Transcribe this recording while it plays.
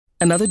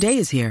Another day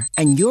is here,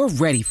 and you're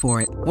ready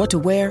for it. What to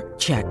wear?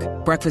 Check.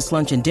 Breakfast,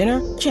 lunch, and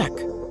dinner? Check.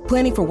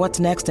 Planning for what's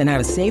next and how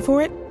to save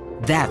for it?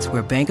 That's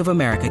where Bank of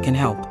America can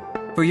help.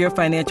 For your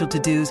financial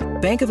to-dos,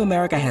 Bank of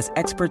America has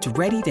experts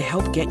ready to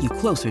help get you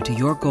closer to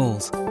your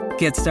goals.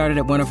 Get started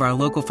at one of our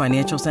local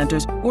financial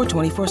centers or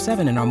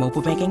 24/7 in our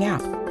mobile banking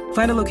app.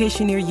 Find a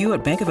location near you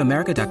at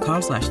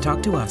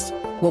bankofamerica.com/talktous.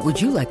 What would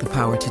you like the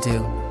power to do?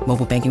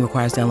 Mobile banking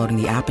requires downloading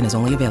the app and is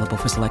only available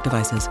for select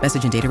devices.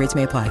 Message and data rates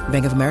may apply.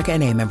 Bank of America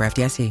N.A., member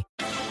FDIC.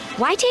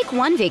 Why take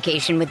one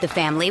vacation with the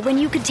family when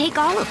you could take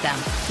all of them?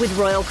 With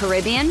Royal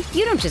Caribbean,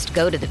 you don't just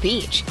go to the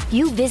beach.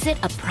 You visit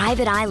a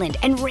private island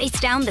and race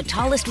down the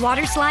tallest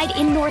water slide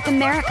in North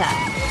America.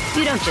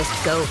 You don't just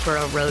go for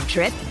a road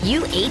trip.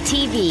 You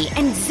ATV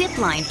and zip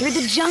line through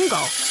the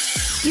jungle.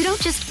 You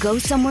don't just go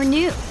somewhere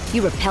new.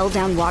 You rappel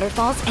down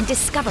waterfalls and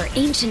discover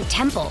ancient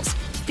temples.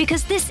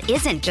 Because this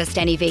isn't just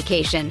any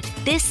vacation.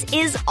 This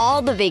is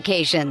all the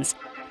vacations.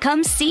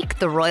 Come seek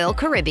the Royal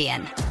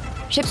Caribbean.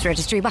 Ships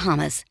Registry,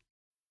 Bahamas.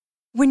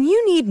 When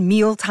you need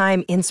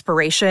mealtime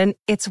inspiration,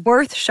 it's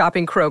worth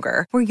shopping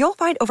Kroger, where you'll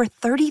find over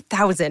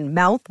 30,000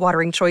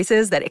 mouth-watering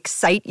choices that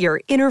excite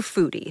your inner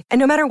foodie. And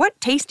no matter what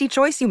tasty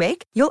choice you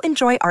make, you'll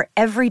enjoy our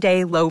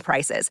everyday low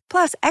prices,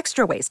 plus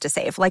extra ways to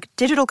save, like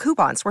digital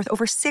coupons worth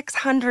over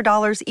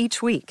 $600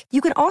 each week. You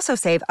can also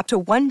save up to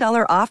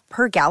 $1 off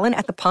per gallon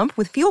at the pump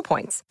with fuel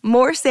points.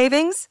 More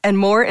savings and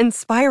more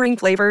inspiring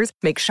flavors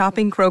make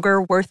shopping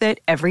Kroger worth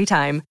it every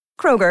time.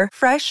 Kroger,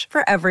 fresh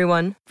for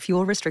everyone.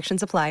 Fuel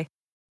restrictions apply.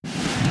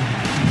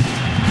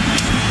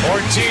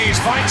 Ortiz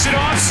fights it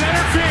off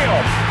center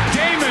field.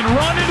 Damon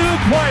running to the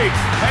plate,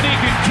 and he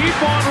can keep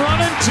on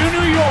running to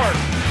New York.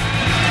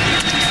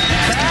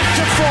 Back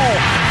to full.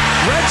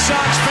 Red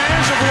Sox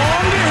fans have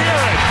longed to hear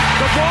it.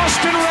 The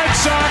Boston Red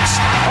Sox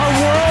are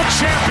world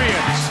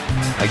champions.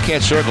 I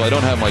can't circle. I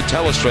don't have my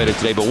telestrator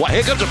today, but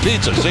here comes a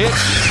pizza. See it?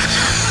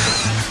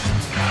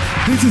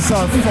 This is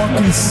our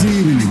fucking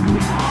city,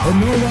 and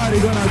nobody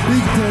gonna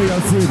dictate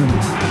our freedom.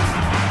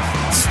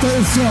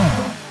 Stay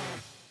strong.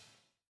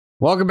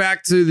 Welcome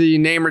back to the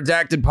Name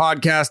Redacted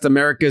podcast,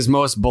 America's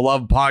most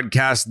beloved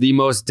podcast, the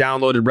most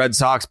downloaded Red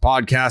Sox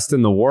podcast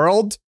in the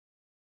world.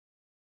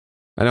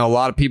 I know a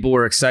lot of people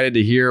were excited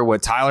to hear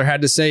what Tyler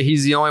had to say.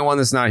 He's the only one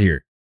that's not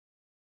here.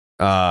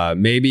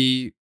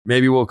 Maybe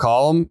we'll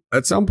call him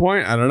at some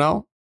point. I don't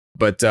know.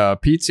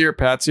 But Pete's here,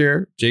 Pat's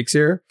here, Jake's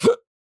here.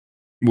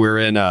 We're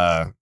in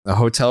a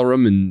hotel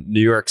room in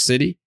New York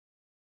City.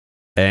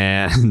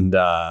 And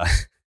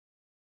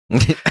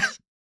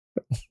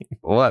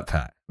what,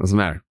 Pat? What's the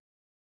matter?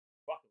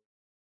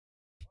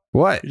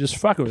 What? You're just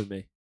fucking with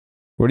me.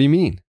 What do you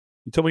mean?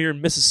 You told me you're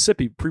in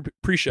Mississippi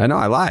pre-show. I know,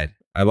 I lied.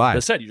 I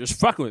said you're just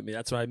fucking with me.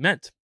 That's what I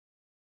meant.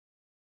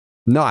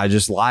 No, I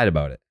just lied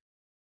about it.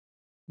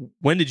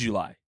 When did you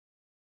lie?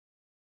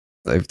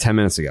 Like 10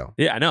 minutes ago.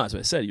 Yeah, I know. That's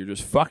what I said. You're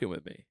just fucking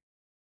with me.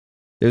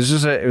 It was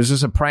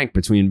just a prank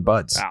between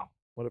buds. Wow,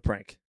 what a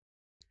prank.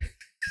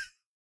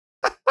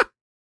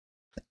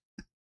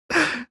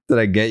 Did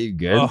I get you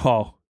good?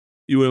 Oh,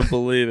 you wouldn't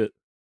believe it.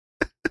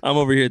 I'm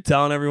over here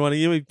telling everyone.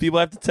 People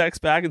have to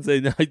text back and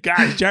say, no,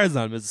 "Guys, Jared's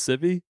not in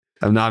Mississippi."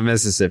 I'm not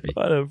Mississippi.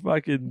 What a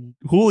fucking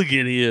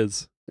hooligan he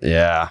is.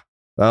 Yeah,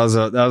 that was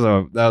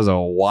a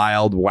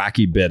wild,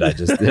 wacky bit I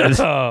just did.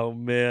 Oh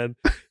man,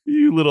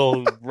 you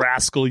little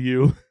rascal,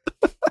 you.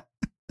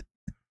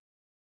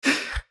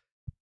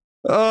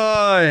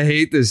 Oh, I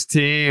hate this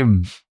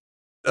team.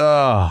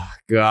 Oh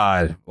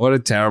God, what a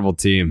terrible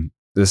team.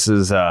 This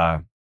is.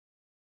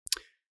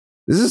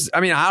 I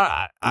mean,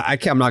 I'm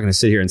not going to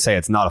sit here and say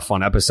it's not a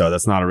fun episode.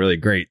 That's not a really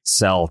great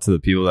sell to the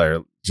people that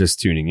are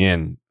just tuning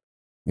in,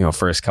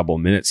 first couple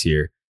of minutes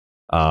here.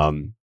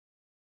 It's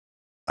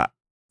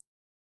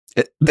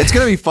going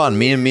to be fun.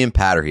 Me and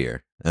Pat are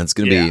here, and it's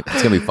going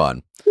to be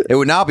fun. It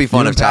would not be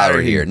fun if Tyler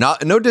were here.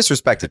 No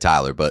disrespect to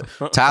Tyler, but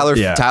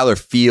Tyler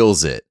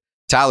feels it.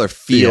 Tyler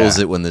feels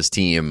it when this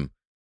team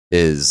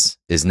is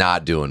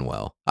not doing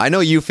well. I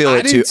know you feel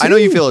it too. I know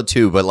you feel it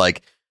too, but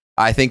like,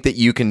 I think that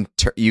you can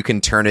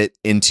turn it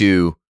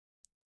into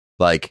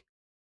like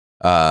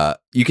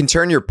you can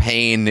turn your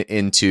pain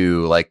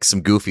into like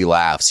some goofy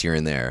laughs here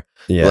and there.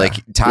 Yeah.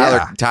 Like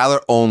Tyler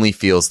only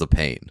feels the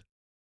pain.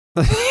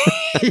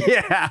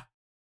 Yeah.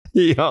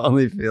 He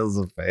only feels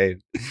the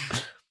pain.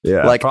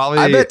 Yeah. Like probably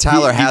I bet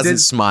Tyler hasn't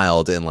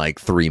smiled in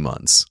like 3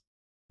 months.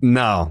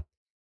 No.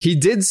 He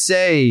did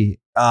say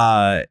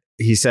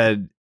he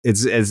said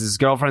it's his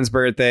girlfriend's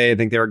birthday. I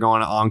think they were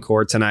going to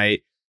Encore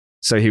tonight.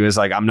 So he was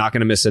like, I'm not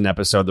going to miss an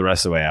episode the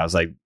rest of the way. I was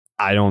like,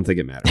 I don't think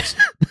it matters.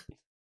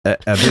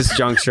 At this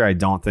juncture, I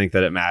don't think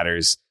that it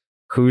matters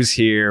who's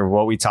here,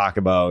 what we talk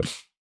about.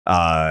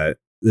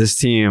 This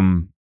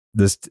team,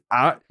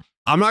 I'm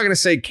not going to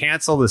say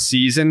cancel the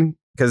season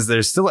because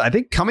there's still, I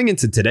think coming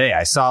into today,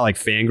 I saw like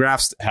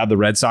Fangraphs had the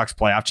Red Sox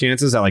playoff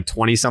chances at like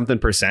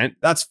 20-something%.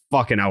 That's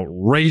fucking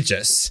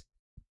outrageous.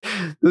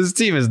 This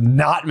team is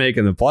not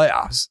making the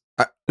playoffs.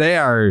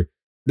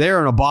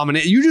 They're an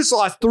abomination. You just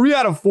lost 3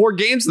 out of 4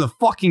 games to the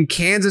fucking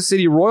Kansas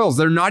City Royals.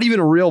 They're not even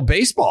a real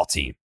baseball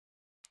team.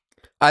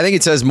 I think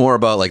it says more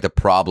about like the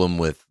problem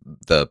with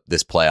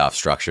this playoff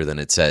structure than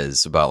it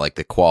says about like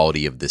the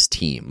quality of this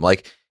team.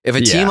 Like if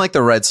a team like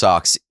the Red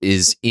Sox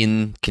is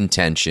in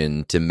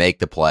contention to make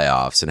the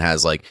playoffs and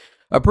has like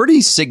a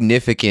pretty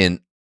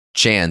significant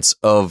chance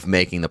of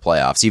making the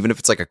playoffs, even if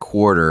it's like a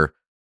quarter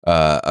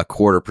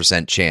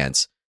 %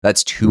 chance,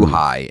 that's too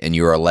high, and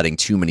you are letting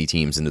too many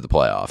teams into the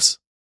playoffs.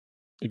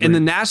 Agreed. In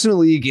the National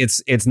League,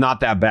 it's not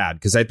that bad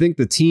because I think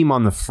the team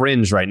on the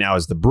fringe right now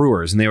is the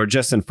Brewers, and they were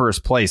just in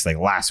first place like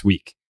last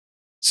week.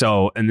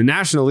 So in the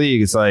National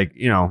League, it's like,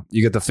 you know,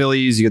 you get the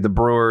Phillies, you get the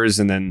Brewers,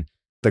 and then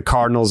the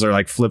Cardinals are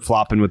like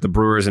flip-flopping with the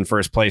Brewers in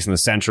first place in the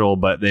Central,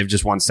 but they've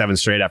just won 7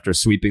 straight after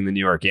sweeping the New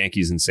York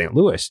Yankees in St.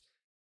 Louis.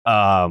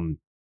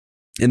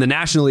 In the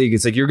National League,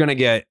 it's like you're going to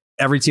get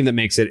every team that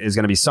makes it is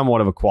going to be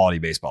somewhat of a quality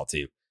baseball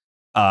team.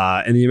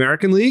 In the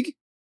American League,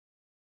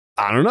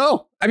 I don't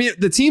know. I mean,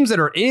 the teams that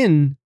are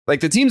in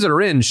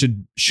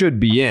should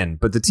be in,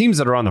 but the teams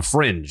that are on the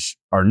fringe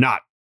are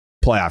not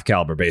playoff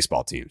caliber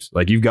baseball teams.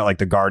 Like you've got like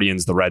the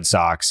Guardians, the Red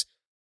Sox,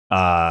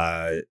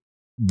 the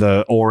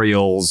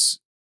Orioles.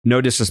 No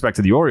disrespect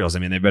to the Orioles. I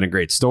mean, they've been a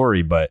great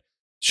story, but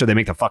should they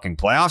make the fucking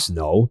playoffs?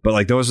 No. But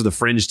like those are the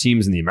fringe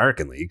teams in the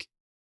American League.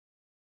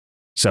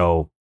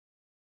 So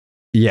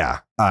yeah,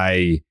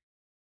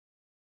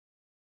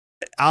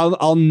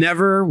 I'll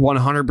never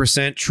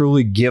 100%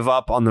 truly give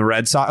up on the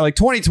Red Sox. Like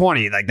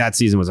 2020, like that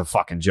season was a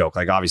fucking joke.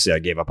 Like obviously I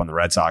gave up on the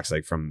Red Sox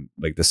like from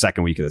like the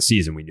second week of the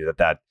season. We knew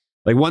that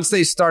like once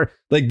they start,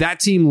 like that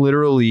team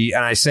literally,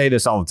 and I say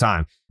this all the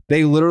time,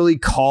 they literally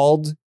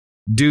called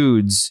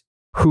dudes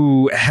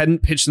who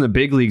hadn't pitched in the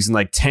big leagues in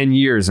like 10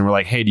 years and were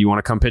like, hey, do you want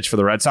to come pitch for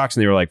the Red Sox?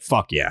 And they were like,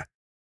 fuck yeah.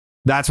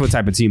 That's what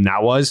type of team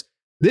that was.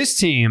 This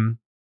team,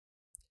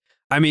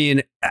 I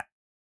mean,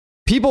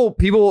 people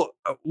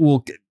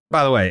will,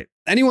 by the way,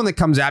 anyone that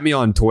comes at me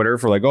on Twitter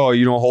for like, oh,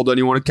 you don't hold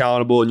anyone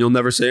accountable and you'll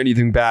never say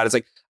anything bad. It's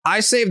like, I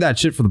save that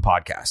shit for the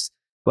podcast.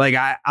 Like,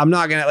 I'm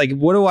not going to, like,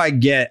 what do I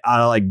get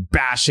out of like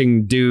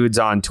bashing dudes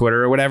on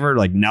Twitter or whatever?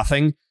 Like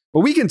nothing.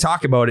 But we can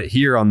talk about it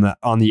here on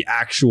the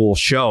actual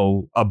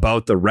show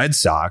about the Red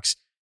Sox.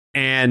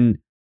 And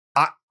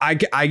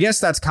I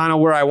guess that's kind of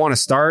where I want to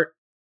start.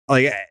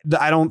 Like,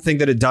 I don't think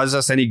that it does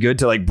us any good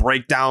to like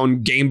break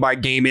down game by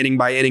game, inning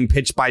by inning,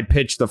 pitch by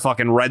pitch, the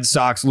fucking Red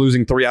Sox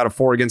losing 3 out of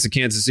 4 against the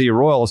Kansas City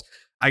Royals.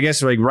 I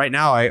guess like right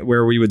now,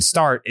 where we would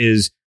start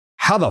is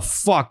how the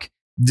fuck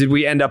did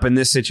we end up in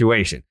this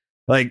situation?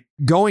 Like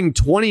going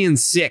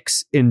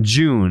 20-6 in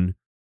June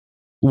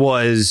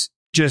was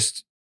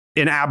just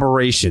an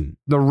aberration.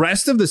 The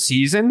rest of the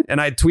season, and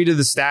I tweeted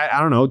the stat, I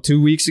don't know,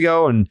 2 weeks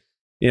ago, and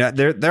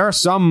there are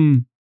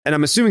some, and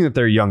I'm assuming that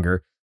they're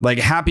younger, like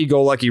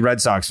happy-go-lucky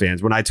Red Sox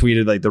fans. When I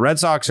tweeted like the Red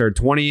Sox are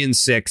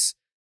 20-6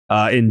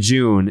 in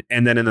June,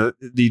 and then in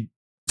the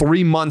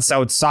 3 months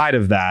outside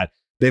of that,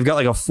 they've got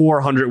like a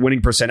 400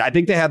 winning percent. I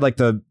think they had like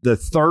the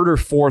third or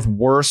fourth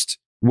worst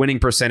winning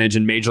percentage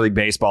in Major League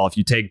Baseball if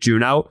you take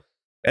June out.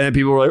 And then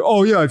people were like,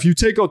 oh yeah, if you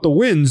take out the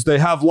wins, they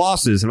have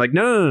losses. I'm like,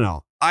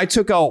 no. I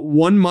took out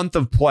 1 month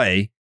of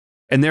play,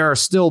 and there are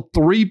still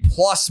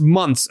 3+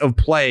 months of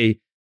play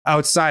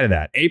outside of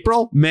that.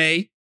 April,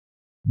 May,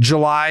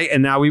 July,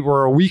 and now we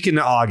were a week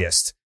into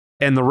August.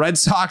 And the Red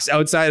Sox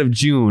outside of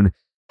June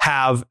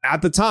have,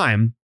 at the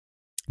time,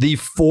 the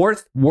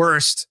 4th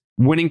worst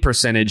winning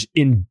percentage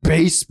in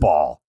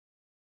baseball.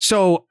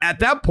 So at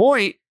that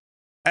point,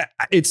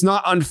 it's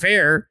not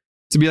unfair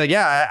to be like,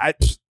 yeah,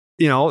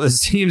 this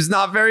team's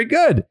not very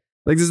good.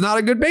 Like, this is not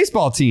a good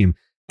baseball team.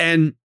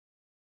 And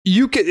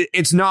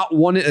it's not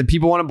one.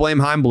 People want to blame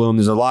Chaim Bloom.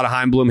 There's a lot of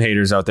Chaim Bloom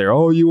haters out there.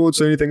 Oh, you won't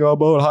say anything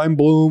about Chaim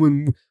Bloom,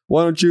 and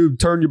why don't you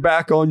turn your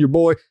back on your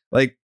boy?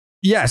 Like,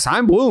 yes,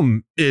 Chaim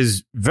Bloom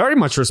is very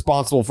much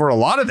responsible for a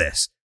lot of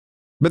this,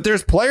 but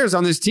there's players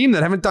on this team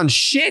that haven't done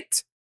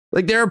shit.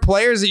 Like, there are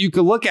players that you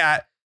could look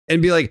at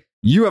and be like,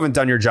 you haven't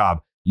done your job.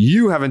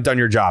 You haven't done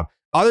your job.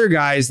 Other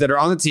guys that are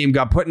on the team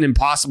got put in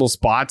impossible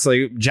spots.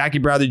 Like Jackie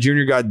Bradley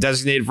Jr. got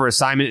designated for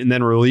assignment and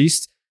then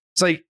released.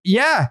 It's like,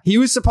 yeah, he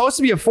was supposed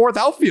to be a 4th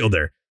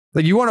outfielder.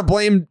 Like, you want to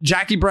blame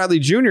Jackie Bradley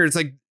Jr. It's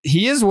like,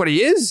 he is what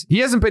he is. He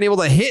hasn't been able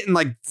to hit in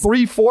like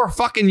 3-4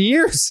 fucking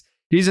years.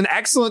 He's an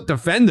excellent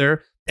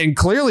defender. And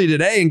clearly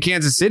today in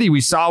Kansas City,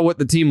 we saw what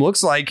the team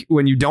looks like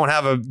when you don't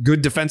have a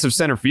good defensive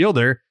center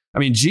fielder. I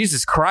mean,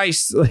 Jesus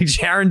Christ, like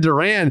Jarren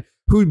Duran,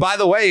 who, by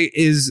the way,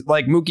 is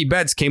like Mookie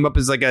Betts, came up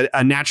as like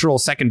a natural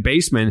second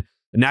baseman.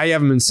 And now you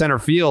have him in center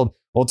field.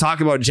 We'll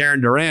talk about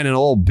Jarren Duran in a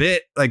little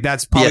bit. Like,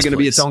 that's probably going to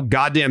be its own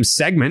goddamn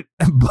segment.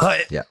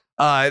 But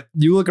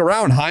you look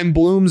around Chaim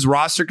Bloom's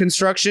roster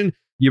construction.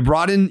 You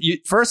brought in,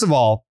 first of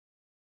all,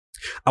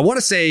 I want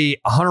to say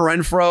Hunter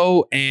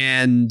Renfroe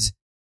and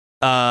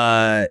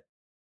Kyle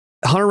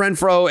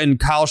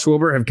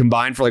Schwarber have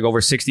combined for like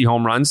over 60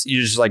 home runs.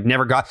 You just like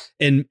never got.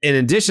 In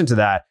addition to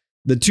that,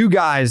 the 2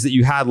 guys that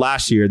you had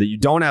last year that you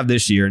don't have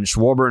this year, and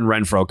Schwarber and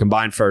Renfroe,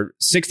 combined for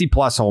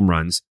 60+ home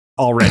runs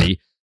already.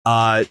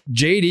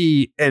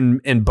 JD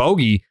and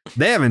Bogey,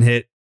 they haven't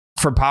hit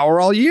for power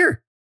all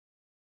year.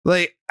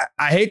 Like,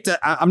 I hate to,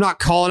 I'm not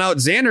calling out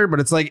Xander,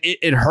 but it's like,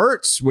 it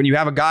hurts when you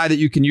have a guy that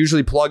you can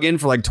usually plug in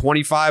for like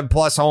 25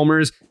 plus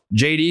homers.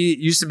 JD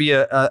used to be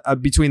a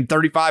between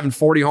 35 and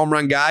 40 home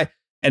run guy.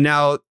 And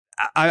now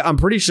I'm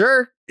pretty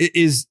sure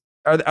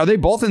are they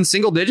both in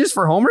single digits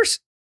for homers?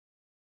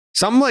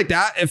 Something like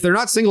that. If they're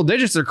not single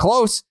digits, they're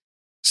close.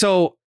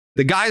 So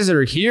the guys that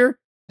are here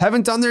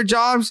haven't done their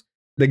jobs.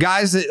 The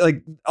guys that,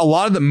 like, a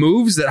lot of the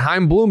moves that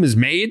Chaim Bloom has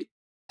made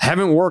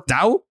haven't worked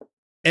out.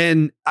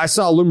 And I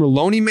saw Lou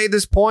Merloni made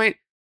this point.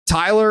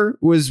 Tyler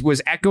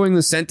was echoing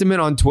the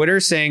sentiment on Twitter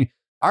saying,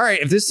 all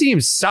right, if this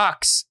team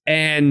sucks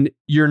and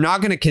you're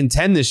not going to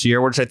contend this year,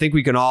 which I think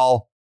we can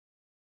all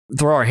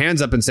throw our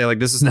hands up and say, like,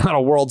 this is not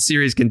a World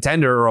Series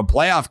contender or a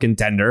playoff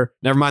contender,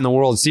 never mind the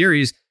World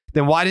Series,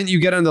 then why didn't you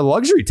get under the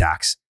luxury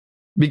tax?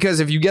 Because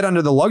if you get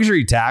under the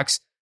luxury tax,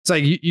 it's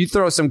like you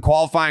throw some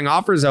qualifying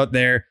offers out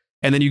there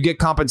and then you get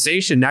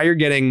compensation. Now you're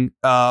getting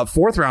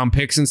 4th round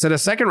picks instead of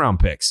 2nd round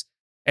picks.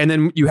 And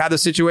then you have the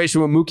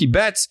situation with Mookie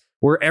Betts,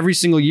 where every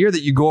single year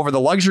that you go over the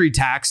luxury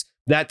tax,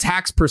 that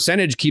tax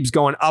percentage keeps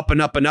going up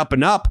and up and up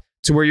and up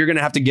to where you're going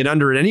to have to get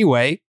under it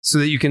anyway, so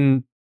that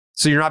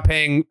you're not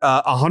paying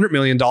 $100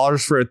 million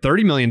for a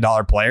 $30 million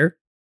player.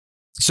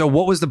 So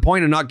what was the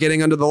point of not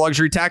getting under the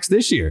luxury tax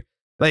this year?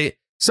 Like,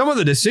 some of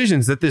the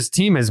decisions that this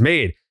team has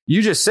made,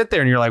 you just sit there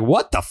and you're like,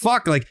 what the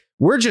fuck? Like,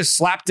 we're just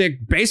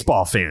slapdick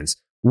baseball fans.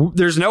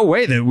 There's no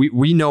way that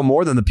we know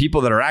more than the people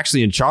that are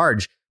actually in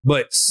charge.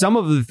 But some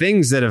of the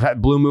things that have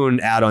had Blue Moon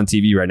ad on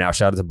TV right now,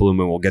 shout out to Blue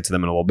Moon, we'll get to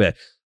them in a little bit.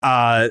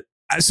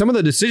 Some of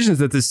the decisions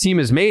that this team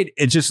has made,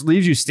 it just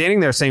leaves you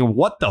standing there saying,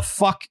 what the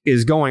fuck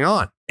is going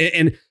on?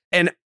 And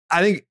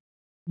I think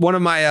one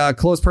of my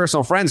close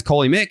personal friends,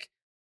 Coley Mick,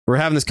 we're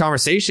having this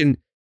conversation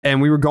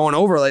and we were going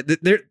over, like,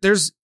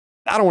 there's,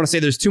 I don't want to say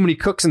there's too many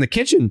cooks in the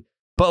kitchen,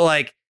 but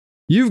like,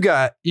 you've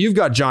got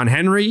John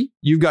Henry,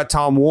 you've got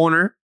Tom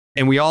Warner,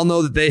 and we all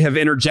know that they have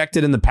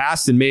interjected in the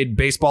past and made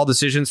baseball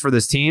decisions for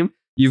this team.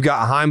 You've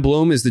got Chaim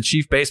Bloom as the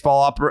chief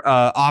baseball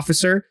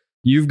officer.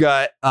 You've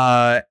got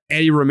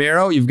Eddie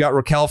Romero. You've got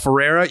Raquel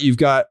Ferreira. You've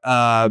got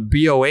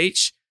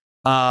BOH.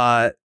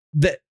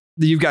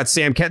 You've got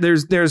Sam Kent.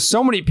 There's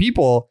so many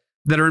people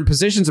that are in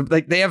positions of,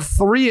 like, they have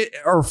 3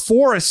 or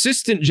 4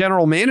 assistant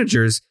general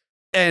managers,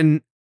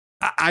 and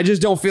I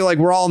just don't feel like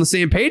we're all on the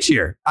same page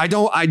here.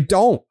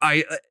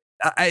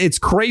 It's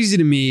crazy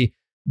to me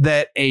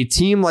that a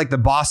team like the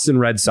Boston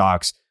Red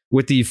Sox,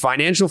 with the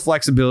financial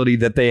flexibility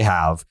that they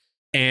have,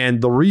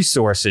 and the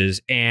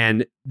resources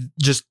and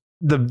just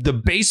the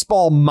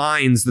baseball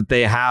minds that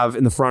they have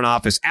in the front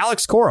office.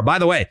 Alex Cora, by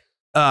the way,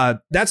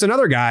 that's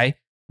another guy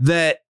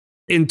that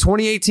in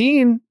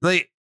 2018,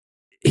 like,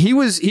 he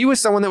was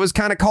someone that was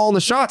kind of calling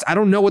the shots. I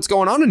don't know what's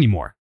going on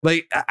anymore.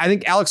 Like, I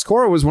think Alex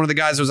Cora was one of the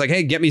guys that was like,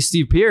 hey, get me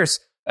Steve Pearce.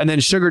 And then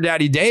Sugar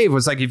Daddy Dave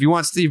was like, if you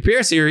want Steve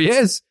Pearce, here he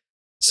is.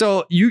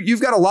 So you've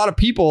got a lot of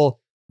people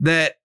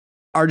that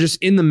are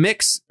just in the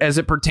mix as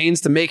it pertains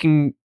to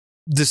making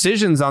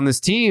decisions on this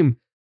team.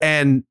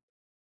 And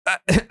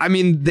I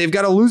mean, they've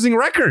got a losing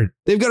record.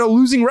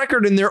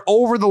 And they're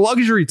over the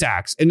luxury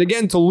tax. And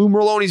again, to Lou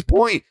Merloni's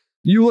point,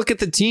 you look at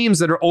the teams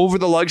that are over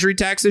the luxury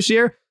tax this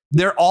year,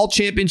 they're all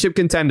championship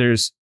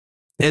contenders.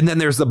 And then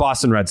there's the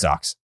Boston Red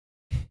Sox.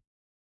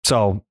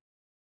 So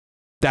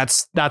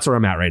that's where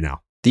I'm at right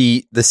now.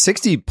 The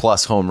 60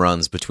 plus home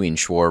runs between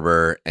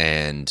Schwarber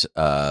and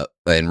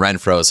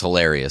Renfroe is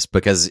hilarious,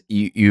 because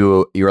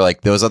you were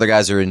like, those other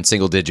guys are in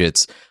single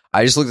digits.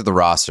 I just looked at the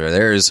roster.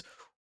 There's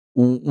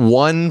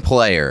one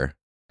player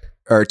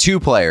or two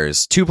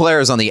players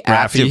on the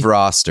active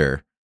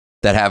roster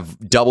that have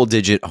double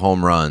digit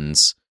home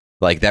runs,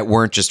 like, that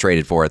weren't just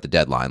traded for at the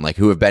deadline, like,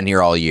 who have been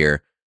here all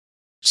year.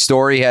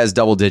 Story has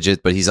double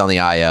digit, but he's on the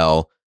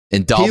IL.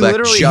 And Dahlbeck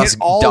just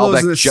hit all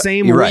those in the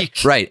same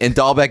week. Right. And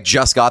Dahlbeck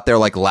just got there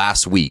like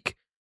last week.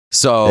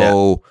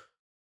 So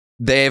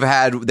they've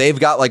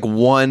got like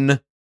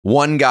one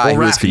guy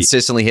who's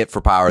consistently hit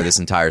for power this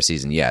entire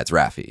season. Yeah, it's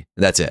Rafi.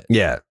 That's it.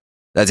 Yeah.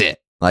 That's it.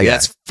 Like,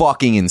 that's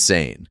fucking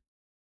insane.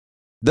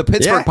 The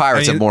Pittsburgh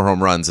Pirates have more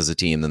home runs as a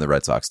team than the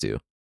Red Sox do.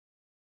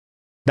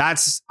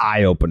 That's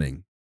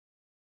eye-opening.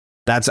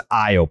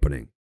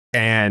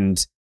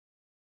 And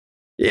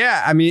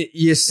yeah, I mean,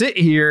 you sit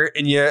here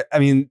and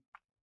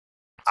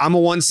I'm a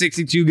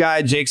 162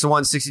 guy. Jake's a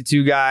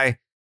 162 guy.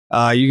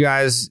 You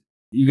guys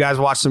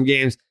watch some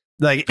games.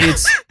 Like,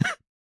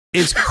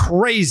 it's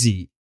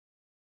crazy.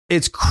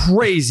 It's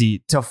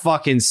crazy to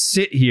fucking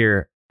sit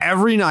here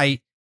every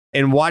night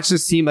and watch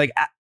this team. Like,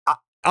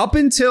 up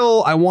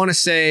until, I want to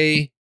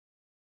say,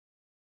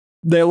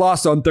 they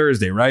lost on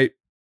Thursday, right?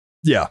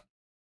 Yeah.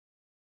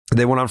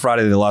 They won on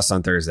Friday. They lost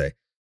on Thursday.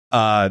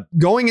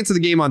 Going into the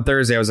game on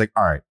Thursday, I was like,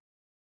 all right,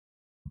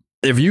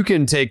 if you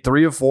can take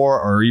 3 or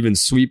 4 or even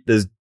sweep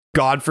this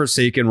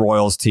godforsaken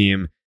Royals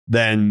team,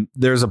 then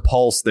there's a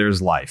pulse,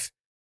 there's life.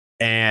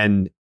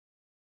 And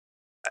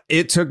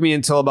it took me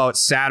until about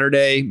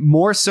Saturday,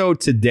 more so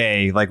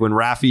today, like when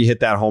Rafi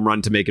hit that home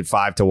run to make it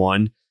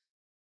 5-1,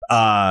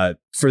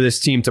 for this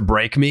team to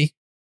break me.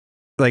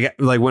 Like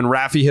when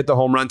Rafi hit the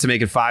home run to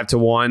make it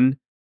 5-1,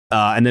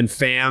 And then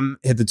Pham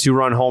hit the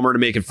 2-run homer to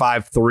make it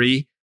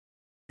 5-3.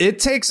 It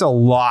takes a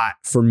lot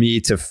for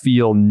me to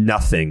feel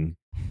nothing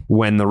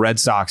when the Red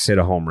Sox hit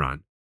a home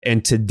run.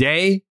 And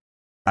today,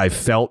 I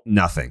felt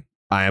nothing.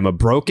 I am a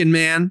broken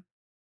man.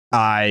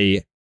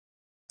 I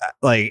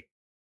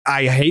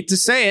hate to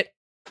say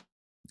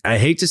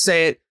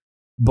it.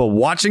 But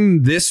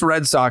watching this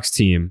Red Sox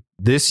team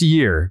this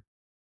year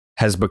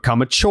has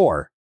become a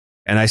chore.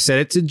 And I said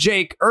it to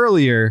Jake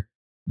earlier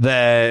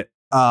that,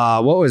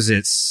 what was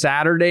it,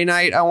 Saturday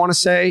night, I want to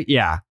say?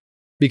 Yeah.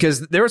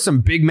 Because there were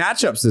some big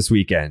matchups this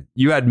weekend.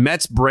 You had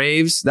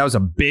Mets-Braves. That was a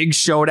big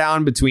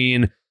showdown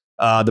between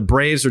the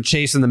Braves were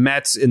chasing the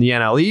Mets in the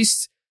NL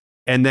East.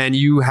 And then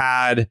you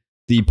had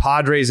the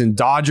Padres and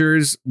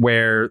Dodgers,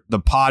 where the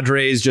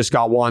Padres just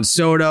got Juan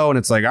Soto. And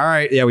it's like, all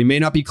right, yeah, we may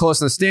not be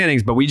close in the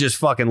standings, but we just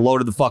fucking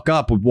loaded the fuck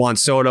up with Juan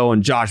Soto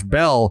and Josh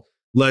Bell.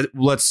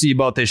 Let's see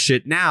about this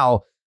shit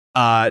now.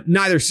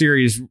 Neither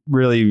series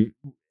really,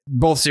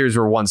 both series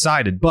were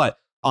one-sided. But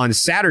on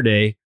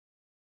Saturday,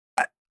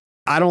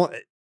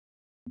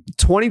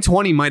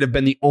 2020 might have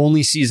been the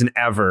only season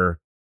ever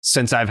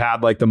since I've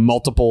had like the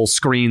multiple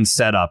screen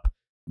setup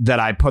that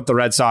I put the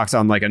Red Sox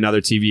on like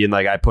another TV and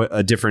like I put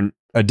a different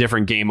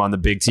game on the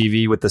big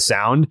TV with the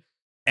sound.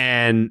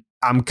 And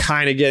I'm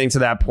kind of getting to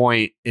that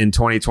point in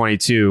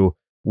 2022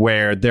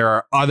 where there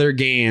are other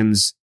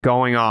games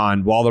going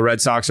on while the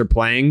Red Sox are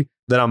playing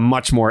that I'm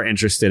much more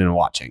interested in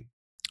watching.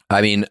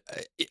 I mean,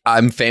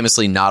 I'm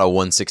famously not a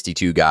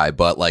 162 guy,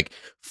 but like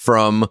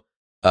from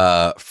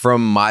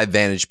my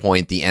vantage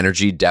point, the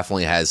energy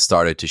definitely has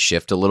started to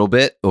shift a little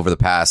bit over the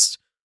past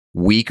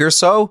week or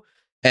so.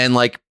 And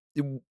like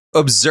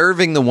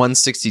observing the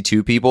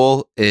 162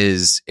 people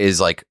is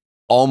like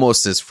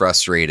almost as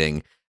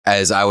frustrating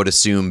as I would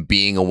assume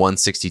being a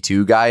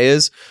 162 guy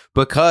is,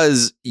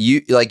 because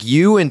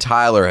you and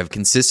Tyler have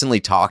consistently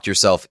talked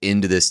yourself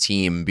into this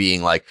team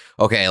being like,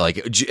 okay, like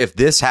if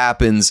this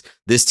happens,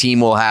 this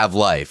team will have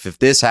life. If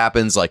this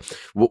happens, like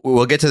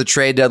we'll get to the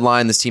trade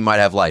deadline, this team might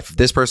have life. If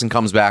this person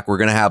comes back, we're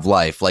going to have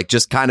life. Like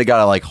just kind of got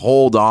to like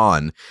hold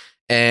on.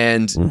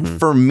 And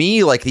for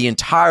me, like the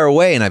entire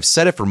way, and I've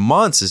said it for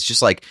months, it's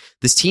just like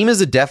this team is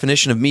a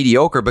definition of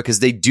mediocre because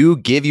they do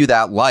give you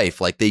that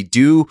life. Like they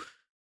do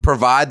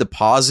provide the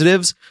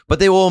positives, but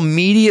they will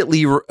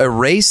immediately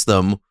erase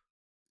them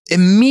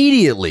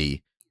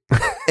immediately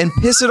and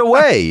piss it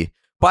away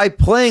by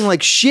playing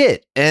like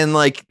shit. And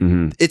like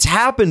it's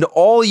happened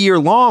all year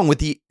long with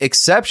the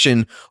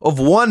exception of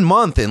 1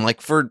 month. And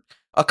like for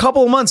a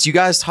couple of months, you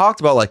guys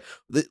talked about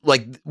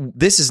like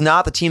this is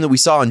not the team that we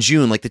saw in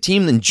June. Like the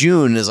team in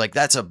June is like,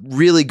 that's a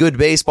really good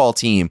baseball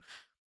team.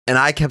 And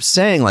I kept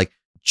saying like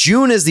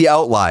June is the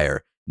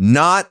outlier,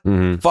 not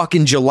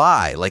fucking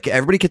July. Like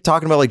everybody kept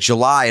talking about like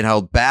July and how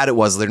bad it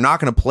was. They're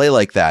not going to play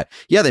like that.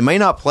 Yeah, they may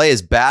not play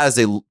as bad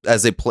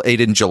as they played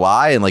in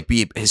July and like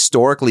be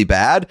historically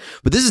bad,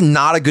 but this is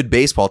not a good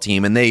baseball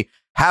team, and they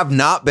have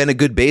not been a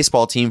good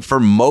baseball team for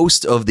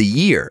most of the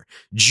year.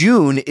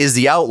 June is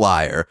the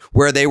outlier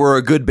where they were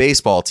a good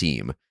baseball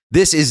team.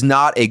 This is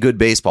not a good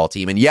baseball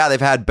team. And yeah, they've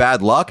had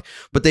bad luck,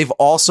 but they've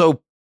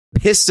also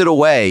pissed it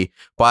away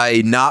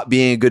by not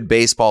being a good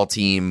baseball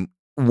team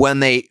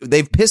when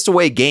they've pissed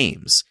away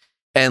games.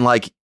 And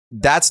like,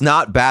 that's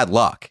not bad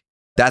luck.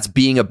 That's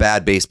being a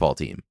bad baseball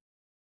team.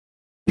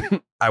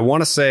 I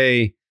want to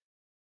say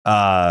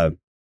what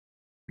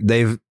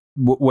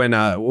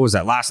was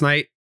that last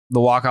night? The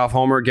walk-off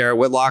homer, Garrett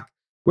Whitlock,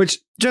 which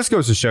just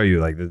goes to show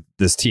you like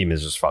this team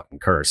is just fucking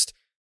cursed.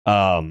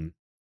 Garrett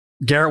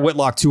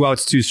Whitlock, 2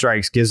 outs, 2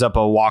 strikes, gives up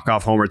a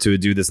walk-off homer to a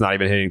dude that's not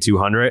even hitting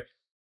 200.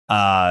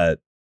 The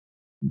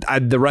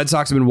Red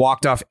Sox have been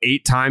walked off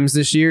 8 times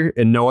this year,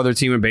 and no other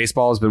team in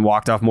baseball has been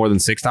walked off more than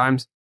 6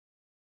 times.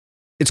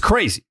 It's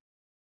crazy.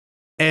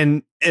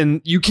 And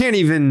you can't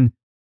even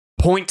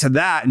point to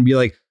that and be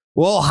like,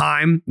 well,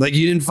 Heim, like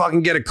you didn't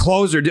fucking get a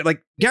closer.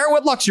 Like Garrett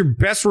Whitlock's your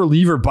best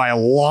reliever by a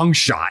long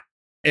shot.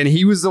 And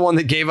he was the one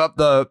that gave up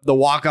the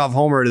walk-off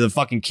homer to the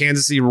fucking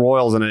Kansas City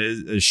Royals and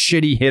a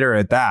shitty hitter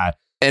at that.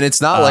 And it's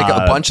not like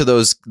a bunch of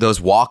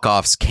those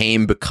walk-offs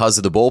came because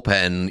of the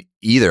bullpen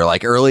either.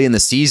 Like early in the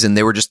season,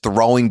 they were just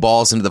throwing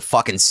balls into the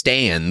fucking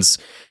stands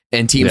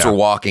and teams were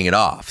walking it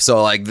off.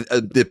 So like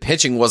the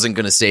pitching wasn't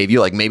going to save you.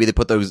 Like maybe they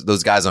put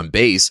those guys on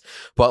base,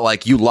 but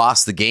like you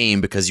lost the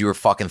game because you were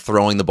fucking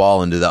throwing the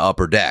ball into the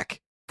upper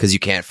deck because you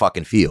can't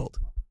fucking field.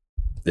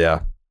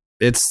 Yeah,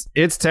 it's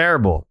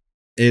terrible.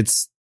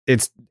 It's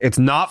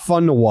not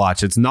fun to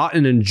watch. It's not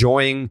an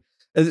enjoying.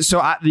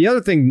 So the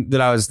other thing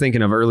that I was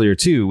thinking of earlier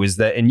too is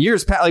that in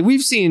years past, like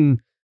we've seen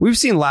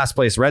last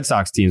place Red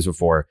Sox teams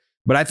before,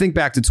 but I think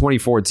back to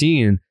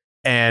 2014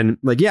 and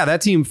like, yeah, that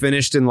team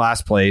finished in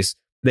last place.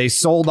 They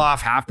sold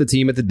off half the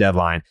team at the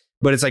deadline,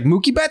 but it's like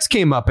Mookie Betts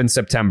came up in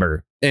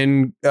September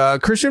and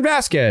Christian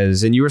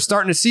Vasquez, and you were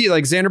starting to see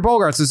like Xander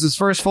Bogaerts. This is his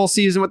first full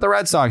season with the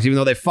Red Sox, even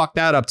though they fucked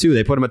that up too.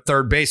 They put him at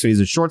third base when he's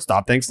a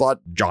shortstop. Thanks a lot,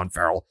 John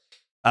Farrell.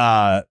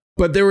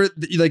 But there were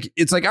like,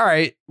 it's like, all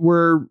right,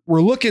 we're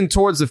looking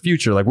towards the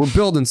future. Like we're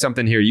building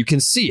something here. You can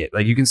see it.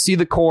 Like you can see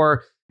the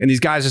core, and these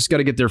guys just got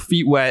to get their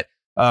feet wet.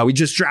 We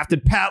just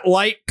drafted Pat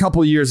Light a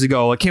couple years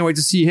ago. I can't wait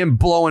to see him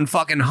blowing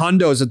fucking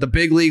hundos at the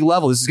big league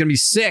level. This is going to be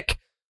sick.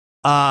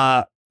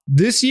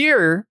 This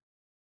year,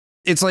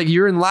 it's like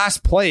you're in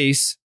last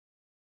place.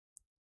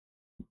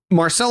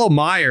 Marcelo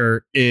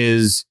Meyer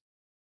is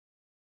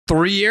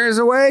 3 years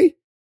away.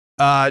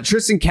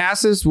 Tristan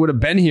Cassis would have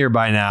been here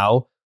by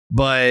now,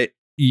 but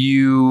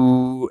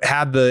you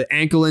had the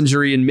ankle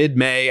injury in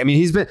mid-May. I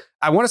mean,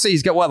 I want to say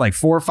he's got like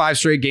 4 or 5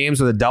 straight games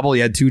with a double. He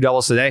had 2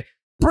 doubles today.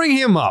 Bring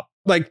him up.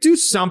 Like, do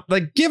something.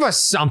 Like, give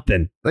us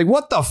something. Like,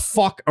 what the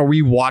fuck are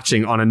we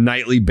watching on a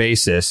nightly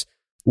basis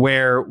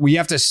where we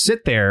have to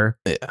sit there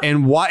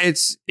and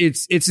it's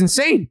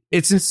insane.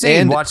 It's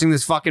insane watching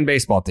this fucking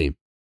baseball team.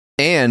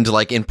 And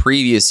like in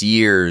previous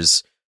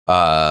years,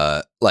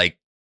 like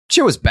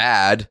shit was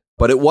bad,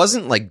 but it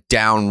wasn't like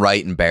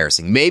downright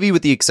embarrassing. Maybe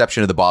with the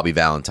exception of the Bobby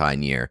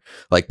Valentine year,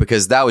 like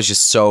because that was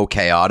just so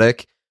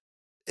chaotic.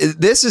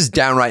 This is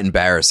downright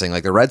embarrassing.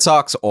 Like the Red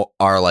Sox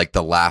are like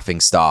the laughing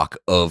stock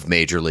of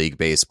Major League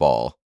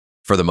Baseball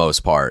for the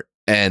most part.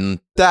 And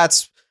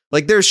that's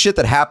like there's shit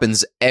that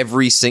happens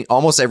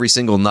almost every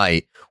single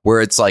night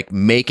where it's like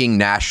making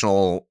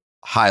national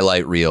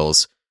highlight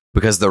reels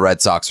because the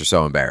Red Sox are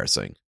so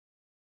embarrassing.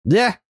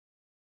 Yeah.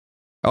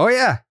 Oh,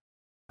 yeah.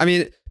 I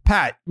mean,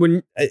 Pat,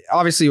 when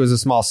obviously it was a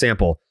small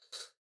sample.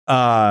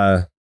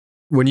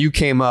 When you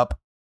came up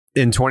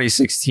in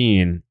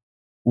 2016,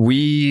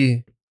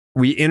 we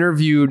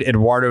interviewed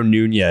Eduardo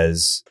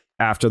Nunez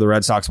after the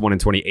Red Sox won in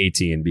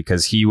 2018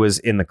 because he was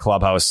in the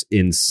clubhouse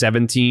in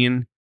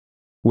 17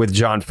 with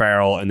John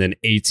Farrell and then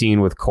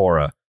 18 with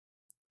Cora.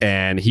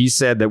 And he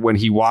said that when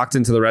he walked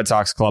into the Red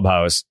Sox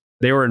clubhouse,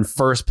 they were in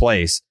first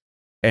place.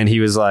 And he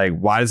was like,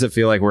 why does it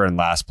feel like we're in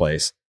last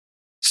place?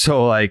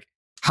 So like,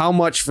 how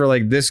much for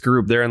like this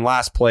group, they're in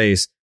last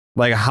place.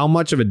 Like, how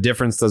much of a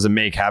difference does it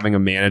make having a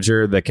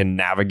manager that can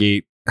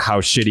navigate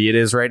how shitty it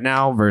is right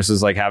now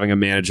versus like having a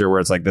manager where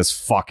it's like, this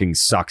fucking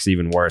sucks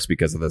even worse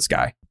because of this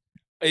guy?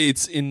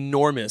 It's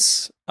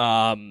enormous.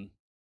 The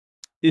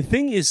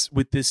thing is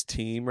with this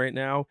team right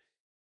now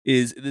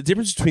is the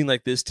difference between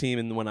like this team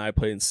and when I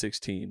played in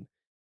 16,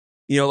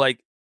 you know,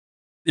 like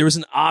there was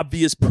an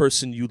obvious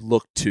person you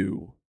looked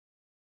to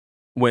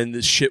when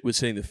the shit was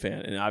hitting the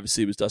fan. And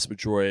obviously it was Dustin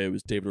Pedroia, it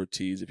was David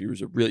Ortiz. If you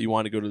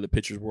want to go to the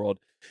pitcher's world,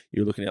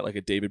 you're looking at like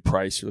a David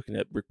Price, you're looking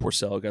at Rick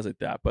Porcello, guys like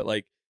that. But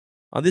like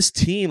on this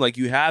team, like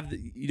you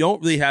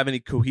don't really have any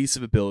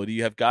cohesive ability.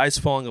 You have guys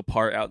falling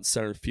apart out in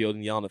center field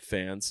and yelling at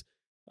fans.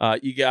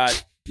 You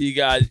got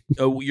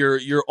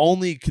your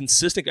only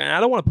consistent guy. And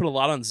I don't want to put a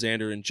lot on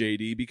Xander and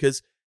JD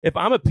because if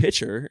I'm a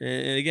pitcher,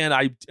 and again,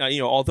 I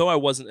although I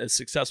wasn't a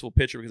successful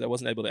pitcher because I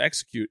wasn't able to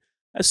execute,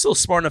 I was still a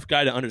smart enough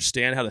guy to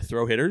understand how to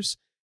throw hitters.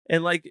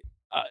 And like,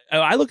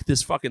 I look at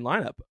this fucking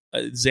lineup.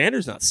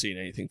 Xander's not seeing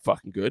anything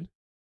fucking good.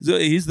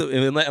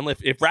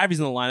 If Ravi's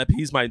in the lineup,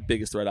 he's my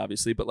biggest threat,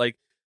 obviously. But like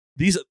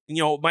these,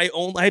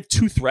 I have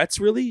 2 threats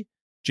really.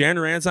 Jan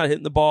Duran's not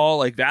hitting the ball.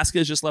 Like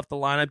Vasquez just left the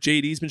lineup.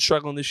 JD's been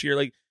struggling this year.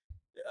 Like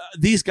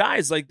these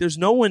guys, like there's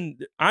no one.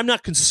 I'm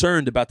not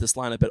concerned about this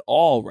lineup at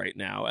all right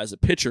now as a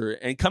pitcher.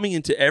 And coming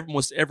into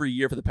almost every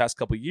year for the past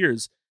couple of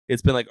years,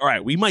 it's been like, all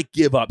right, we might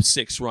give up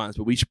 6 runs,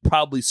 but we should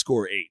probably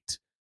score 8.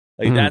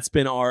 Like that's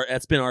been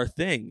our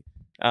thing.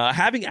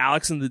 Having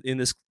Alex in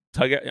this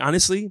tug,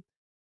 honestly,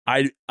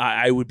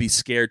 I would be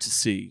scared to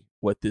see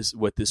what this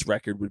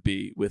record would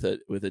be with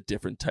a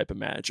different type of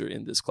manager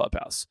in this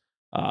clubhouse,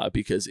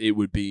 because it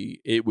would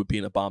be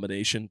an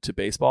abomination to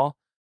baseball.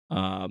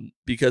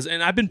 Because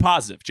I've been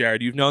positive,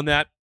 Jared. You've known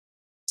that.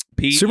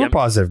 Pete, super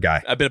positive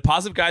guy. I've been a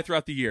positive guy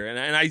throughout the year,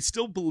 and I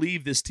still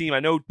believe this team.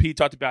 I know Pete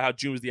talked about how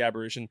June was the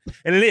aberration,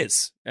 and it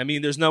is. I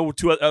mean, there's no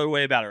other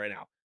way about it right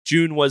now.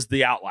 June was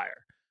the outlier.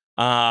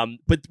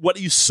 But what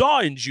you saw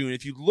in June,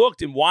 if you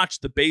looked and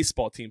watched the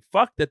baseball team,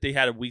 fuck that they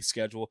had a weak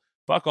schedule,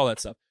 fuck all that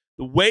stuff.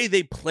 The way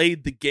they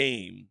played the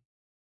game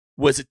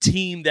was a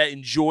team that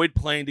enjoyed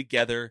playing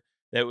together.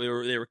 That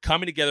they were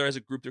coming together as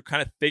a group. They're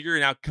kind of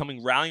figuring out,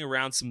 rallying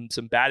around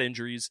some bad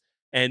injuries,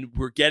 and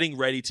we're getting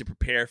ready to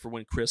prepare for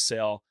when Chris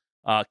Sale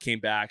came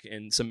back,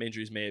 and some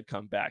injuries may have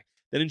come back.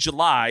 Then in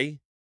July,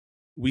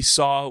 we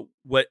saw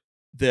what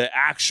the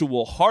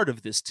actual heart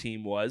of this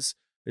team was,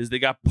 is they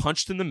got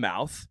punched in the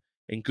mouth,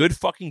 and good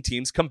fucking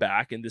teams come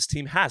back, and this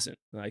team hasn't.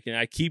 Like, and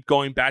I keep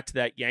going back to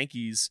that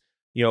Yankees,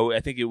 I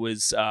think it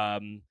was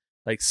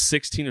like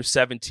 16 or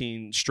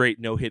 17 straight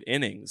no-hit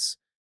innings.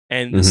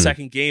 And the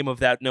second game of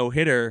that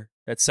no-hitter,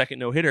 they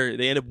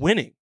ended up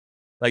winning.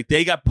 Like,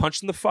 they got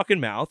punched in the fucking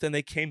mouth, and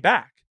they came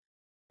back.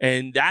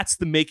 And that's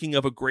the making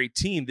of a great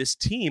team. This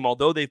team,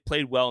 although they've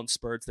played well in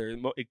spurts, they're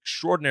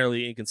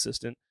extraordinarily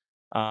inconsistent.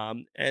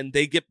 And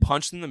they get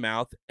punched in the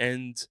mouth,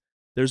 and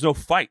there's no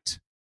fight.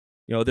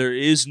 There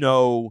is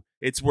no,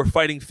 we're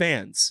fighting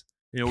fans.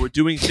 We're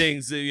doing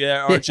things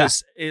that are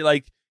just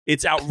like,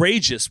 it's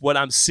outrageous what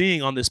I'm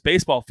seeing on this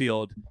baseball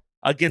field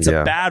against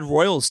a bad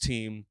Royals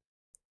team.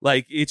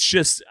 Like, it's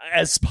just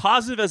as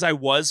positive as I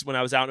was when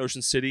I was out in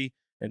Ocean City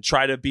and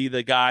try to be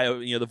the guy,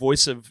 the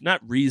voice of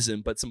not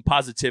reason, but some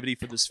positivity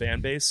for this fan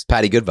base.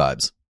 Patty, good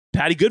vibes.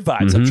 Patty Good vibes.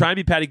 Mm-hmm. I'm trying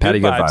to be Patty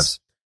Good vibes.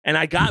 And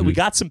Mm-hmm. we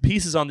got some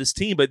pieces on this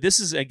team, but this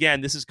is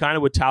kind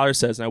of what Tyler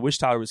says, and I wish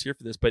Tyler was here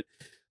for this, but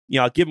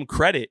I'll give him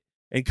credit.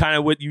 And kind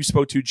of what you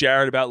spoke to,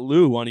 Jared, about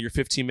Lou on your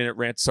 15-minute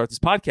rant to start this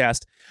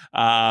podcast.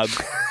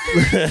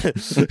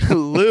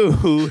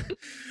 Lou,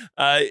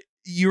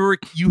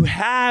 you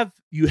have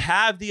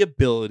the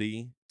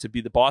ability to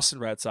be the Boston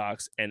Red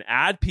Sox and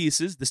add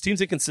pieces. This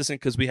team's inconsistent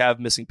because we have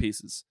missing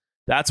pieces.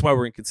 That's why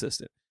we're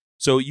inconsistent.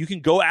 So you can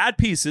go add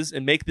pieces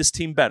and make this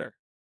team better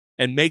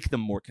and make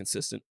them more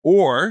consistent.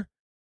 Or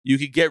you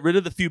could get rid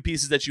of the few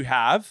pieces that you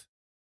have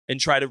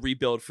and try to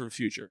rebuild for the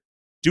future.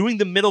 Doing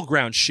the middle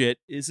ground shit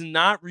is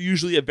not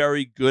usually a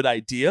very good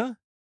idea.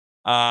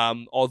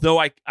 Although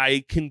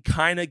I can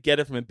kind of get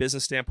it from a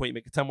business standpoint. You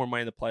make a ton more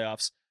money in the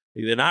playoffs.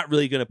 They're not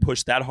really going to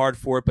push that hard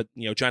for it, but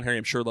John Henry,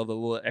 I'm sure, loved a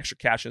little extra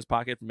cash in his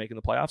pocket for making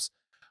the playoffs.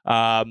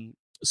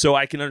 So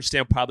I can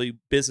understand probably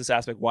business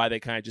aspect why they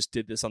kind of just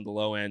did this on the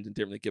low end and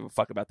didn't really give a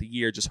fuck about the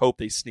year. Just hope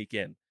they sneak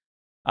in.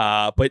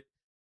 But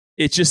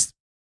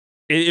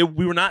we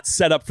were not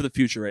set up for the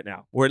future right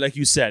now. Where, like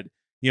you said,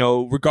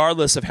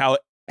 regardless of how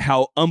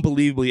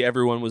unbelievably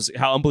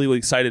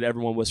excited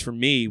everyone was for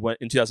me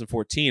in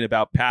 2014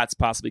 about Pats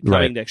possibly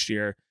coming next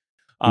year.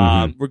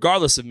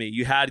 Regardless of me,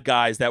 you had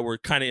guys that were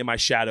kind of in my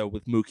shadow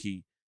with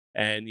Mookie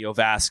and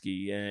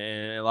Vasky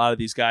and a lot of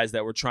these guys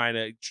that were trying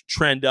to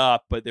trend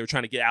up, but they were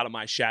trying to get out of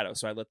my shadow,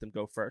 so I let them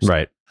go first.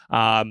 Right.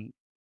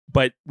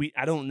 But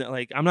I don't know.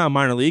 Like, I'm not a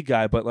minor league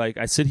guy, but like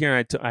I sit here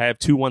and I have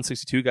two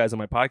 162 guys on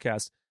my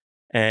podcast,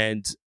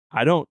 and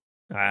I don't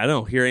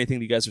hear anything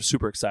that you guys are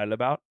super excited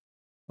about.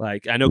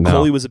 Like, I know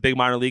Coley was a big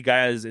minor league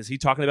guy. Is he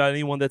talking about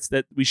anyone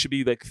that we should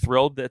be like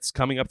thrilled that's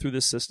coming up through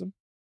this system?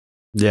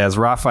 Yeah, it's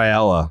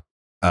Rafaela.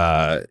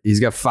 He's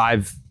got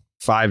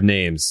five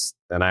names,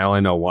 and I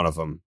only know one of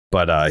them.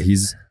 But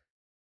he's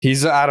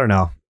I don't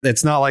know.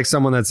 It's not like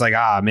someone that's like,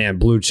 man,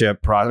 blue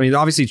chip. I mean,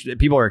 obviously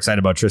people are excited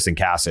about Tristan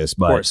Casas,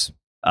 but of course.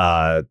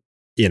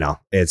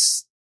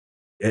 It's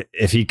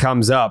if he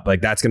comes up, like,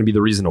 that's going to be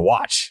the reason to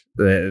watch.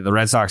 The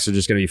Red Sox are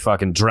just going to be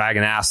fucking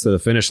dragging ass to the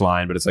finish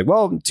line. But it's like,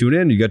 well, tune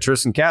in. You got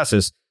Tristan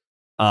Casas.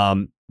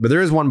 But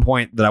there is one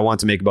point that I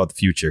want to make about the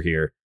future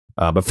here.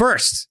 But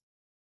first,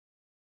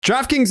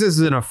 DraftKings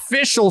is an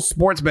official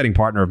sports betting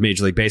partner of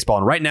Major League Baseball.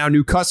 And right now,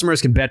 new customers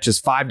can bet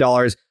just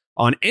 $5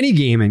 on any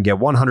game and get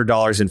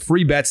 $100 in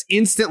free bets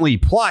instantly.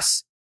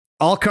 Plus,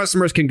 all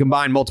customers can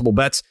combine multiple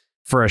bets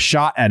for a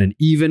shot at an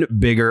even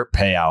bigger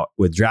payout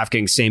with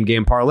DraftKings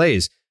same-game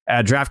parlays.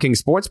 At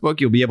DraftKings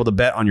Sportsbook, you'll be able to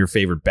bet on your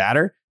favorite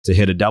batter to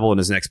hit a double in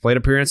his next plate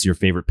appearance, your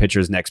favorite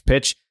pitcher's next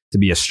pitch to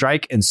be a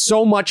strike, and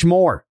so much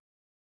more.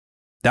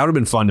 That would have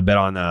been fun to bet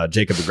on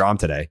Jacob deGrom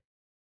today.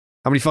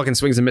 How many fucking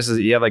swings and misses?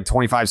 You had like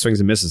 25 swings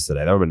and misses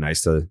today. That would have been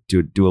nice to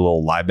do a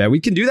little live bet. We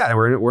can do that.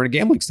 We're in a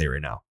gambling state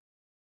right now.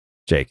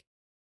 Jake.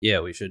 Yeah,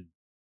 we should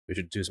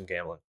do some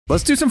gambling.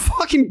 Let's do some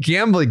fucking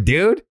gambling,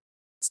 dude.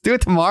 Let's do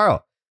it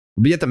tomorrow.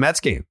 We'll be at the Mets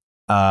game.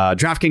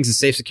 DraftKings is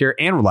safe, secure,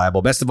 and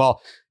reliable. Best of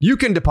all, you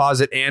can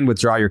deposit and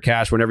withdraw your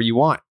cash whenever you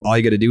want. All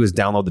you got to do is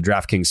download the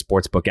DraftKings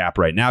Sportsbook app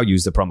right now.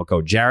 Use the promo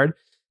code Jared.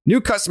 New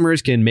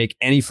customers can make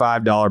any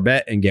 $5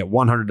 bet and get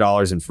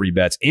 $100 in free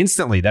bets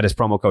instantly. That is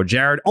promo code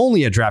Jared,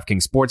 only at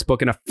DraftKings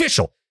Sportsbook, an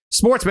official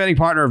sports betting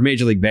partner of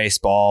Major League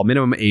Baseball.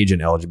 Minimum age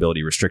and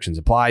eligibility restrictions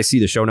apply. See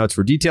the show notes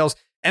for details.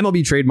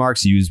 MLB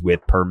trademarks used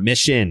with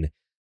permission.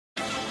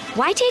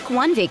 Why take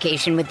one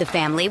vacation with the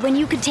family when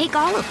you could take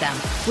all of them?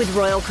 With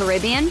Royal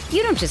Caribbean,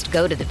 you don't just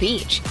go to the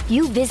beach.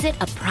 You visit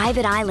a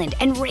private island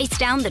and race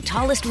down the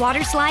tallest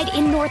water slide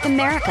in North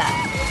America.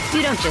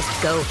 You don't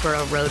just go for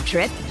a road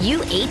trip. You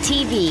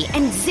ATV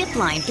and zip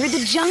line through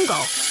the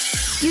jungle.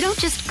 You don't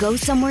just go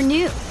somewhere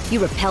new.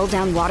 You rappel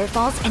down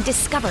waterfalls and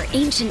discover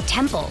ancient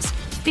temples.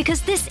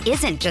 Because this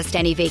isn't just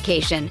any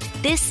vacation.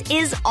 This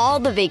is all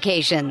the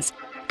vacations.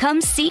 Come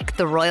seek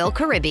the Royal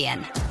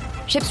Caribbean.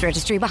 Ships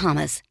Registry,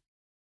 Bahamas.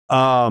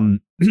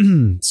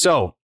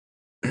 So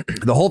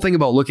the whole thing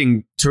about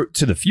looking to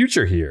the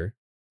future here,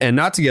 and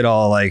not to get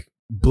all like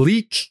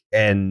bleak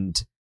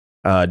and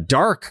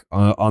dark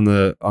on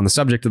the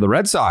subject of the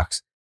Red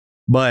Sox,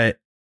 but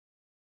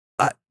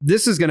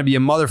this is going to be a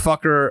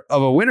motherfucker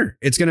of a winner.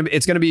 It's going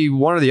to be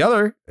one or the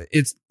other.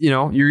 It's,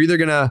 you're either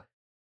going to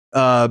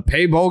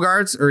pay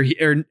Bogaerts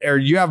or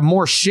you have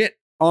more shit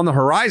on the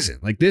horizon.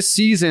 Like, this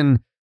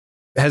season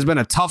has been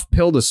a tough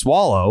pill to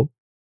swallow.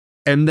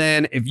 And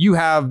then if you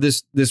have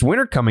this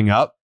winter coming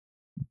up,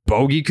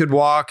 Bogey could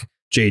walk,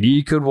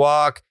 JD could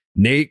walk,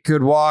 Nate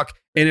could walk.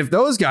 And if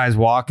those guys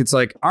walk, it's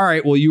like, all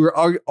right, well, you were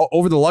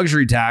over the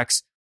luxury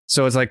tax.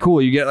 So it's like,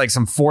 cool, you get like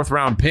some 4th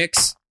round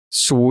picks.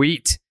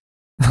 Sweet.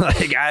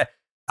 Like,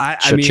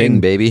 I mean,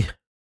 baby.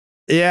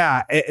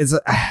 Yeah. It's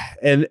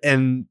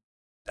and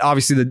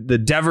obviously the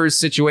Devers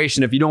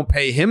situation, if you don't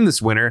pay him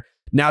this winter,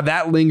 now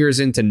that lingers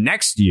into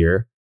next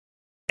year.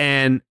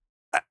 And,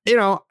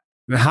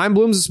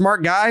 Heimblum's a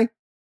smart guy.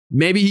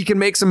 Maybe he can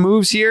make some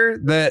moves here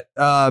that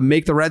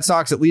make the Red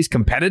Sox at least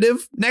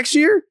competitive next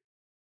year.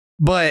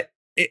 But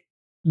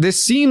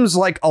this seems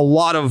like a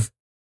lot of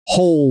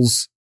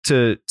holes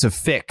to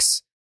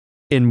fix.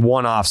 in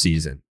one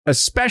offseason,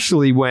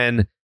 especially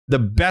when the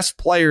best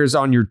players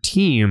on your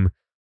team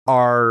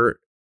are,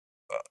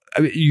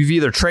 you've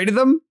either traded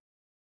them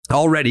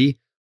already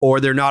or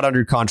they're not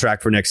under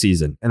contract for next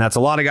season. And that's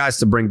a lot of guys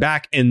to bring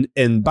back.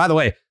 And by the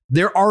way,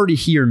 they're already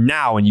here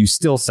now and you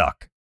still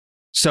suck.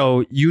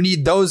 So you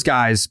need those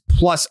guys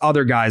plus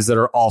other guys that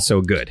are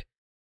also good.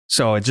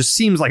 So it just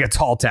seems like a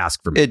tall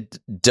task for me. It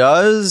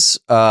does.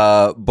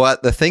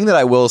 But the thing that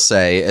I will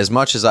say, as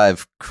much as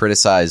I've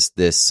criticized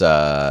this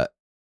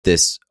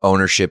this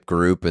ownership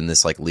group and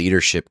this like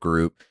leadership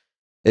group,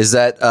 is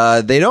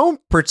that they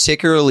don't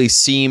particularly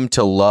seem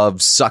to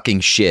love sucking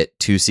shit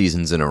 2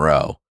 seasons in a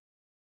row.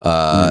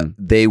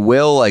 They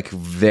will like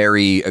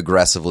very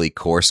aggressively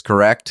course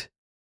correct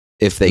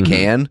if they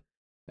can.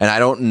 And I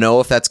don't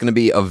know if that's going to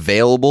be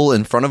available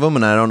in front of them.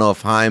 And I don't know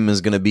if Heim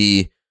is going to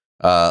be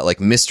like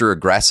Mr.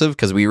 Aggressive,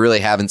 because we really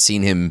haven't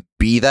seen him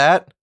be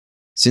that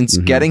since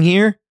getting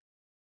here.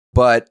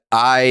 But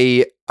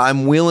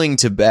I'm willing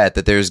to bet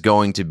that there's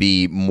going to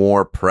be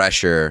more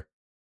pressure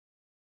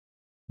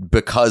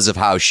because of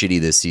how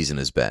shitty this season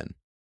has been.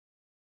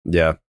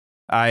 Yeah.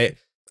 I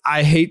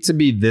hate to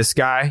be this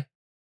guy,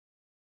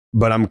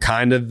 but I'm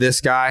kind of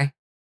this guy.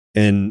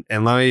 And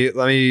let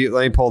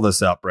me pull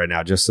this up right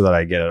now just so that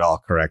I get it all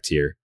correct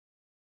here.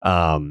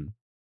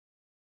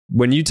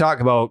 When you talk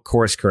about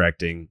course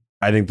correcting,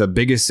 I think the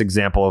biggest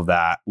example of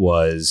that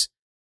was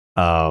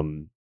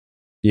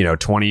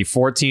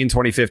 2014,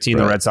 2015,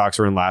 right. The Red Sox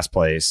were in last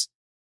place.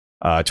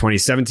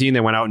 2017, they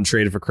went out and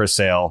traded for Chris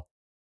Sale.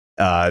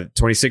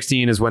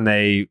 2016 is when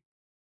they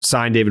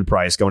signed David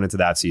Price going into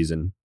that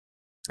season.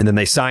 And then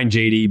they signed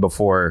JD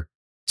before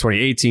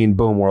 2018,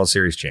 boom, World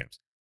Series champs.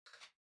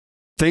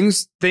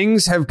 Things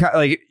have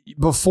like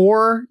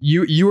before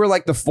you were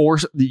like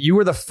you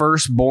were the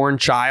firstborn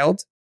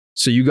child.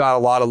 So you got a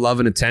lot of love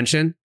and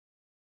attention.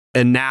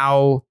 And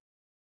now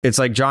it's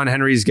like John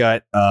Henry's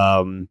got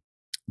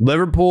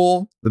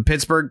Liverpool, the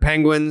Pittsburgh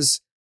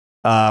Penguins,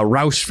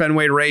 Roush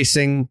Fenway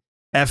Racing,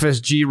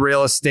 FSG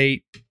Real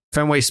Estate,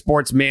 Fenway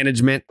Sports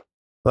Management.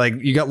 Like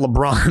you got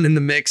LeBron in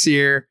the mix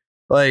here.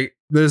 Like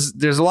there's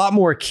a lot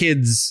more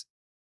kids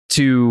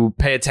to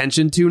pay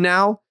attention to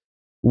now,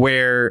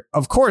 where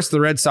of course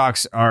the Red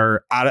Sox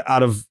are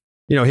out of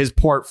his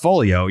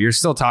portfolio. You're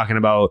still talking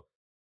about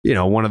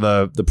one of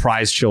the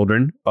prize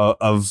children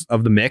of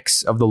the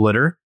mix of the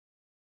litter.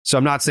 So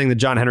I'm not saying that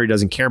John Henry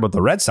doesn't care about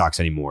the Red Sox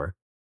anymore,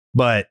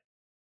 but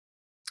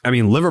I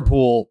mean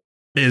Liverpool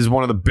is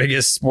one of the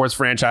biggest sports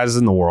franchises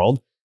in the world.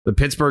 The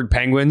Pittsburgh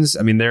Penguins,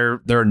 I mean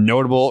they're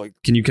notable.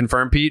 Can you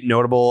confirm, Pete?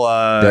 Notable,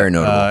 very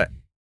notable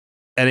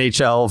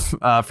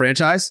NHL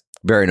franchise.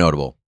 Very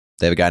notable.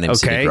 They have a guy named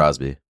Sidney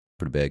Crosby.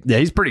 Pretty big. Yeah,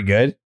 he's pretty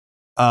good.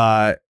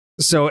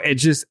 So it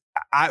just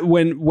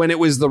when it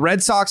was the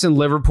Red Sox and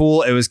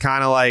Liverpool, it was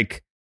kind of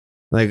like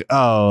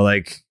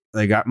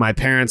my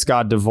parents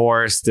got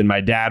divorced and my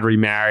dad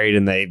remarried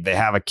and they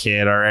have a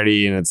kid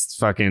already and it's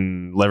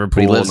fucking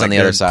Liverpool. But he lives on the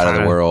other side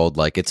of the world.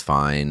 Like it's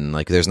fine.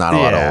 Like there's not a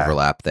lot of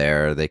overlap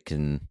there. They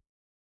can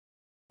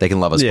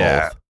love us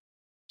both.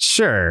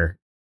 Sure.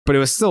 But it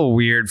was still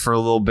weird for a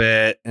little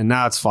bit and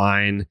now it's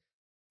fine.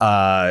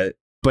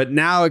 But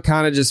now it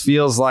kind of just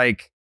feels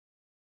like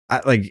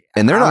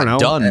and they're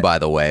not done, by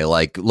the way.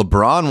 Like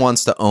LeBron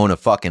wants to own a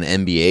fucking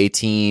NBA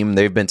team.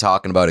 They've been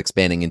talking about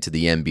expanding into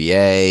the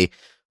NBA.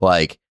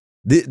 Like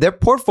their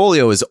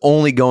portfolio is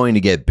only going to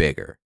get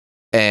bigger.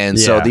 And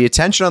so the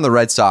attention on the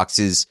Red Sox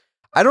is,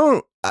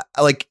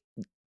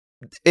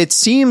 it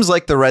seems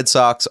like the Red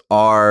Sox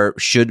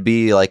should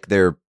be like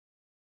their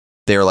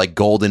like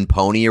golden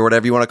pony or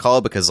whatever you want to call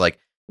it, because like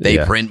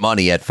they print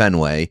money at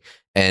Fenway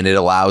and it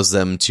allows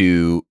them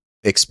to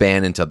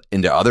expand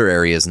into other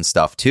areas and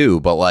stuff too.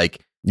 But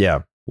like,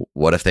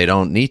 what if they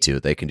don't need to?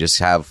 They can just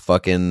have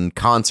fucking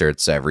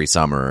concerts every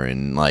summer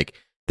and like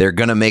they're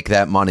gonna make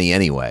that money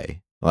anyway.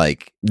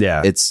 Like,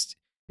 it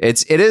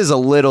is a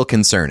little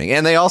concerning.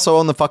 And they also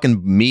own the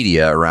fucking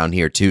media around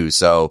here too,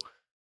 so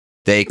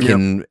they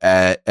can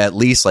at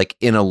least like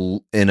in a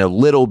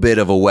little bit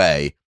of a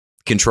way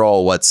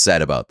control what's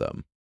said about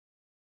them.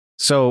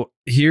 So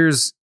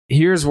here's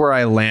where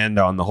I land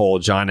on the whole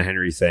John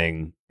Henry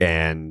thing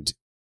and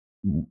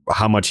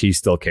how much he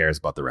still cares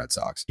about the Red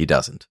Sox. He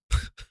doesn't.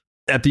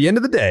 At the end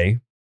of the day,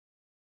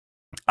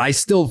 I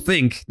still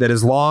think that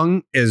as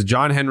long as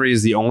John Henry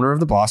is the owner of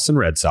the Boston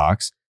Red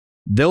Sox,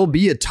 they'll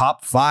be a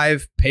top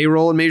 5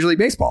 payroll in Major League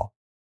Baseball.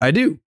 I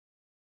do.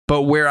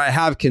 But where I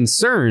have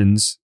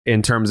concerns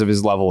in terms of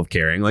his level of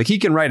caring, like he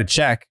can write a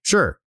check,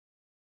 sure.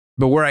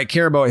 But where I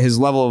care about his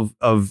level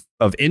of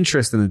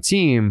interest in the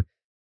team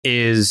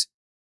is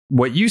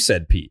what you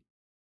said, Pete.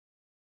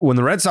 When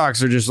the Red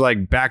Sox are just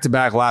like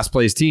back-to-back last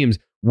place teams,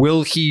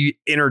 will he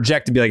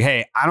interject and be like,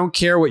 hey, I don't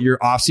care what your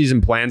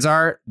offseason plans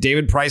are.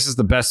 David Price is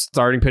the best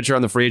starting pitcher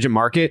on the free agent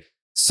market.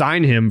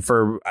 Sign him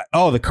for,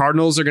 the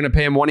Cardinals are going to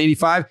pay him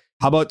 $185.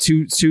 How about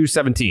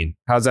 $217?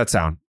 How's that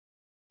sound?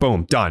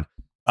 Boom, done.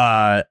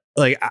 I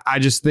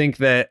just think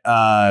that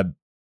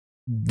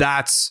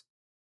that's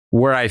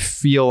where I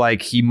feel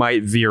like he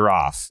might veer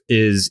off,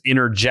 is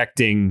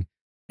interjecting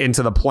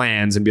into the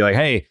plans and be like,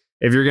 hey,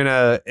 if you're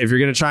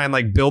gonna try and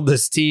like build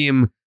this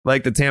team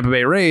like the Tampa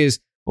Bay Rays,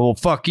 well,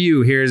 fuck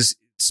you. Here's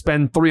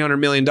spend $300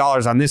 million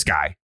on this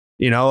guy.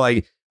 You know,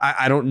 like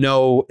I don't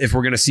know if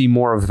we're gonna see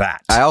more of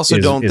that. I also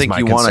don't think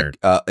you want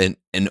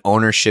an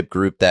ownership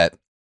group that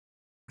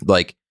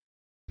like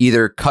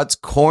either cuts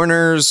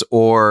corners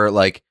or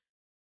like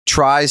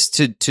tries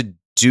to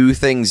do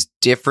things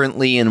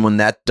differently, and when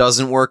that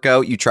doesn't work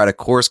out, you try to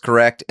course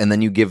correct, and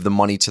then you give the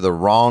money to the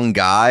wrong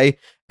guy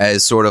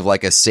as sort of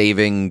like a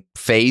saving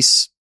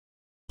face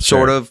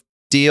sort of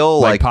deal,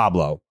 like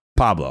Pablo,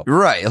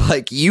 right?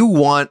 Like you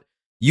want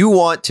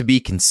to be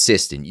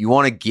consistent. You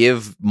want to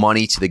give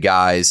money to the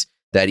guys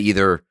that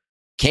either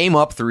came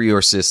up through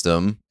your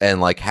system and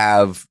like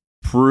have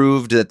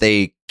proved that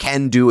they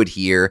can do it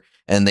here,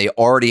 and they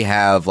already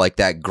have like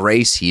that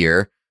grace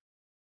here.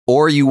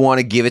 Or you want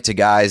to give it to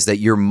guys that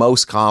you're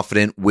most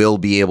confident will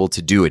be able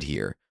to do it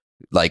here,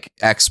 like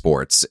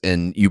exports,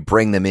 and you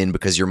bring them in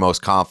because you're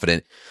most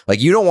confident.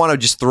 Like you don't want to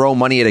just throw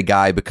money at a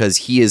guy because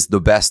he is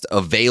the best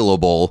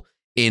available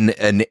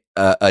in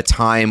a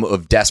time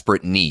of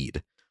desperate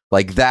need.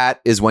 Like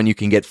that is when you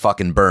can get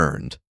fucking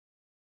burned.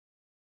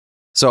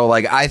 So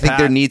like I think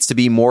there needs to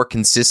be more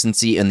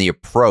consistency in the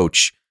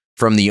approach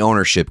from the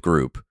ownership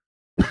group,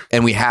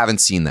 and we haven't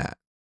seen that.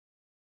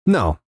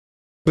 No.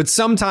 But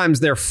sometimes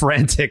their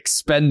frantic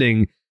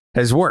spending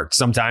has worked.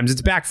 Sometimes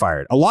it's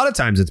backfired. A lot of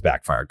times it's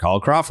backfired. Kyle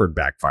Crawford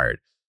backfired.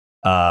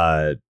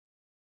 Like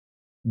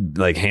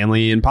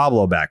Hanley and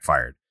Pablo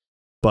backfired.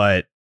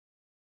 But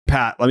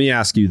Pat, let me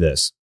ask you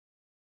this.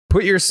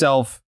 Put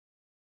yourself,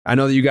 I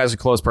know that you guys are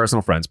close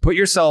personal friends. Put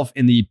yourself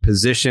in the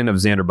position of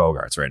Xander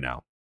Bogaerts right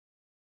now.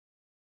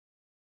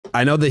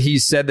 I know that he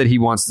said that he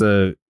wants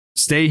to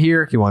stay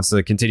here. He wants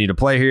to continue to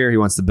play here. He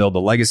wants to build a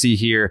legacy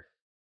here.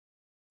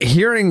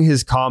 Hearing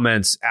his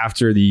comments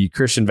after the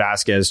Christian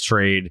Vasquez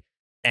trade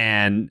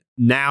and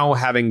now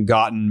having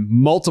gotten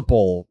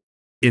multiple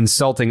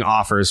insulting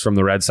offers from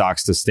the Red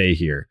Sox to stay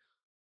here,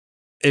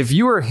 if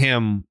you were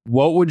him,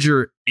 what would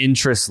your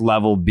interest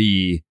level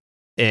be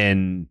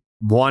in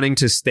wanting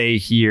to stay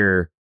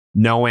here,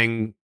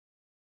 knowing,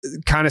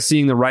 kind of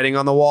seeing the writing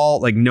on the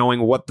wall, like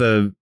knowing what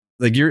the,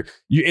 like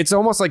it's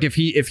almost like if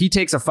he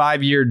takes a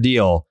 5-year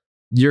deal,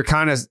 you're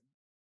kind of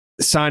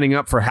signing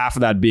up for half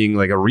of that being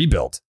like a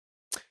rebuild.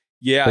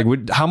 Yeah.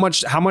 Like, how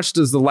much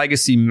does the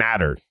legacy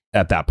matter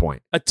at that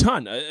point? A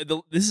ton.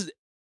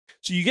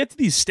 So you get to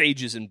these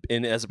stages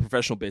in as a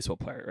professional baseball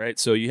player, right?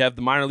 So you have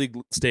the minor league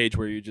stage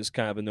where you're just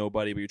kind of a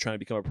nobody, but you're trying to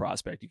become a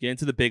prospect. You get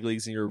into the big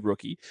leagues and you're a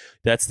rookie.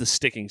 That's the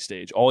sticking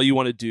stage. All you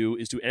want to do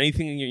is do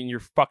anything in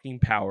your fucking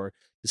power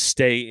to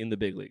stay in the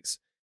big leagues.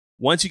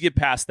 Once you get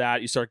past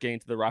that, you start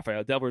getting to the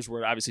Rafael Devers,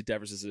 where obviously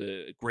Devers is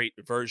a great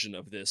version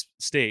of this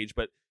stage,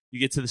 but you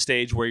get to the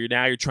stage where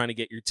you're trying to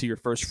get to your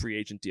first free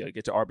agent deal. You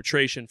get to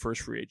arbitration, first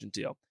free agent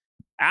deal.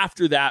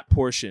 After that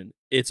portion,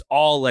 it's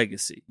all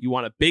legacy. You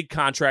want a big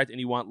contract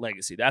and you want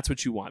legacy. That's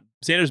what you want.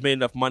 Xander's made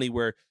enough money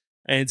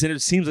and Xander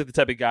seems like the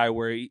type of guy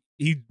where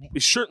he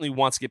certainly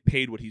wants to get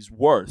paid what he's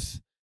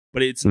worth,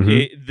 but it's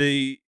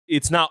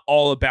it's not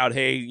all about,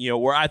 hey, you know,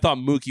 where I thought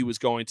Mookie was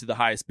going to the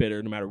highest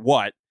bidder no matter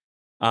what.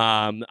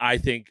 I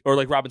think, or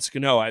like Robinson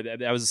Cano,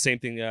 that was the same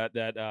thing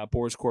that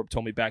Boris Corp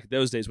told me back in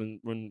those days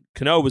when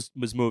Cano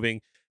was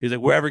moving. He's like,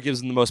 wherever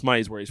gives him the most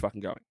money is where he's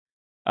fucking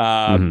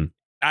going.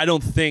 I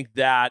don't think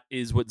that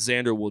is what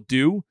Xander will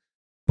do,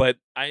 but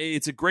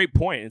it's a great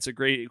point. It's a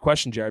great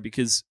question, Jared,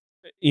 because,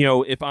 you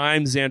know, if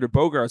I'm Xander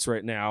Bogaerts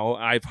right now,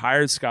 I've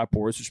hired Scott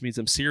Boras, which means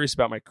I'm serious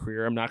about my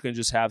career. I'm not going to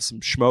just have some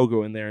schmo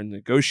go in there and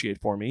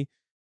negotiate for me.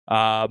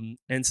 And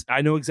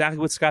I know exactly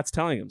what Scott's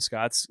telling him.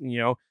 Scott's, you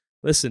know,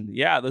 listen,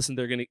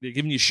 they're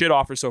giving you shit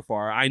offers so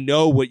far. I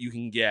know what you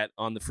can get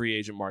on the free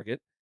agent market.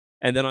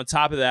 And then on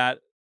top of that,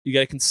 you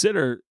got to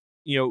consider,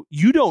 you know,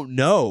 you don't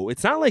know.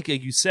 It's not like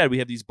you said, we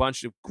have these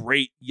bunch of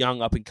great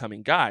young up and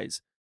coming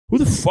guys. Who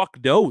the fuck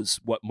knows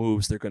what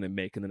moves they're going to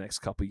make in the next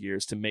couple of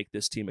years to make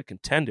this team a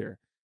contender?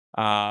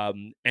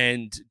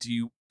 And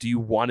do you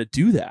want to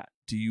do that?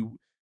 Do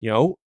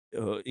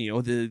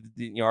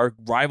our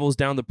rivals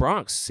down the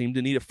Bronx seem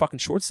to need a fucking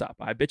shortstop.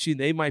 I bet you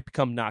they might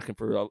come knocking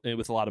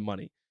with a lot of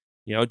money.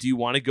 You know, do you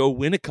want to go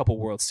win a couple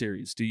World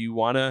Series? Do you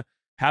want to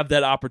have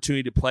that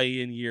opportunity to play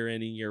in and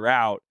year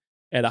out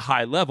at a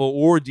high level?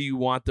 Or do you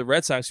want the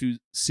Red Sox, who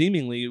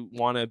seemingly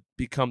want to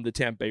become the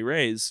Tampa Bay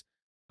Rays?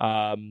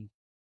 And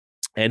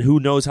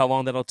who knows how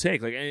long that'll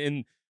take? Like,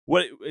 and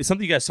what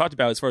something you guys talked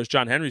about as far as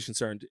John Henry's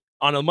concerned,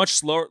 on a much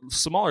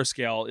smaller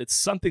scale, it's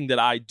something that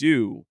I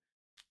do.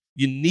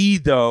 You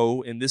need,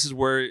 though, and this is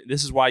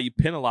why you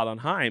pin a lot on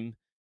Chaim,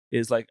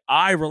 is like,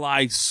 I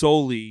rely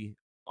solely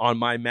on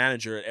my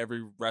manager at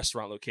every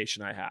restaurant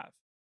location I have.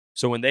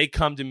 So when they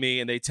come to me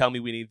and they tell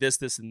me we need this,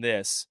 this, and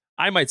this,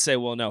 I might say,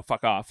 well, no,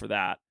 fuck off for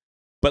that.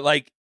 But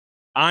like,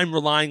 I'm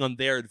relying on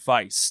their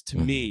advice to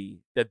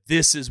me that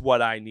this is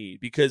what I need,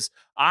 because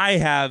I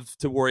have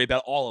to worry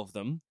about all of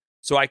them.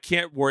 So I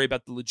can't worry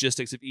about the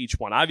logistics of each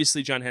one.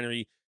 Obviously, John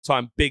Henry saw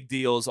him big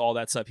deals, all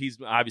that stuff. He's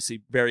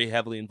obviously very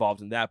heavily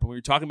involved in that. But when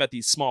you're talking about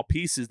these small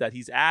pieces that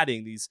he's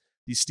adding, these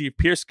these Steve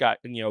Pierce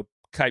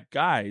type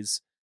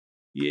guys,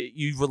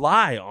 you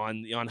rely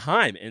on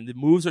Heim, and the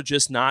moves are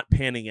just not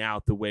panning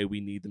out the way we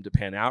need them to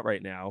pan out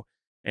right now.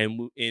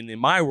 And in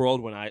my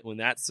world, when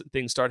that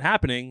things start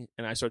happening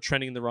and I start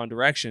trending in the wrong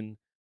direction,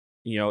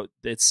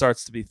 it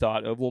starts to be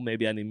thought of, well,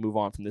 maybe I need to move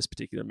on from this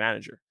particular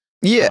manager.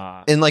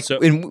 Yeah,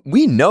 and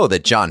we know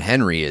that John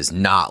Henry is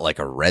not like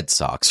a Red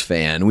Sox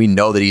fan. We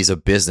know that he's a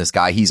business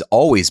guy. He's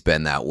always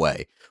been that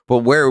way. But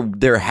where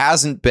there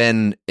hasn't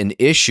been an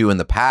issue in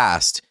the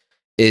past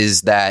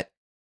is that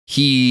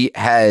he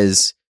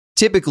has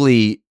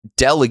typically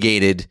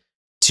delegated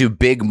to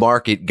big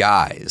market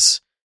guys,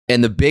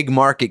 and the big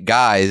market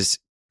guys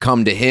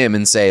come to him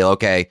and say,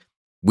 okay,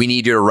 we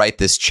need you to write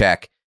this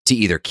check to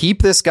either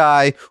keep this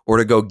guy or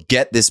to go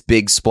get this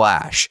big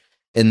splash.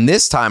 And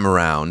this time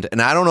around,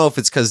 and I don't know if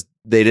it's because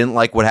they didn't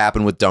like what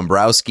happened with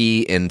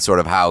Dombrowski and sort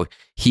of how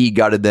he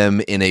gutted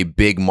them in a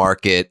big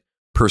market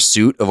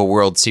pursuit of a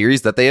World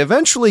Series that they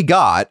eventually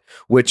got,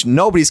 which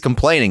nobody's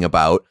complaining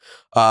about.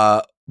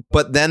 But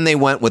then they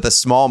went with a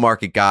small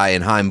market guy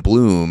in Chaim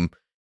Bloom,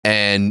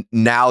 and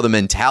now the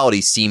mentality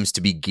seems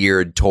to be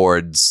geared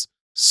towards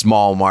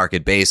small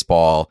market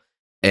baseball,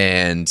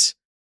 and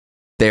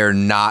they're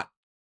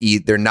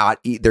either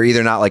not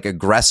like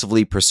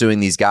aggressively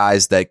pursuing these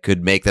guys that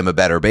could make them a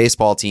better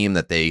baseball team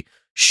that they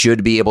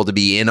should be able to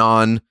be in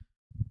on.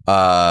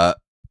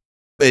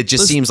 It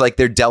just seems like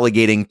they're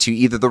delegating to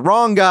either the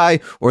wrong guy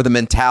or the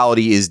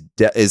mentality is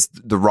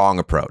the wrong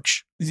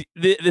approach.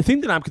 The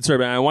thing that I'm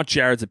concerned about, and I want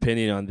Jared's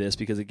opinion on this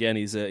because again,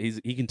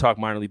 he can talk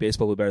minor league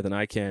baseball a little better than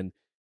I can.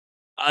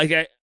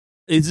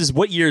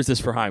 What year is this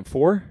for Chaim?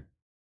 4?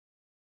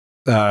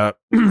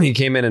 He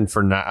came in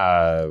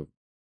for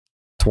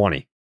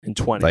 20. In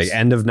 20, like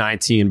end of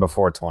 19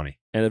 before 20.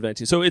 End of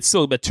 19. So it's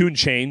still about 2 and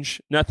change.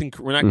 Nothing.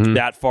 We're not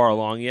that far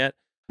along yet.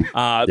 But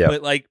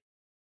I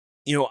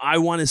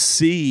want to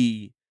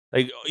see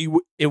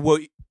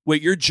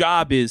what your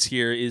job is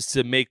here is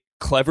to make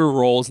clever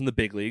roles in the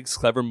big leagues,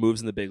 clever moves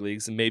in the big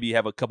leagues, and maybe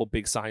have a couple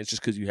big signs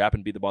just because you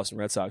happen to be the Boston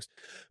Red Sox.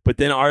 But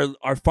then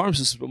our farm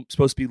system is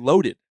supposed to be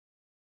loaded.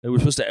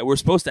 We're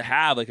supposed to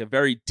have like a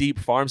very deep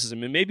farm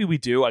system, and maybe we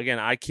do. Again,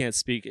 I can't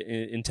speak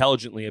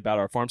intelligently about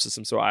our farm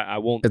system, so I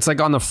won't. It's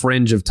like on the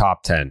fringe of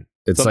top 10.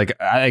 It's like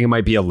I think it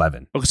might be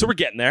 11. Okay, so we're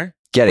getting there.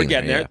 Getting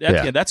there.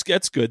 Yeah.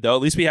 That's good though.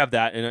 At least we have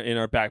that in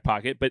our back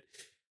pocket. But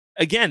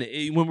again,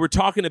 when we're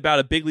talking about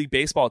a big league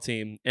baseball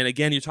team, and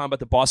again, you're talking about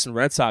the Boston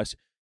Red Sox,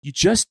 you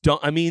just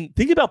don't. I mean,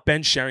 think about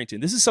Ben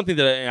Cherington. This is something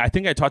that I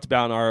think I talked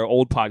about in our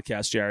old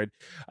podcast, Jared.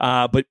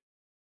 But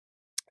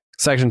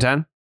Section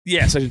 10.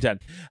 Yeah, Section 10.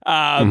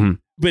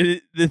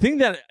 But the thing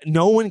that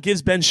no one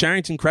gives Ben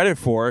Cherington credit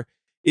for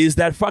is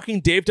that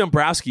fucking Dave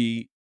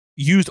Dombrowski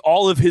used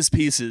all of his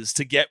pieces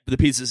to get the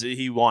pieces that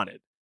he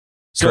wanted.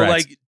 So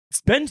Correct.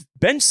 Like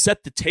Ben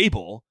set the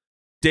table.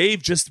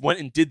 Dave just went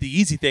and did the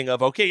easy thing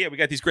of, okay, yeah, we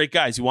got these great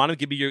guys. You want to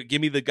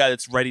give me the guy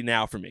that's ready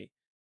now for me.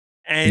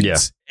 And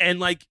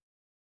like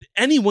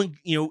anyone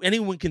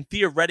can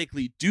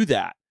theoretically do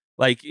that.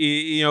 Like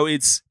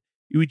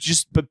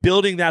but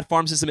building that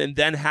farm system and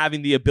then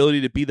having the ability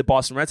to be the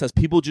Boston Red Sox,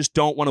 people just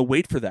don't want to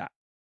wait for that.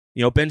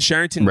 Ben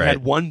Cherington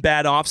had one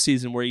bad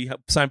offseason where he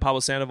signed Pablo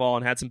Sandoval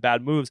and had some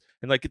bad moves,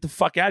 and like, get the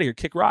fuck out of here,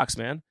 kick rocks,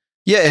 man.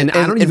 Yeah, and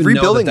I don't even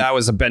know that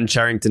was a Ben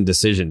Cherington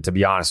decision, to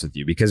be honest with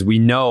you, because we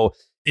know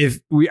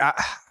I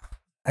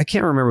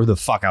can't remember who the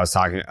fuck I was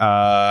talking.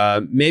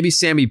 Maybe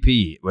Sammy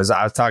P. I was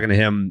talking to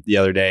him the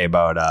other day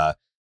about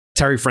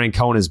Terry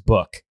Francona's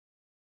book.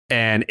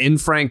 And in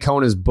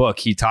Francona's book,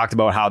 he talked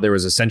about how there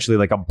was essentially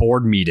like a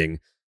board meeting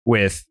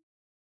with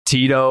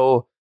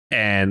Tito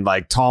and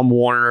like Tom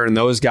Warner and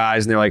those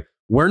guys. And they're like,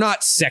 we're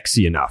not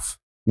sexy enough.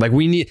 Like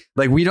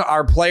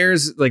our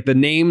players, like the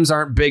names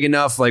aren't big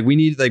enough. Like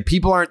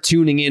people aren't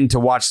tuning in to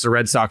watch the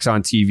Red Sox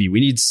on TV. We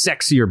need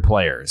sexier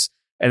players.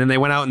 And then they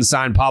went out and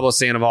signed Pablo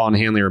Sandoval and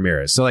Hanley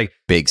Ramirez. So like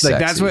big sexy.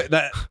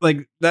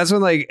 That's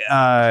when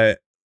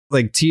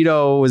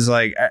Tito was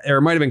like, or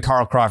it might have been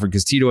Carl Crawford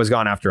because Tito was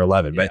gone after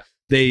 11, but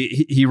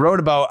he wrote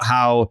about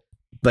how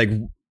like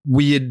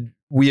we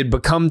had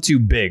become too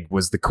big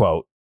was the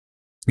quote.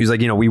 He was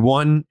like, we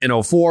won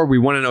in 04, we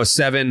won in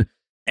 07,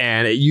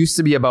 and it used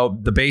to be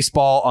about the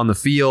baseball on the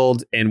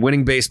field and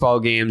winning baseball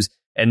games,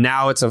 and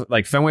now it's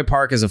like Fenway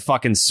Park is a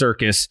fucking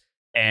circus,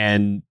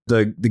 and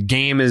the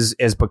game has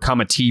become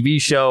a TV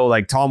show.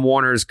 Like Tom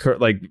Warner's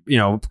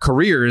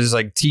career is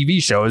like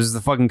TV shows,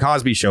 the fucking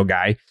Cosby Show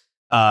guy.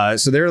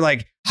 So they're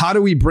like, how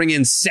do we bring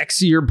in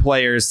sexier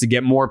players to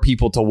get more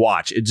people to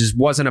watch? It just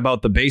wasn't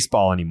about the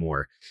baseball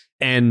anymore.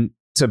 And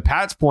to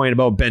Pat's point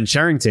about Ben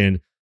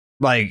Cherington,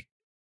 like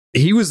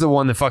he was the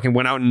one that fucking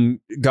went out and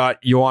got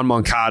Yoan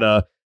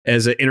Moncada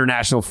as an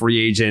international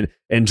free agent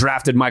and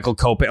drafted Michael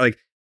Kopech. Like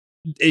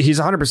he's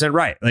 100%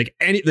 right. Like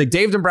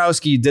Dave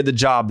Dombrowski did the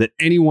job that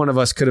any one of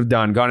us could have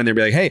done. Gone in there and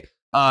be like, hey,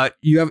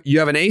 you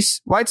have an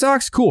ace, White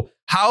Sox? Cool.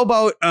 How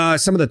about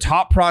some of the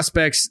top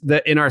prospects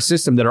that in our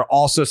system that are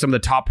also some of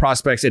the top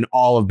prospects in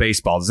all of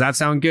baseball? Does that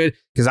sound good?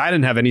 Because I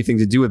didn't have anything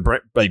to do with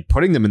like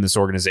putting them in this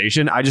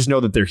organization. I just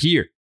know that they're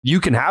here. You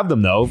can have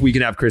them though. We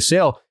can have Chris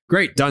Sale.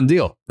 great, done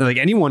deal. Like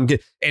anyone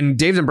get, and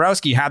Dave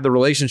Dombrowski had the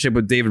relationship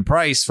with David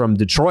Price from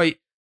Detroit.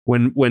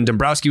 When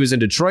Dombrowski was in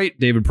Detroit,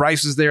 David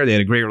Price was there. They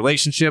had a great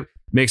relationship.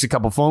 Makes a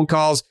couple phone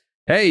calls.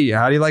 Hey,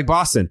 how do you like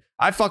Boston?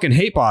 I fucking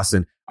hate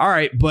Boston. All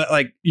right, but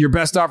like your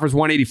best offer is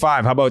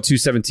 185. How about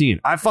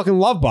 217? I fucking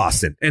love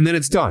Boston. And then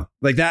it's done.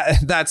 Like that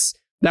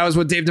was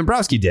what Dave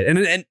Dombrowski did.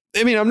 And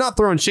I mean, I'm not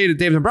throwing shade at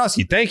Dave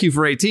Dombrowski. Thank you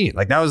for 18.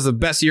 Like that was the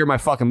best year of my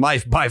fucking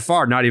life by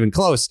far, not even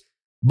close.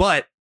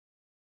 But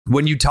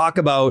when you talk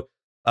about,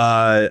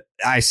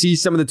 I see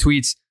some of the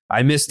tweets.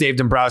 I miss Dave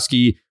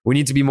Dombrowski. We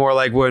need to be more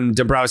like when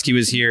Dombrowski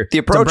was here. The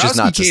approach is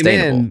not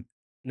sustainable.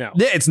 No,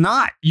 it's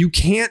not. You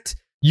can't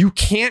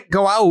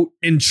go out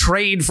and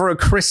trade for a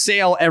Chris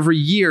Sale every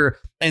year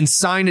and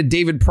sign a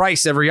David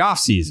Price every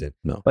offseason.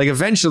 No. Like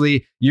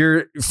eventually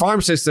your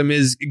farm system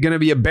is going to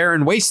be a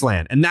barren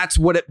wasteland. And that's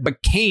what it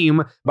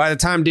became by the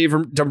time Dave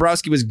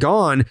Dombrowski was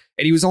gone.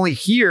 And he was only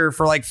here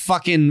for like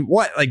fucking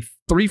what, like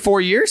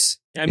 3-4 years?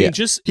 I mean,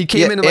 he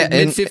came in like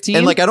mid-15.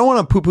 And like, I don't want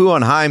to poo-poo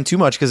on Heim too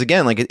much because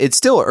again, like it's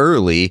still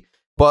early.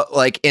 But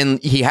like,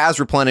 and he has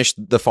replenished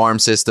the farm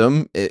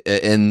system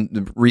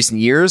in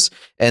recent years,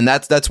 and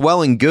that's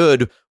well and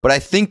good. But I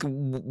think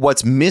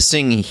what's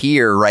missing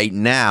here right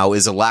now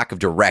is a lack of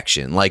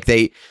direction. Like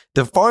the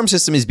farm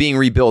system is being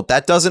rebuilt.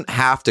 That doesn't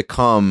have to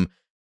come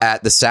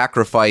at the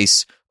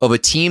sacrifice of a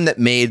team that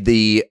made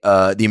the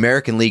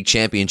American League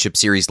Championship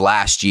Series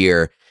last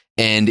year,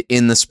 and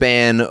in the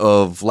span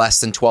of less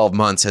than 12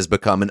 months has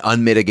become an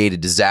unmitigated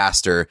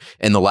disaster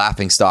in the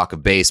laughingstock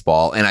of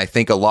baseball. And I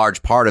think a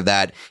large part of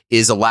that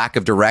is a lack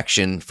of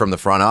direction from the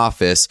front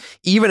office,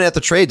 even at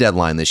the trade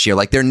deadline this year.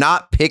 Like they're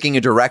not picking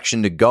a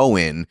direction to go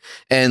in.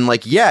 And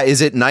like, yeah, is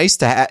it nice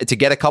to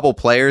get a couple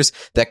players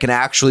that can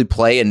actually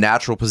play a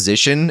natural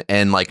position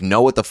and like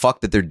know what the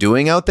fuck that they're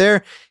doing out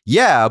there?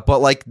 Yeah, but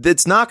like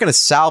it's not going to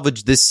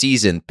salvage this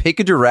season. Pick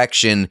a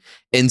direction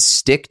and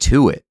stick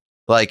to it.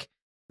 Like,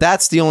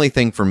 that's the only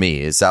thing for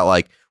me is that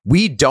like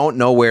we don't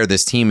know where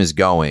this team is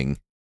going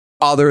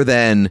other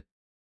than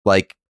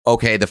like,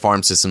 OK, the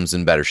farm system's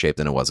in better shape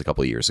than it was a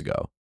couple of years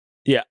ago.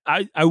 Yeah,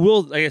 I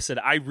will. Like I said,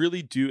 I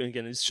really do. And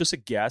again, it's just a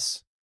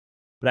guess,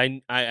 but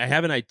I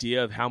have an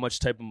idea of how much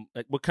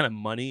like, what kind of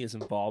money is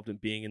involved in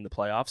being in the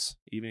playoffs,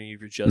 even if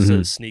you're just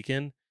a sneak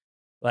in.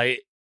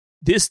 Like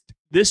this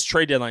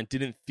trade deadline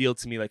didn't feel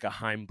to me like a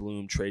Heim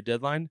Bloom trade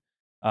deadline.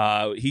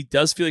 He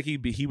does feel like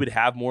he would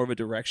have more of a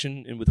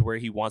direction in with where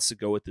he wants to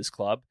go with this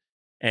club,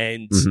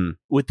 and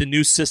with the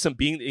new system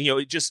being,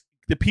 it just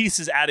the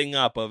pieces adding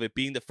up of it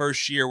being the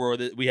first year where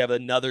we have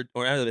another,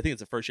 or I think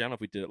it's the first year. I don't know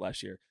if we did it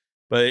last year,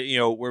 but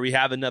where we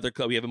have another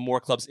club, we have more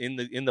clubs in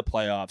the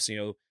playoffs.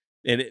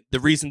 And the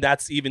reason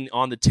that's even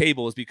on the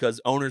table is because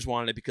owners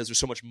wanted it because there's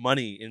so much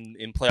money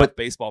in playoff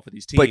baseball for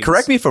these teams. But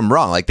correct me if I'm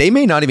wrong. Like they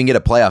may not even get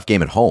a playoff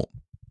game at home.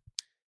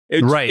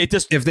 It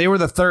just, if they were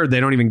the third, they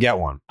don't even get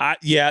one.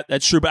 Yeah,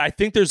 that's true. But I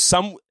think there's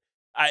some.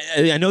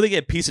 I know they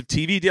get a piece of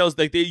TV deals.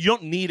 Like you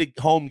don't need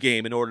a home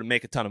game in order to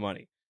make a ton of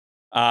money.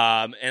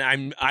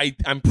 And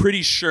I'm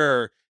pretty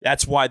sure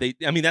that's why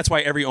that's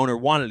why every owner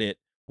wanted it,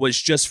 was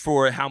just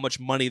for how much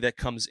money that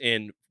comes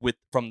in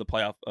from the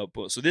playoff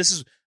pool. So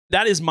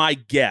that is my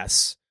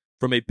guess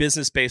from a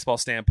business baseball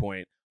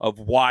standpoint of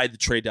why the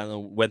trade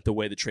deadline went the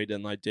way the trade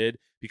deadline did,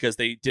 because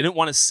they didn't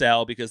want to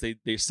sell because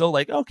they're still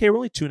like, okay, we're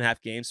only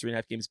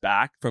 3.5 games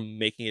back from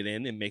making it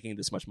in and making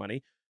this much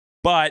money.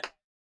 But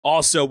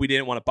also we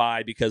didn't want to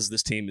buy because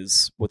this team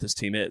is what this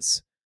team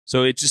is.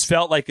 So it just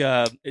felt like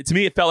to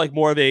me, it felt like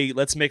more of a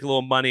let's make a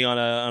little money on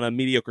a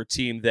mediocre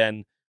team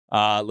than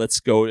let's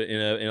go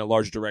in a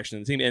larger direction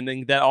in the team. And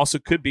then that also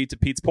could be, to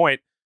Pete's point,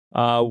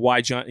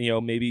 why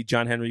maybe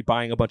John Henry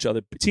buying a bunch of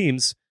other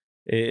teams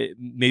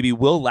maybe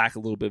will lack a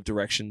little bit of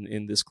direction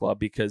in this club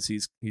because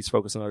he's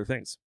focused on other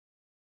things.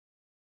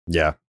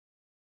 Yeah.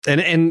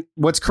 And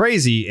what's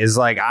crazy is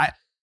like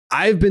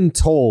I've been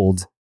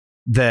told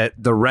that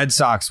the Red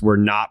Sox were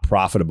not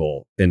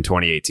profitable in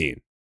 2018.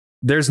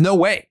 There's no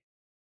way.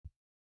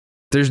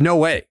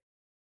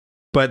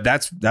 But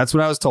that's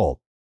what I was told.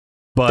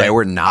 But they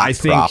were not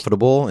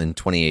profitable in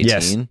 2018.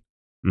 Yes.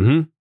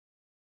 Mm-hmm.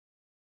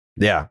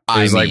 Yeah.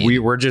 It was like we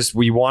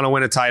want to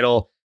win a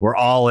title. We're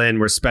all in.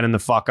 We're spending the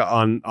fuck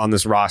on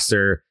this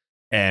roster,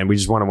 and we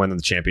just want to win the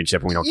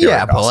championship. And we don't care.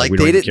 Yeah, but like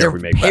their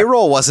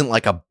payroll wasn't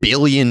like $1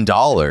 billion.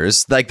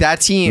 Like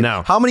that team.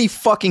 No. How many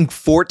fucking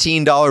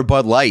 $14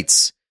 Bud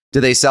Lights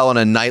do they sell on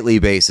a nightly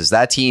basis?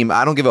 That team,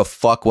 I don't give a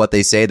fuck what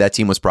they say. That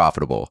team was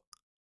profitable.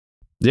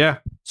 Yeah,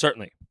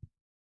 certainly.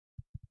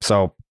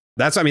 So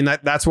that's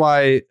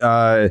why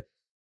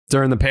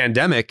during the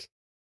pandemic,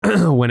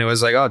 when it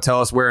was like, oh, tell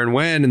us where and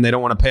when, and they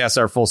don't want to pay us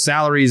our full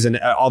salaries, and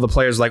all the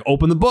players are like,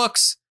 open the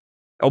books.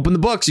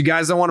 You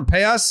guys don't want to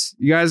pay us.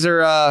 You guys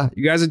are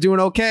doing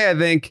okay, I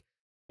think.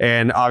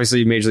 And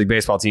obviously, Major League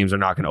Baseball teams are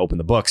not going to open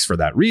the books for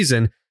that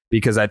reason,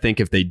 because I think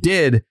if they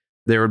did,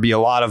 there would be a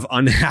lot of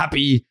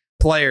unhappy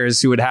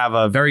players who would have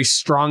a very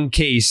strong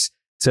case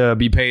to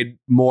be paid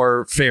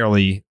more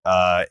fairly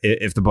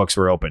if the books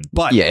were open.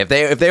 But yeah,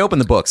 if they open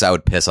the books, I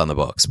would piss on the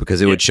books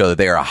because it would show that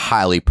they are a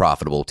highly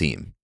profitable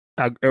team.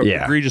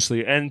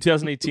 Egregiously. And in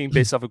 2018,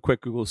 based off a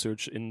quick Google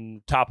search,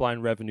 in top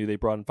line revenue, they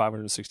brought in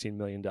 $516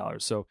 million.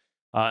 So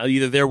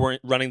either they're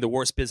running the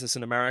worst business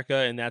in America,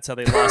 and that's how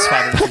they lost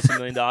 $560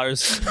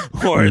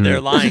 million, or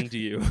they're lying to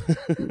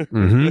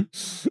you.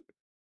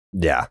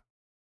 Yeah.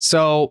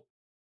 So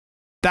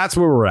that's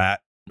where we're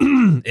at.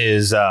 And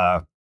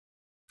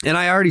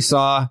I already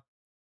saw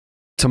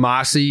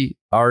Tomasi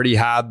already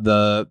had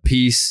the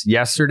piece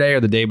yesterday or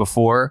the day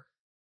before.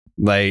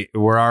 Like,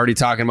 we're already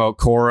talking about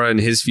Cora and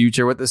his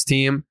future with this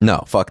team.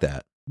 No, fuck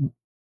that.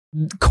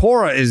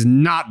 Cora is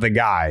not the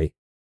guy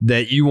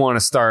that you want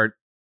to start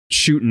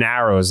shooting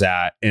arrows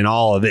at in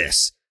all of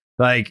this.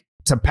 Like,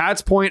 to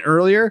Pat's point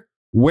earlier,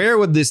 where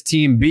would this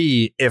team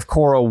be if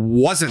Cora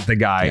wasn't the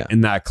guy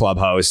in that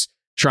clubhouse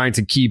trying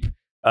to keep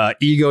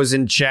egos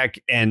in check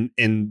and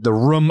the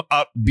room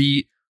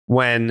upbeat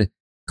when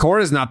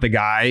Cora's not the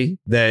guy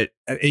that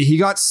he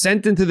got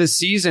sent into the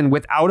season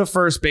without a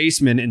first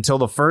baseman until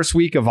the first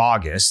week of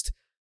August.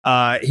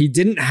 He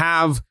didn't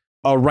have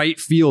a right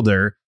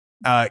fielder.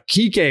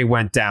 Kike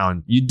went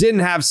down. You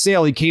didn't have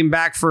Sale. He came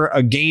back for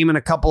a game and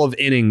a couple of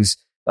innings.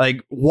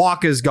 Like,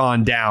 Walker's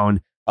gone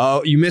down.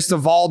 You missed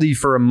Evaldi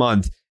for a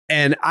month.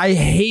 And I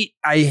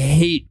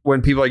hate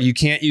when people are like, you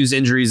can't use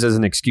injuries as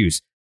an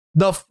excuse.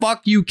 The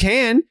fuck you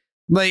can.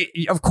 Like,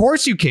 of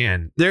course you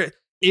can.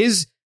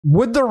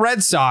 Would the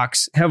Red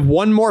Sox have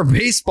won more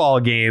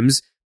baseball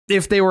games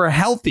if they were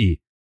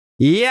healthy?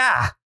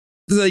 Yeah.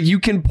 Like,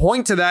 you can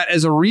point to that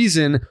as a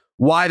reason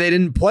why they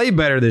didn't play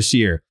better this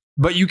year.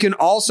 But you can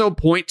also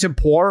point to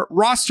poor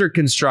roster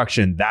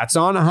construction. That's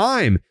on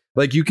Heim.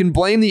 Like, you can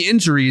blame the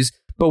injuries,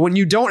 but when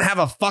you don't have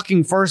a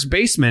fucking first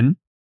baseman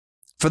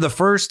for the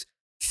first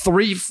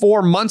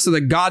 3-4 months of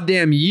the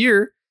goddamn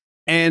year,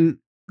 and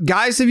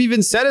guys have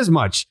even said as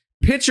much,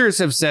 pitchers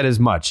have said as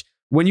much.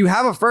 When you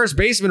have a first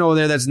baseman over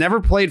there that's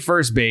never played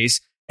first base,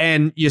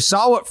 and you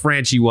saw what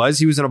Franchi was,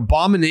 he was an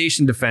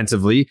abomination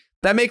defensively.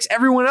 That makes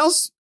everyone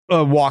else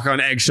walk on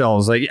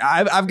eggshells. Like,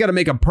 I've got to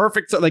make a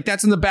perfect, like,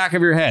 that's in the back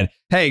of your head.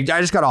 Hey, I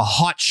just got a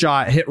hot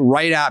shot hit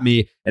right at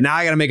me, and now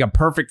I got to make a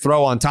perfect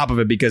throw on top of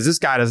it because this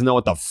guy doesn't know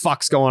what the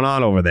fuck's going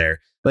on over there.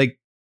 Like,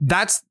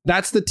 that's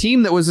the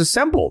team that was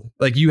assembled.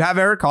 Like, you have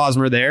Eric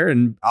Hosmer there,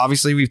 and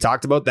obviously we've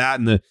talked about that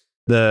and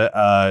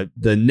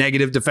the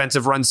negative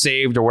defensive run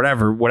saved or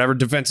whatever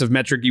defensive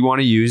metric you want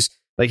to use.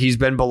 Like, he's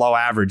been below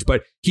average,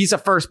 but he's a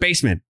first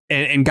baseman,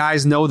 and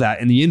guys know that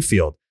in the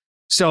infield.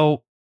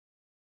 So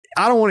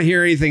I don't want to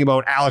hear anything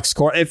about Alex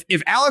Cora.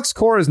 If Alex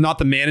Cora is not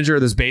the manager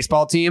of this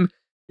baseball team,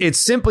 it's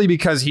simply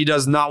because he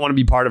does not want to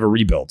be part of a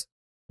rebuild,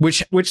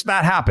 which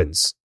that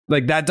happens.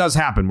 Like, that does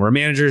happen where a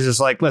manager is just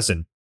like,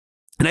 listen.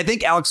 And I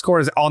think Alex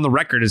Cora is on the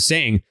record as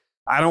saying,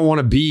 I don't want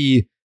to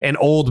be an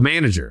old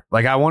manager.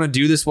 Like, I want to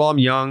do this while I'm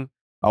young.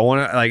 I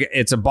want to, like,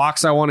 it's a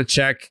box I want to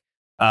check.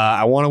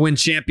 I want to win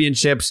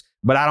championships,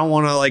 but I don't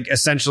want to, like,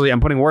 essentially, I'm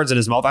putting words in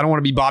his mouth. I don't want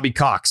to be Bobby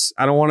Cox.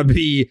 I don't want to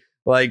be,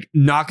 like,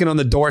 knocking on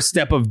the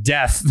doorstep of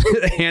death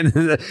and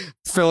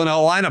filling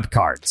out lineup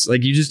cards.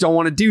 Like, you just don't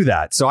want to do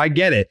that. So I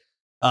get it.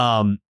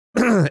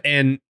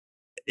 And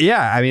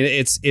yeah, I mean,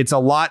 it's a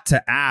lot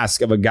to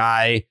ask of a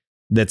guy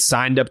that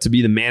signed up to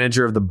be the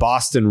manager of the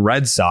Boston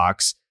Red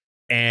Sox.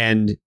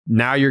 And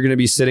now you're going to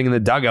be sitting in the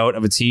dugout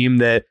of a team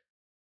that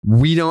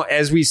we don't,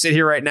 as we sit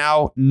here right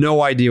now,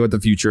 no idea what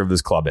the future of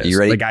this club is. You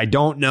ready? Like, I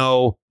don't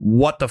know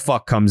what the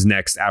fuck comes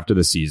next after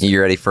the season.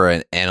 You ready for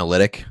an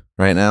analytic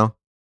right now?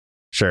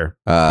 Sure.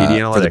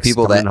 For the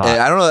people that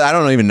I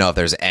don't even know if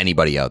there's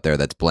anybody out there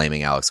that's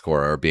blaming Alex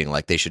Cora or being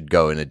like they should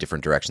go in a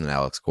different direction than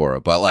Alex Cora.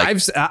 But like,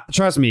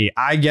 trust me,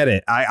 I get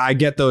it. I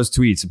get those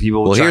tweets of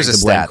people. Well, here's a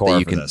stat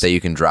that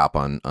you can drop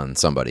on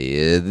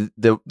somebody.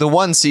 The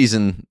one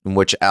season in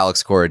which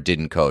Alex Cora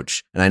didn't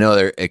coach, and I know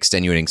there are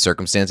extenuating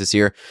circumstances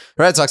here.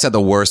 The Red Sox had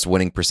the worst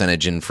winning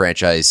percentage in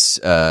franchise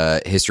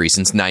history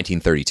since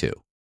 1932.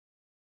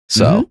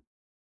 So.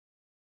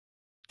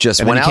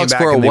 Just when Alex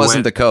Cora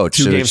wasn't the coach,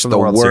 it was the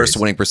worst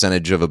winning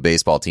percentage of a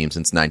baseball team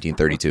since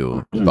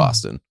 1932 in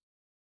Boston.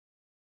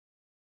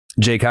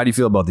 Jake, how do you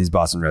feel about these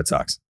Boston Red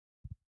Sox?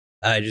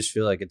 I just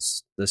feel like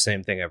it's the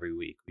same thing every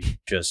week. We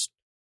just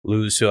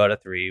lose 2 out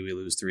of 3. We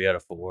lose 3 out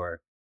of 4.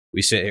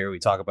 We sit here, we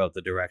talk about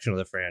the direction of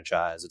the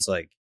franchise. It's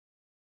like,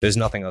 there's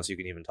nothing else you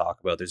can even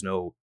talk about.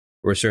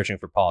 We're searching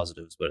for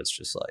positives, but it's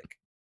just like,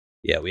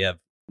 yeah, we have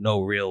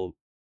no real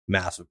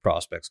massive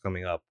prospects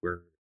coming up. We're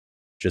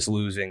just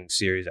losing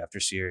series after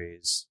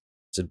series.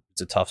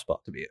 It's a tough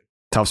spot to be in.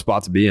 Tough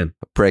spot to be in.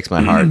 It breaks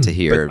my heart to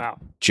hear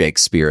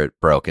Jake's spirit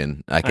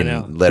broken. I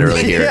can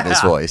literally hear it in his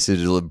voice.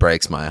 It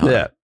breaks my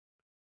heart.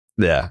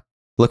 Yeah.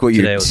 Look what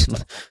you're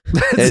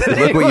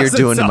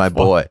doing to my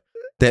boy.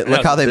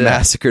 Look how they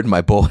massacred my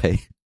boy.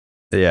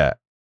 Yeah.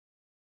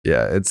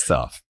 Yeah, it's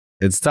tough.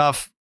 It's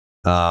tough.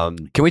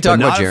 Can we talk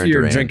about Jarren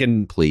Duran,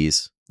 drinking,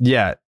 please?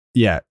 Yeah.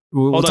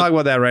 We'll talk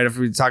about that right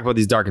after we talk about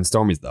these dark and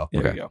stormies, though.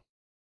 There we go.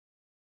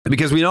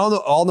 Because we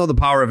all know the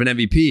power of an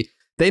MVP.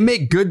 They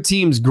make good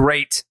teams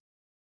great.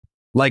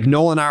 Like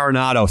Nolan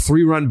Arenado,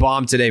 3-run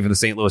bomb today for the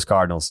St. Louis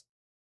Cardinals.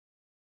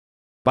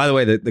 By the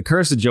way, the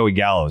curse of Joey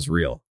Gallo is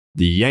real.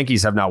 The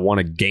Yankees have not won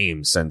a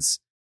game since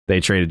they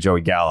traded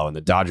Joey Gallo, and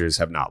the Dodgers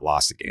have not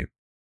lost a game.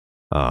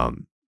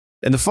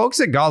 And the folks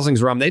at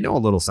Gosling's Rum, they know a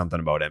little something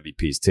about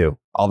MVPs too.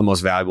 All the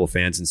most valuable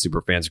fans and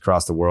super fans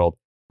across the world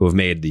who have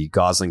made the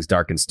Gosling's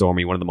Dark and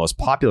Stormy one of the most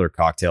popular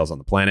cocktails on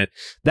the planet.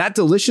 That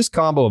delicious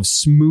combo of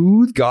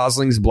smooth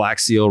Gosling's Black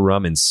Seal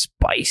Rum and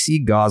spicy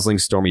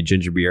Gosling's Stormy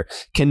Ginger Beer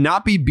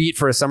cannot be beat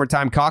for a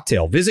summertime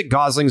cocktail. Visit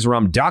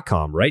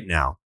goslingsrum.com right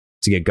now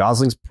to get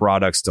Gosling's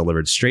products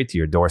delivered straight to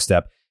your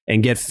doorstep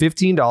and get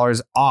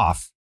 $15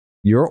 off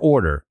your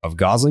order of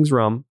Gosling's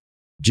Rum,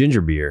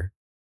 Ginger Beer,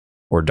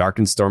 or Dark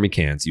and Stormy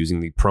cans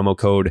using the promo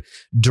code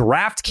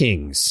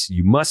DraftKings.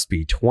 You must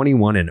be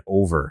 21 and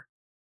over.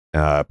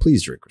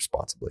 Please drink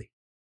responsibly.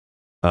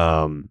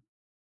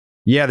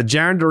 Yeah, the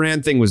Jarren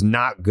Duran thing was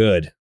not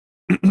good.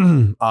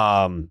 So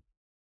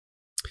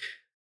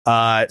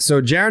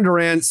Jarren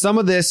Duran, some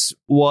of this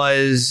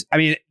was, I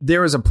mean,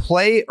 there was a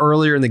play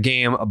earlier in the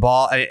game, a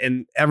ball,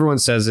 and everyone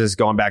says this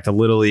going back to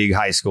Little League,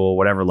 high school,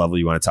 whatever level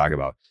you want to talk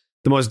about.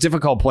 The most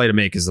difficult play to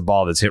make is the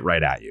ball that's hit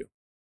right at you.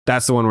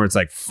 That's the one where it's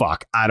like,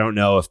 fuck, I don't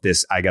know if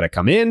I got to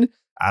come in.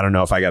 I don't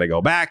know if I got to go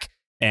back.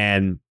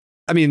 And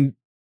I mean,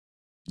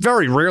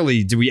 very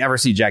rarely do we ever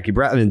see Jackie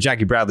Bradley. I mean,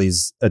 Jackie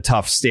Bradley's a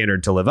tough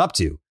standard to live up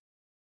to.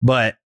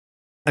 But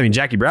I mean,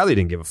 Jackie Bradley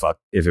didn't give a fuck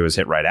if it was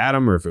hit right at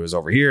him or if it was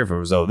over here, if it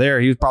was over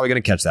there. He was probably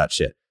going to catch that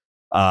shit.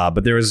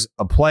 But there was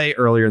a play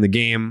earlier in the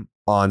game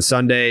on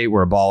Sunday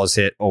where a ball was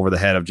hit over the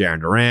head of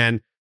Jarren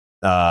Duran.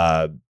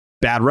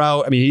 Bad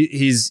route. I mean,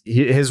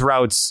 his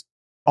routes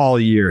all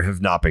year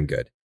have not been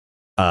good.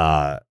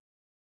 And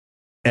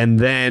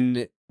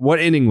then what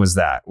inning was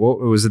that?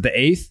 Was it the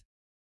 8th?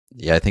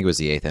 Yeah, I think it was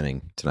the 8th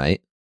inning today.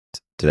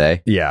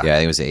 Yeah. I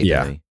think it was the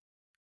 8th inning.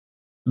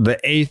 The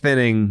 8th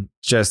inning,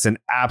 just an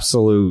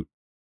absolute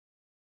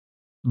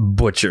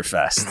butcher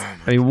fest.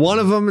 I mean, one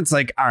of them, it's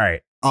like, all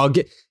right,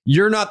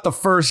 you're not the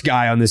first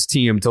guy on this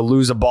team to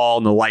lose a ball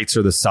in the lights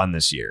or the sun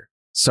this year.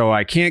 So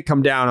I can't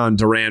come down on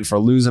Duran for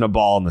losing a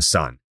ball in the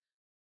sun.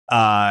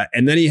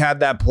 And then he had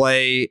that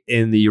play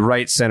in the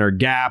right center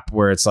gap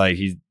where it's like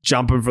he's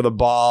jumping for the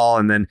ball.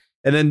 And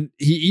then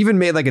he even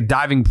made like a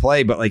diving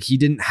play, but like he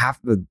didn't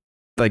have to,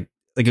 like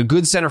a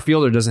good center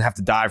fielder doesn't have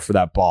to dive for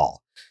that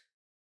ball.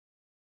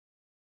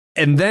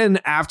 And then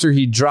after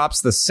he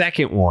drops the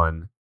second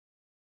one,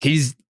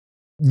 he's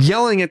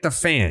yelling at the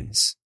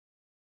fans.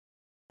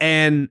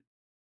 And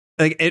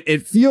like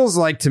it feels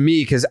like to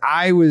me, because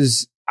I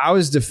was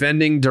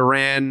defending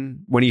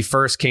Duran when he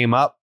first came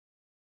up.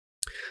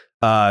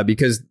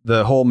 Because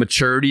the whole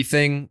maturity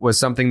thing was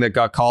something that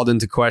got called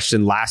into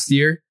question last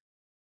year.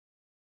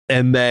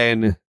 And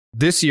then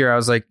this year I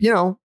was like,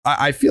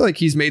 I feel like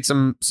he's made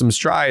some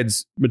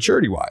strides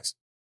maturity wise.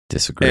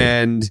 Disagree.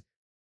 And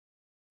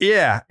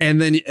yeah.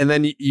 And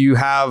then you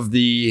have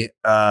the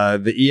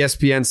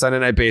ESPN Sunday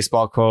Night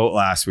Baseball quote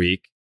last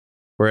week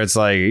where it's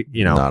like,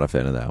 not a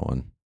fan of that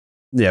one.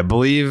 Yeah.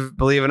 Believe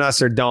in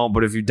us or don't.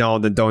 But if you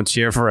don't, then don't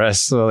cheer for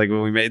us. So like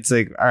when it's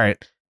like, all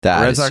right. The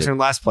Red Sox are in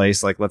last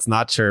place. Like, let's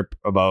not chirp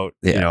about,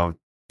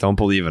 don't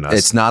believe in us.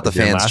 It's not the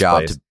fans'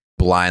 job to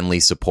blindly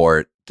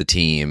support the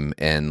team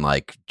and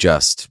like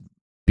just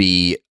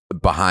be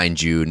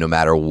behind you no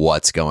matter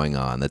what's going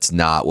on. That's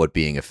not what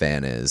being a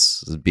fan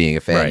is. Being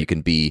a fan, right.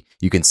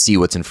 You can see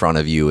what's in front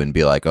of you and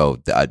be like, oh,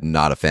 I'm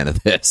not a fan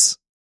of this.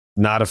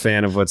 Not a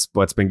fan of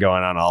what's been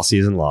going on all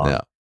season long.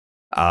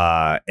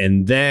 Yeah.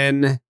 And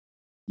then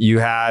you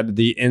had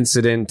the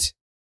incident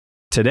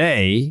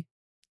today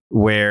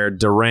where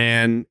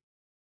Duran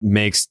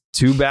makes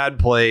 2 bad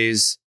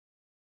plays.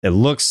 It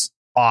looks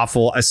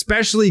awful,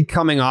 especially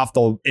coming off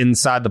the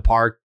inside the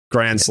park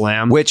grand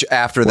slam. Which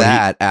after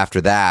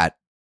that,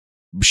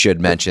 should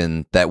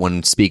mention that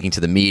when speaking to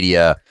the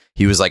media,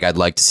 he was like, I'd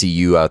like to see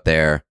you out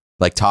there.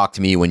 Like, talk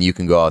to me when you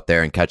can go out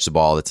there and catch the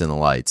ball that's in the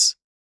lights.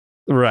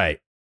 Right.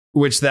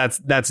 Which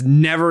that's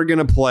never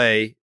going to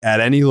play at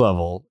any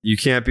level. You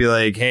can't be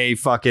like, hey,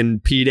 fucking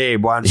Pete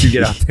Abe, why don't you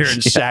get out there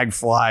and shag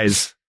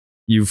flies?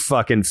 You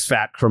fucking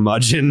fat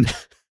curmudgeon.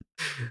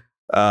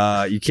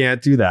 You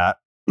can't do that.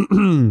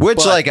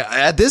 Which, like,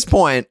 at this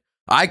point,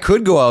 I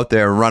could go out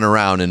there and run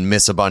around and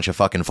miss a bunch of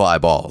fucking fly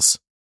balls.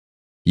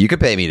 You could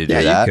pay me to do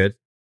that. You could.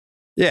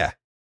 Yeah.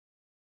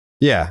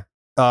 Yeah.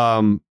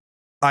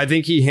 I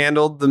think he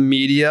handled the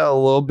media a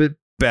little bit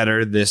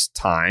better this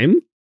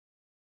time.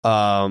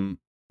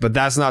 But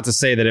that's not to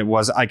say that it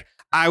was like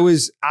I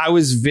was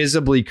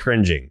visibly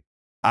cringing.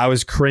 I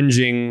was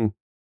cringing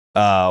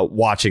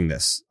watching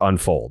this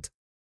unfold.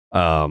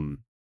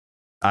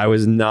 I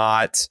was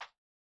not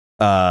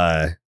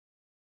I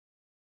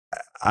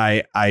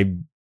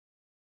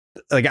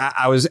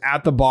was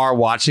at the bar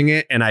watching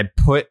it and I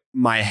put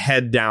my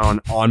head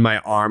down on my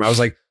arm. I was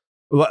like,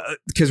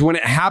 because when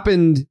it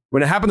happened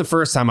the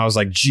first time, I was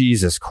like,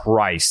 Jesus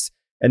Christ.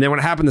 And then when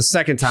it happened the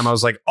second time, I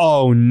was like,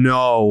 oh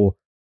no.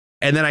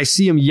 And then I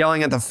see him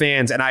yelling at the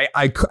fans, and I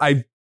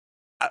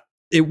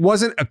it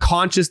wasn't a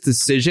conscious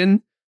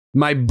decision.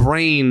 My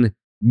brain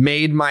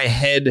made my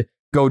head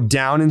go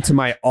down into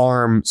my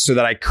arm so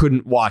that I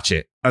couldn't watch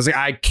it. I was like,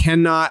 I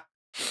cannot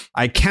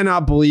I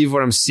cannot believe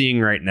what I'm seeing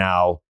right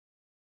now.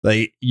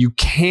 Like, you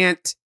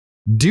can't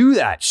do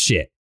that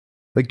shit.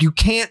 Like, you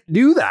can't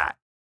do that.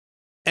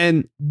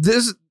 And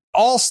this is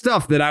all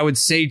stuff that I would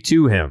say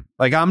to him.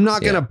 Like, I'm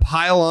not going to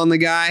pile on the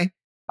guy.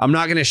 I'm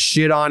not going to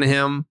shit on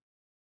him.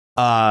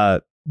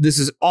 This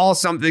is all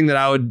something that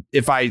I would,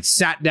 if I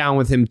sat down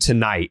with him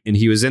tonight and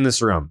he was in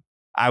this room,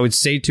 I would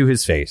say to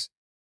his face,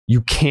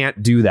 you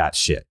can't do that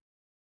shit.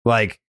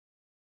 Like,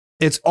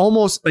 it's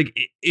almost like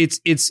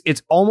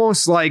it's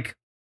almost like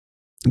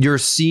you're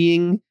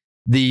seeing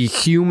the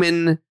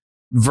human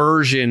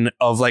version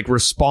of like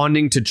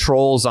responding to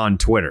trolls on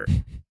Twitter.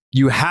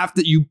 You have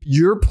to,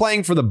 you're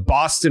playing for the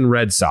Boston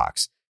Red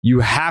Sox. You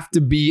have to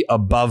be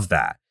above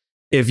that.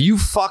 If you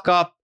fuck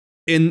up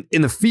in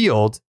the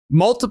field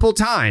multiple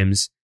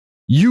times,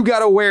 you got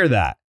to wear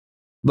that.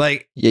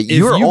 Like,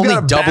 you're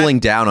only doubling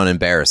down on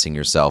embarrassing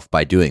yourself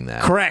by doing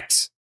that.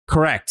 Correct.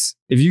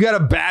 If you got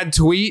a bad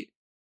tweet,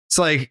 it's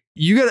like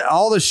you got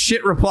all the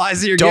shit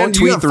replies that you're getting. Don't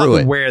tweet through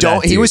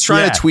it. He was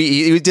trying to tweet.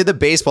 He did the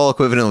baseball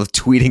equivalent of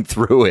tweeting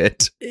through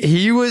it.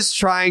 He was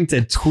trying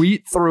to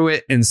tweet through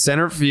it in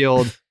center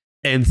field.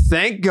 And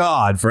thank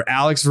God for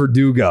Alex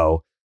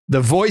Verdugo,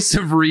 the voice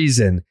of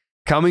reason,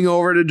 coming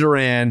over to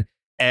Duran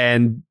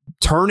and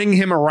turning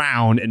him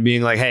around and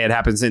being like, hey, it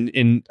happens. And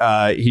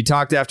he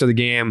talked after the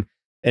game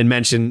and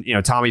mentioned,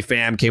 Tommy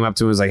Pham came up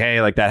to him and was like,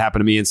 hey, like that happened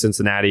to me in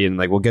Cincinnati. And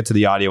like, we'll get to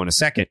the audio in a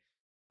second.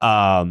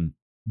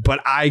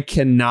 But I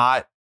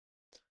cannot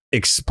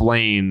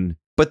explain.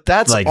 But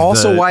that's like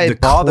also why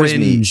it bothers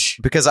me,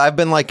 because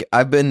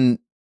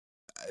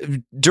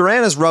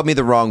Duran has rubbed me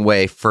the wrong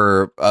way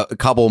for a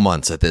couple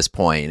months at this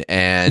point,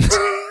 and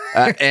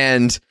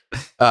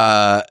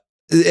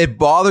it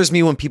bothers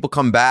me when people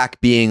come back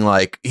being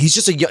like,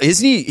 he's a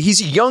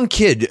young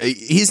kid.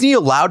 Isn't he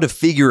allowed to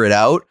figure it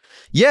out?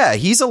 Yeah,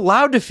 he's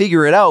allowed to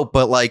figure it out,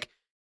 but like,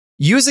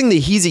 using the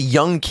he's a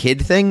young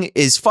kid thing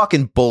is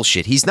fucking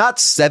bullshit. He's not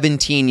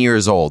 17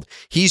 years old.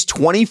 He's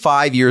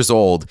 25 years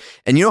old.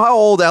 And you know how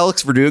old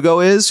Alex Verdugo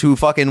is, who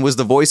fucking was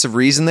the voice of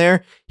reason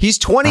there? He's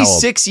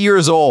 26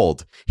 years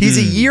old. He's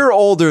a year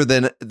older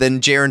than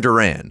Jarren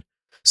Duran.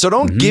 So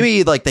don't give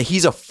me like that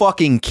he's a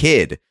fucking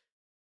kid.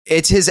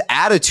 It's his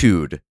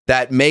attitude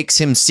that makes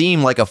him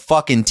seem like a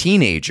fucking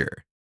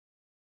teenager.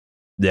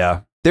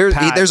 Yeah.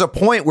 There's a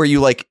point where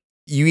you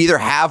either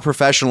have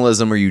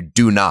professionalism or you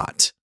do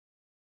not.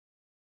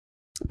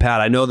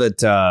 Pat, I know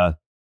that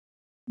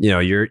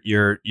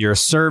your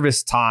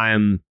service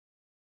time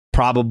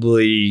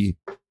probably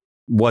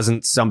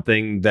wasn't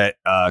something that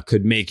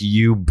could make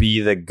you be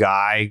the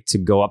guy to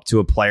go up to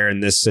a player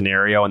in this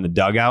scenario in the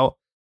dugout.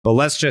 But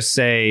let's just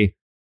say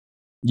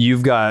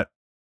you've got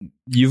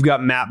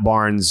Matt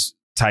Barnes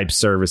type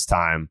service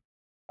time.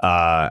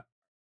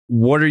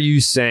 What are you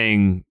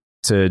saying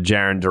to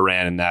Jarren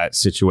Duran in that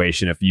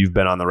situation if you've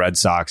been on the Red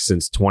Sox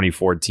since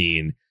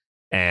 2014?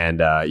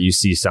 And you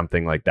see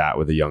something like that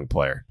with a young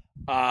player?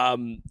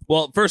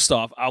 Well, first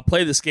off, I'll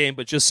play this game,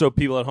 but just so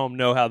people at home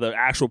know how the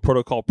actual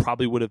protocol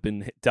probably would have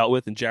been dealt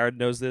with, and Jared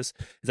knows this,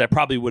 is I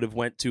probably would have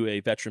went to a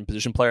veteran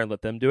position player and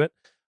let them do it,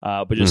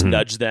 but just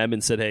nudge them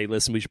and said, hey,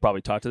 listen, we should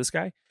probably talk to this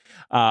guy.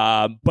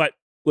 But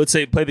let's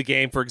say play the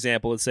game, for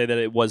example. Let's say that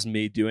it was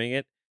me doing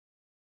it.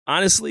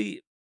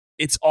 Honestly,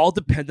 it's all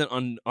dependent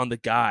on the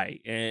guy,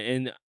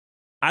 and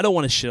I don't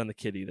want to shit on the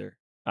kid either.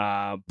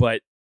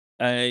 But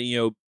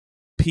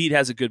Pete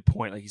has a good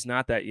point. Like, he's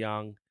not that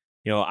young.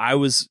 I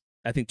was,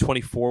 I think,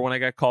 24 when I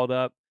got called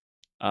up.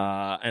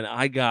 And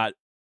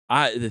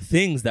the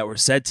things that were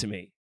said to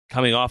me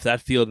coming off that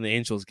field in the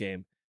Angels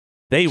game,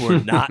 they were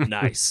not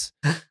nice.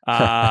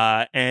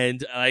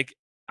 And like,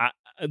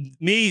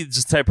 me,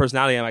 just the type of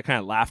personality I kind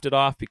of laughed it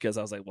off because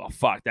I was like, well,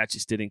 fuck, that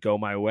just didn't go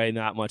my way.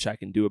 Not much I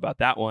can do about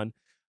that one.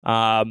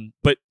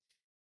 But,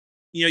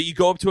 you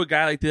go up to a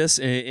guy like this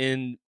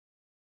and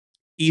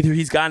either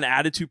he's got an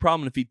attitude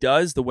problem, and if he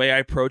does, the way I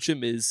approach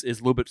him is a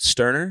little bit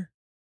sterner,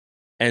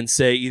 and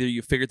say either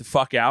you figure the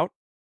fuck out,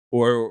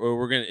 or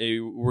we're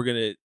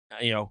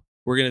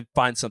gonna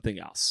find something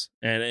else.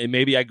 And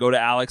maybe I go to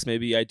Alex,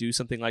 maybe I do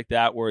something like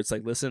that where it's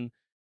like, listen,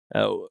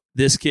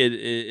 this kid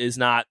is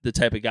not the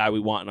type of guy we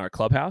want in our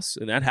clubhouse,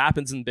 and that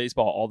happens in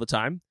baseball all the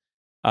time.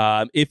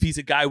 If he's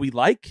a guy we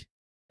like,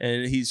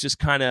 and he's just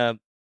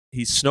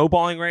he's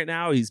snowballing right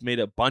now, he's made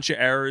a bunch of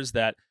errors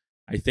that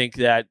I think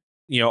that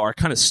are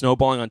kind of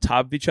snowballing on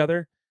top of each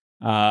other.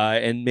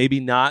 And maybe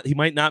not, he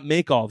might not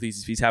make all of these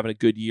if he's having a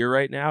good year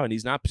right now, and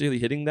he's not particularly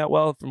hitting that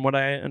well from what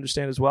I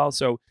understand as well.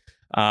 So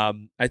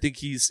I think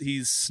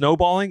he's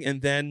snowballing,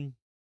 and then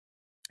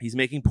he's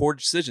making poor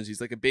decisions.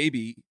 He's like a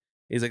baby.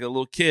 He's like a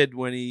little kid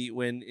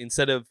when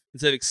instead of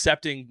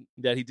accepting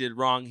that he did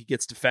wrong, he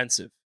gets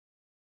defensive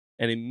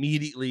and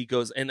immediately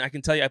goes. And I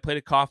can tell you, I played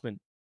at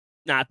Kauffman.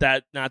 Not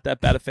that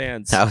bad of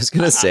fans. I was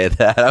gonna say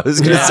that. I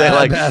was gonna say,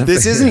 like,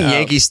 this isn't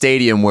Yankee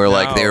Stadium where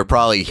like they were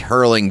probably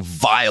hurling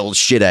vile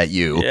shit at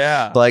you.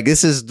 Yeah, like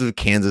this is the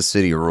Kansas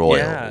City Royals.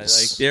 Yeah,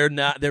 like they're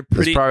not. They're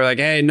pretty. It's probably like,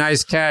 hey,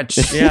 nice catch.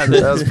 Yeah,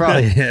 that was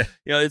probably.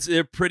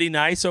 They're pretty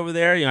nice over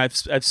there. I've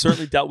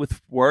certainly dealt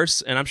with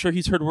worse, and I'm sure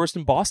he's heard worse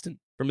in Boston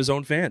from his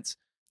own fans.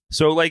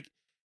 So, like,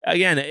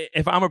 again,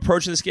 if I'm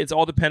approaching this kid, it's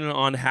all dependent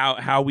on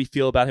how we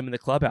feel about him in the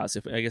clubhouse.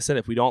 If, like I said,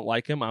 if we don't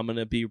like him, I'm going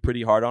to be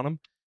pretty hard on him.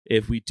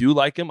 If we do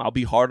like him, I'll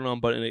be hard on him,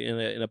 but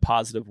in a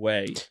positive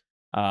way,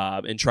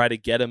 and try to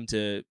get him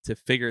to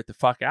figure it the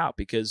fuck out.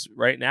 Because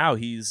right now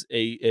he's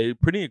a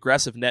pretty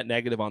aggressive net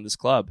negative on this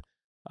club,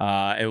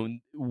 and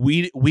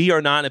we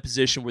are not in a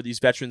position where these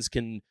veterans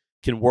can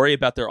worry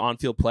about their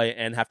on-field play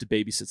and have to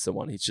babysit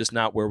someone. It's just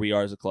not where we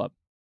are as a club.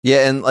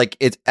 Yeah, and like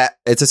it's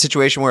a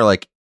situation where,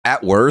 like,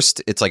 at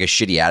worst it's like a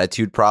shitty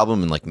attitude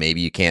problem, and like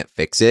maybe you can't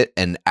fix it,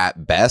 and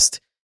at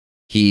best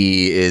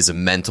he is a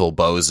mental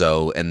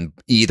bozo, and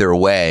either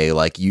way,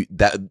 like,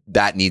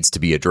 that needs to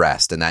be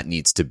addressed, and that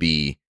needs to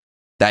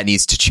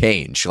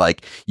change.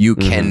 Like, you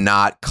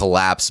cannot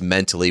collapse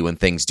mentally when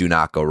things do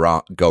not go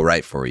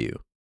right for you.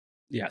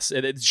 Yes,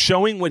 and it's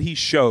showing what he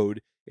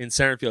showed in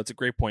center field. It's a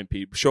great point,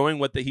 Pete. Showing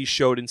what he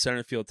showed in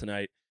center field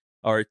tonight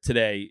or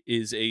today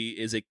is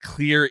a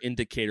clear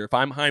indicator. If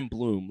I'm Chaim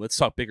Bloom, let's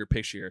talk bigger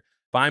picture here.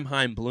 If I'm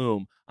Chaim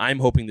Bloom, I'm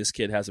hoping this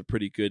kid has a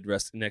pretty good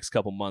next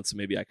couple months, and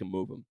maybe I can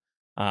move him.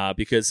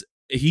 Because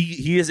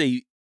he's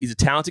a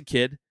talented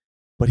kid,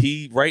 but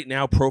he right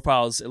now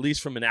profiles, at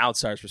least from an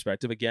outsider's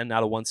perspective, again,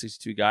 not a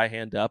 162 guy,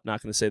 hand up,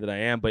 not going to say that I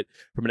am, but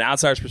from an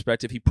outsider's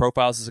perspective, he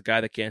profiles as a guy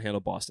that can't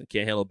handle Boston,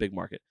 can't handle a big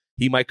market.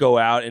 He might go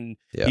out and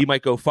he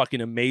might go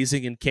fucking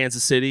amazing in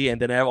Kansas City,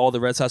 and then have all the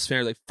Red Sox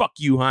fans like, fuck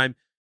you, Chaim.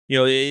 You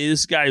know,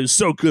 this guy is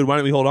so good, why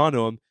don't we hold on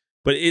to him?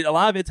 But a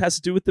lot of it has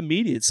to do with the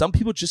media. Some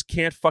people just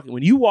can't fucking...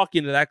 When you walk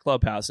into that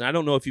clubhouse, and I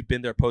don't know if you've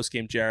been there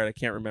post-game, Jared, I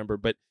can't remember,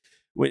 but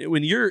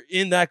when you're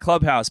in that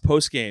clubhouse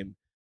post-game,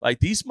 like,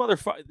 these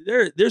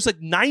motherfuckers, there's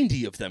like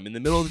 90 of them in the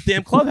middle of the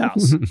damn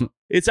clubhouse.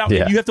 It's out.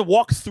 You have to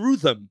walk through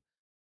them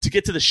to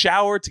get to the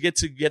shower,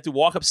 you have to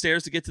walk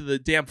upstairs to get to the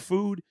damn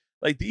food.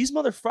 Like, these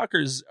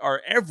motherfuckers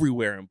are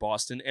everywhere in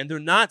Boston, and they're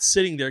not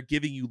sitting there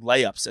giving you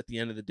layups at the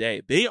end of the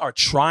day. They are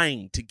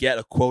trying to get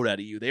a quote out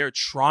of you. They are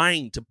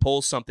trying to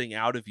pull something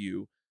out of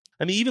you.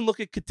 I mean, even look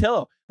at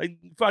Cotillo. Like,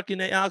 fucking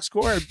Alex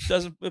Cora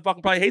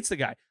probably hates the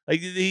guy.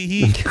 Like,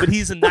 but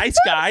he's a nice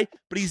guy,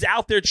 but he's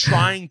out there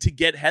trying to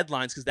get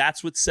headlines because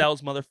that's what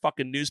sells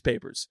motherfucking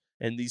newspapers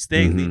and these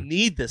things. They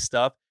need this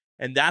stuff,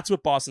 and that's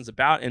what Boston's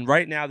about. And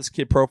right now, this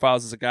kid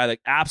profiles as a guy that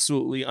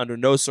absolutely, under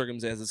no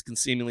circumstances, can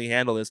seemingly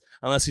handle this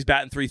unless he's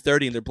batting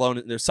 .330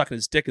 and they're sucking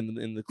his dick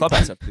in the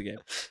clubhouse after the game.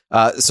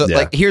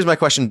 Like, here's my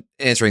question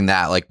answering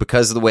that. Like,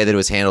 because of the way that it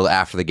was handled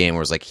after the game,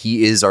 where it's like,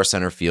 he is our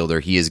center fielder,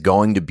 he is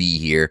going to be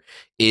here.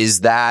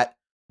 Is that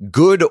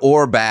good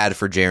or bad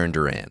for Jarren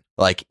Duran?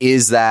 Like,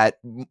 is that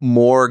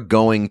more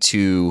going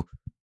to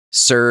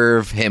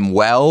serve him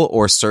well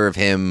or serve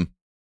him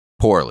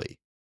poorly?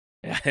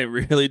 Yeah, it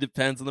really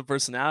depends on the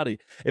personality.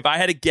 If I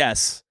had to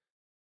guess,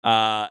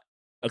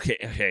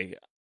 okay,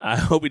 I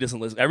hope he doesn't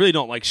listen. I really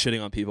don't like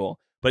shitting on people,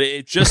 but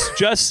it just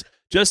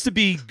to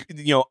be,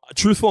 you know,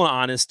 truthful and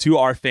honest to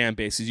our fan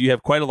bases. You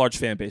have quite a large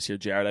fan base here,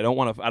 Jared. I don't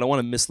want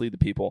to mislead the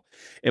people.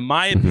 In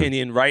my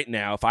opinion, right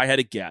now, if I had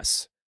to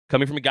guess,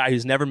 coming from a guy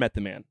who's never met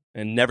the man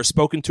and never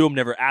spoken to him,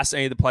 never asked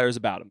any of the players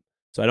about him,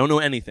 so I don't know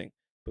anything.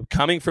 But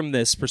coming from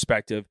this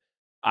perspective,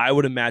 I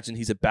would imagine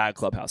he's a bad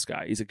clubhouse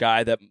guy. He's a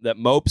guy that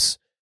mopes,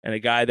 and a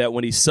guy that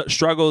when he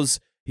struggles,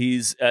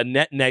 he's a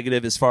net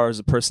negative as far as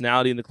the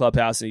personality in the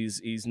clubhouse, and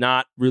he's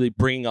not really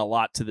bringing a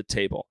lot to the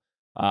table.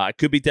 I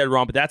could be dead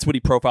wrong, but that's what he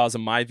profiles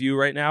in my view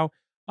right now.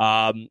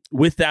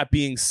 With that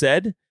being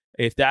said,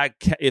 if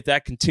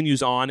that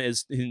continues on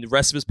as in the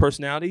rest of his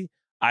personality,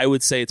 I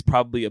would say it's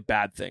probably a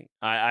bad thing.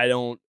 I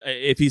don't.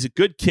 If he's a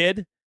good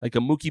kid like a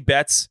Mookie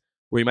Betts,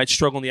 where he might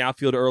struggle in the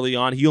outfield early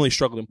on, he only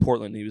struggled in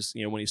Portland. He was,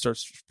 you know, when he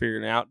starts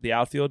figuring out the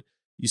outfield,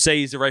 you say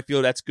he's the right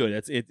fielder, that's good.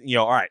 That's it. You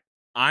know, all right.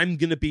 I'm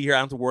going to be here. I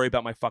don't have to worry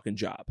about my fucking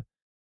job.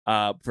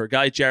 For a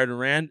guy like Jarren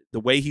Duran, the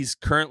way he's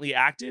currently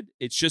acted,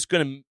 it's just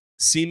going to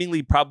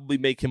seemingly probably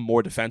make him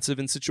more defensive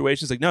in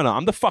situations. Like, no,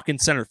 I'm the fucking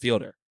center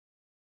fielder.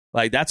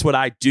 Like, that's what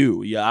I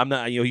do. Yeah, I'm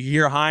not, you know, you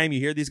hear Chaim, you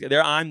hear these guys,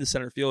 I'm the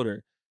center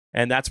fielder.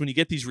 And that's when you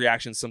get these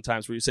reactions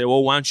sometimes where you say,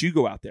 well, why don't you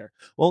go out there?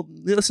 Well,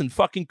 listen,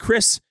 fucking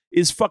Chris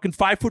is fucking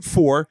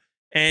 5'4",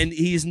 and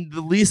he's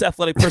the least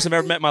athletic person I've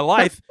ever met in my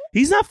life.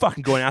 He's not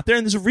fucking going out there.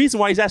 And there's a reason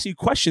why he's asking you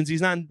questions.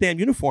 He's not in the damn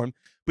uniform.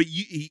 But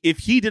if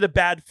he did a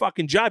bad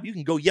fucking job, you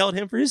can go yell at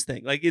him for his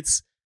thing. Like,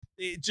 it's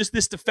just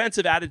this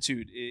defensive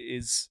attitude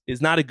is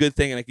not a good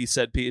thing. And like you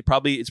said, Pete, it's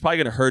probably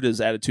going to hurt his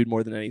attitude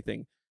more than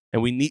anything.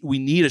 And we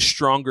need a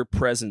stronger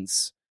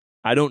presence.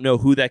 I don't know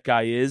who that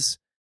guy is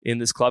in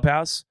this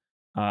clubhouse,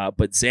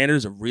 but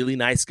Xander's a really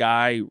nice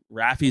guy.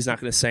 Rafi's not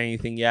going to say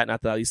anything yet,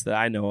 not at least that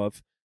I know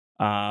of.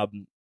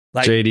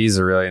 Like JD's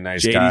a really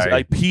nice guy.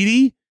 Like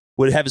Petey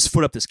would have his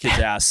foot up this kid's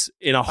ass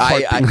in a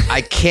heartbeat.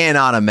 I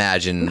cannot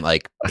imagine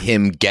like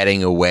him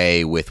getting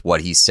away with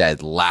what he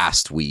said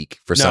last week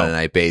for Sunday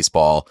Night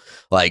Baseball.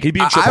 Like,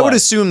 I would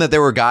assume that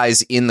there were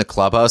guys in the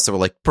clubhouse that were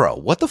like, bro,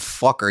 what the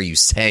fuck are you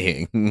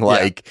saying?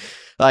 Like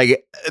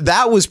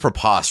that was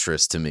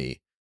preposterous to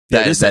me.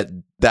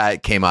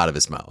 That came out of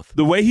his mouth.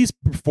 The way he's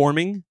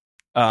performing,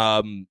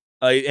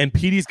 and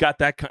Petey's got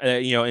that,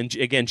 and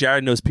again,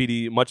 Jared knows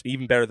Petey much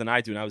even better than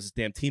I do, and I was his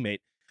damn teammate.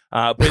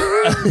 But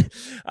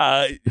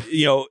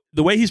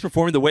the way he's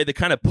performing, the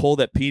kind of pull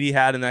that Petey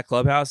had in that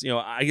clubhouse,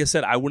 like I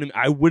said, I wouldn't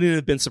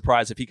have been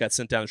surprised if he got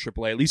sent down to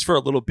AAA, at least for a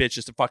little bit,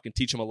 just to fucking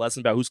teach him a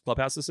lesson about whose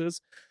clubhouse this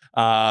is.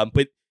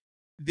 But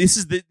this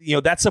is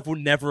that stuff would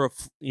never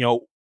have,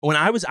 when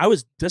I was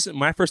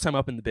my first time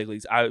up in the big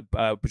leagues,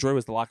 Pedroia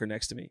was the locker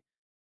next to me.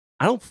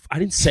 I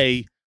didn't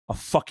say a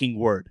fucking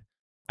word.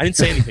 I didn't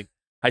say anything.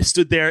 I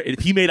stood there, and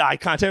if he made eye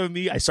contact with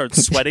me, I started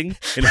sweating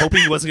and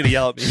hoping he wasn't going to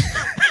yell at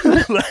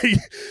me.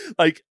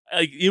 like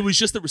it was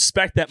just the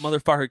respect that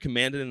motherfucker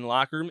commanded in the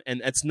locker room,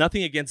 and it's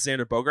nothing against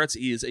Xander Bogaerts.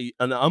 He is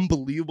an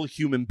unbelievable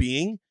human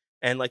being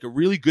and like a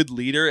really good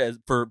leader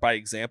by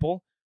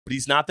example. But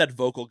he's not that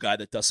vocal guy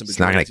that Dustin Pedroia. He's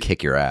not going to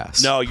kick your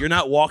ass. No, you're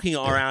not walking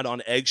around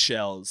on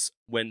eggshells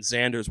when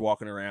Xander's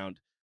walking around.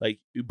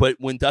 But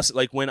when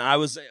Dustin, when I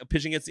was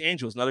pitching against the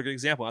Angels, another good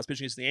example, I was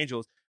pitching against the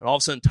Angels, and all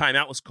of a sudden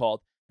timeout was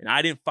called, and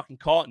I didn't fucking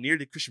call it, neither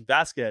did Christian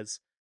Vasquez,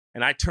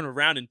 and I turn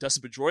around and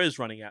Dustin Pedroia is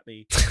running at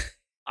me.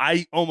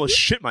 I almost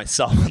shit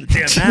myself on the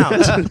damn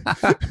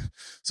mound.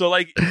 So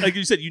like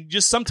you said,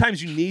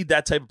 sometimes you need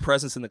that type of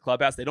presence in the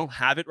clubhouse. They don't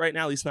have it right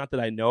now, at least not that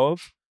I know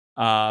of.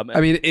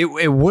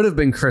 It would have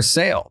been Chris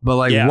Sale, but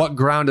what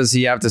ground does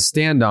he have to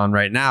stand on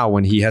right now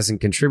when he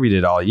hasn't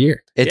contributed all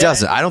year? It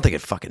doesn't. I don't think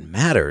it fucking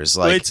matters.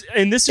 It's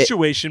in this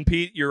situation,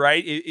 Pete. You're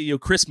right.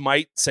 Chris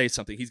might say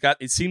something.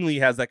 It seemingly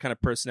has that kind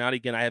of personality.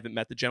 Again, I haven't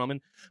met the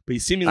gentleman, but he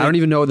seemingly. I don't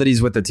even know that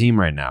he's with the team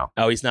right now.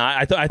 Oh, he's not.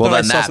 I thought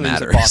I saw something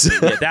that matters.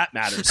 Yeah, that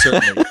matters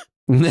certainly.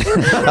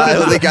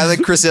 I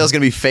think Chris Sale's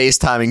going to be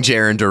FaceTiming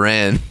Jaron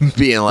Duran,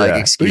 being like,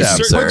 "Excuse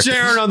me, sir." Put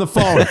Jaron on the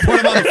phone. Put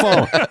him on the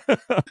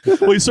phone.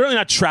 Well, he's certainly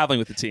not traveling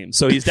with the team,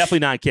 so he's definitely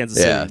not in Kansas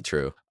City. Yeah,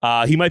 true.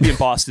 He might be in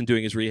Boston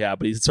doing his rehab,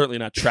 but he's certainly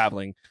not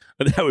traveling.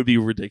 That would be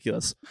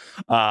ridiculous.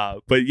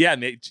 But yeah,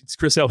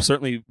 Chris Sale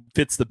certainly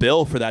fits the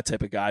bill for that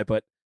type of guy.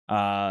 But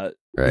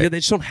they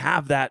just don't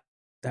have that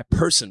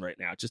person right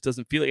now. It just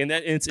doesn't feel like, and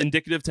it's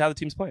indicative to how the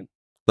team's playing.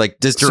 Like,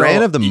 does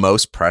Duran have the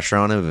most pressure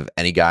on him of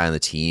any guy on the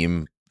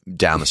team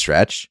down the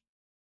stretch?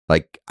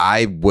 Like,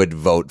 I would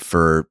vote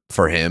for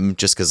him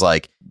just because,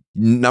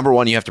 number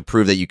one, you have to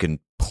prove that you can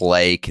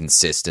play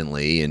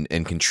consistently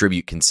and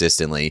contribute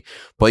consistently,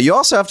 but you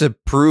also have to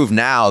prove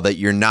now that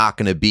you're not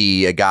going to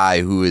be a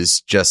guy who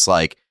is just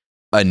like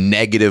a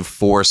negative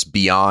force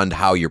beyond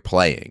how you're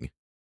playing.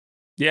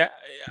 Yeah,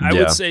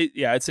 I'd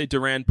say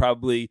Duran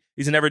probably,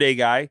 he's an everyday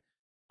guy.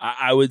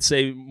 I would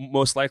say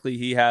most likely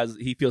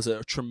he feels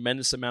a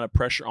tremendous amount of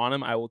pressure on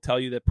him. I will tell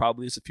you that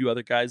probably there's a few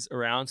other guys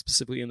around,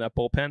 specifically in that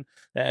bullpen,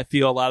 that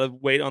feel a lot of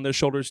weight on their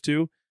shoulders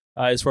too,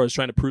 as far as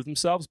trying to prove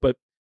themselves. But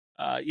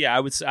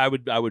I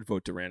would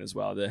vote Duran as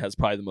well. That has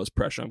probably the most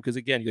pressure on him because,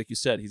 again, like you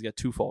said, he's got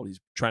twofold. He's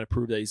trying to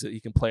prove that he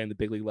can play in the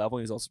big league level,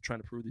 and he's also trying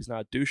to prove that he's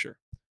not a doucher.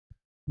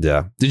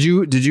 Yeah. Did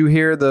you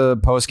hear the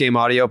post game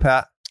audio,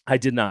 Pat? I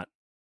did not.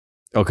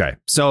 Okay,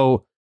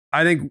 so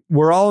I think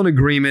we're all in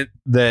agreement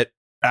that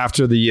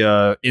after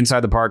the Inside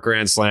the Park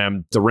Grand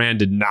Slam, Duran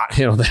did not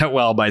handle that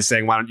well by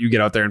saying, "Why don't you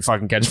get out there and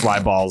fucking catch fly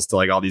balls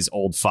to all these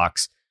old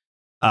fucks?"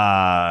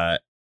 And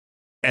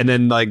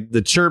then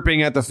the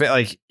chirping at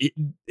the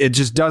it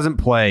just doesn't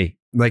play.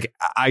 Like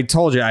I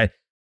told you,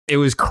 it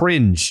was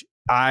cringe.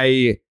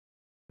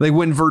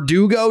 When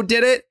Verdugo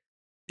did it,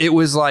 it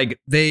was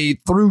like they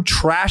threw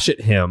trash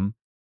at him,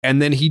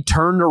 and then he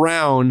turned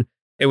around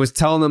and was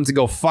telling them to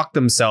go fuck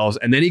themselves,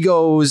 and then he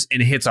goes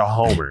and hits a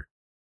homer.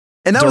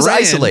 And that was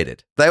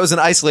isolated. That was an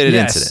isolated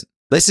incident.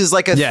 This is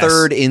like a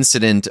third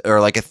incident or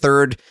like a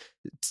third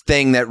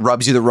thing that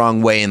rubs you the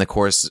wrong way in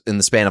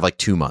the span of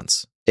 2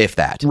 months, if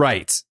that.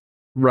 Right.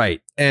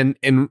 And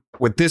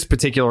with this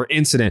particular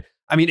incident,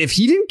 I mean, if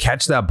he didn't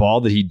catch that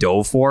ball that he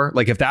dove for,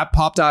 if that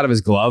popped out of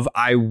his glove,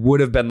 I would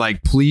have been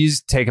like,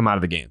 please take him out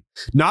of the game.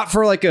 Not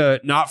for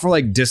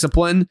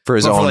discipline, for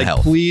his own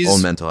health, please,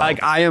 own mental health.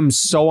 I am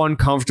so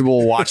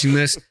uncomfortable watching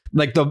this.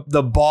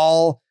 The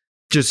ball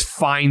just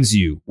finds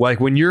you.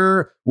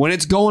 When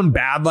it's going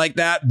bad like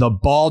that, the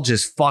ball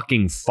just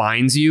fucking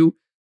finds you.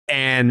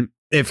 And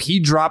if he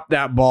dropped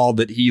that ball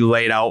that he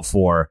laid out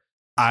for,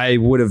 I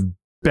would have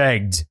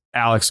begged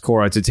Alex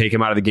Cora to take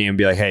him out of the game and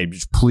be like, hey,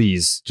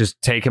 please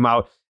just take him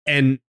out.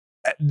 And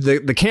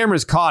the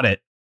cameras caught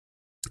it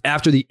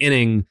after the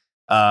inning.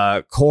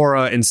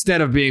 Cora,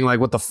 instead of being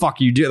like, what the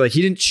fuck you do?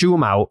 He didn't chew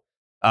him out.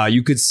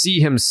 You could see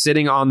him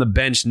sitting on the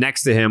bench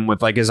next to him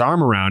with his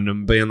arm around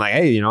him, being like,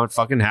 hey, it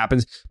fucking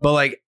happens.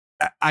 But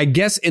I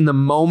guess in the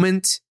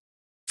moment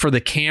for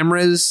the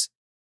cameras,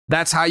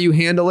 that's how you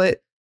handle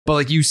it.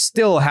 But you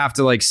still have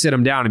to sit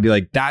him down and be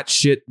like, that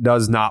shit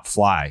does not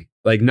fly.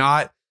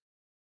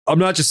 I'm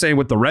not just saying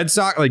with the Red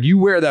Sox, you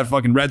wear that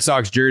fucking Red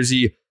Sox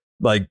jersey,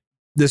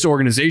 this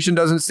organization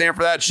doesn't stand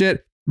for that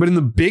shit. But in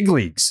the big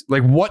leagues,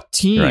 like what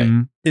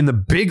team in the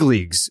big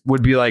leagues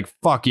would be like,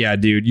 fuck yeah,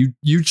 dude,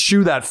 you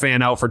chew that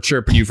fan out for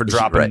chirping you for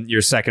dropping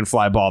your second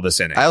fly ball this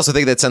inning. I also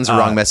think that sends a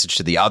wrong message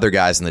to the other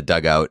guys in the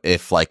dugout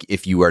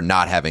if you are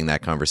not having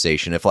that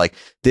conversation. If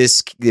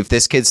this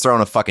kid's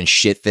throwing a fucking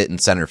shit fit in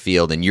center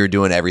field and you're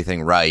doing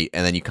everything right,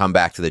 and then you come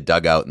back to the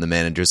dugout and the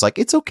manager's like,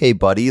 it's okay,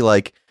 buddy.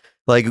 Like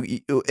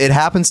it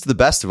happens to the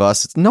best of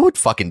us. No, it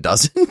fucking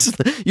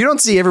doesn't. You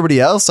don't see everybody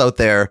else out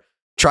there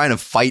trying to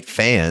fight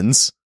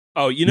fans.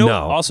 Oh,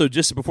 also,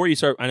 just before you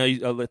start, I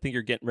think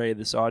you're getting ready to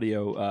this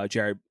audio,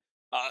 Jared.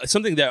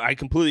 Something that I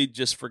completely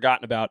just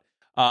forgotten about.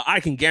 I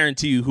can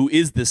guarantee you who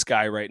is this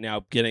guy right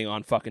now getting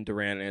on fucking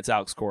Duran, and it's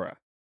Alex Cora.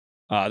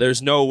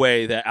 There's no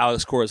way that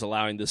Alex Cora is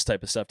allowing this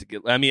type of stuff to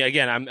get. I mean,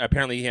 again,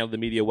 apparently he handled the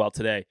media well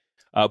today,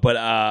 but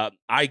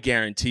I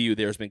guarantee you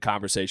there's been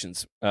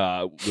conversations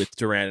with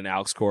Duran and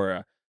Alex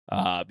Cora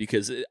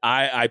because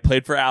I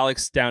played for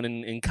Alex down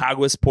in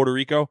Caguas, Puerto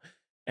Rico,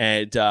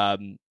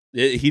 and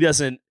he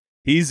doesn't.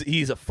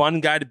 He's a fun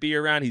guy to be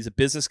around. He's a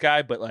business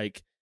guy, but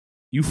like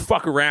you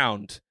fuck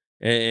around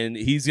and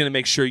he's going to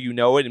make sure you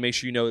know it and make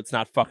sure you know it's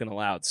not fucking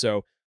allowed.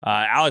 So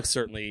Alex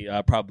certainly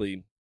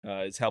probably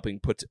is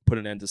helping put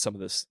an end to some of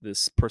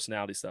this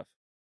personality stuff.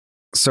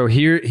 So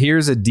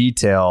here's a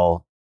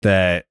detail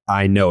that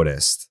I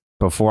noticed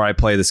before I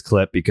play this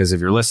clip, because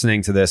if you're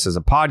listening to this as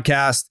a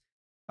podcast,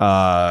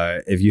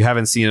 if you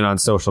haven't seen it on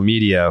social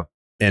media,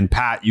 and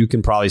Pat, you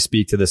can probably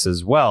speak to this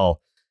as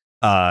well.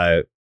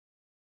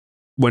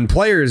 When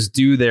players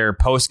do their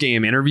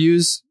post-game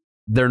interviews,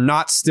 they're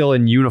not still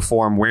in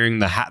uniform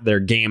wearing their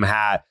game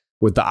hat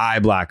with the eye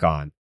black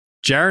on.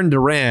 Jarren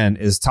Duran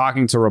is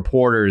talking to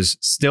reporters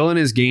still in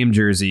his game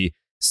jersey,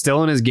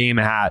 still in his game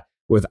hat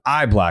with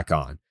eye black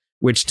on,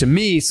 which to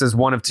me says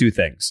one of two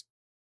things.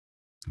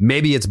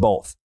 Maybe it's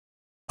both.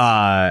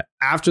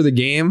 After the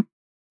game,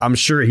 I'm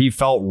sure he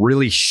felt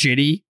really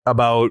shitty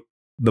about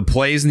the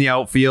plays in the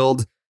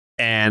outfield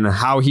and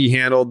how he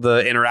handled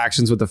the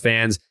interactions with the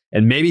fans.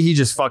 And maybe he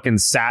just fucking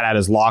sat at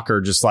his locker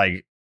just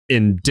like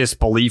in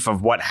disbelief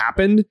of what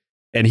happened.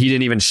 And he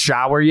didn't even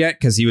shower yet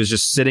because he was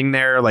just sitting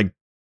there like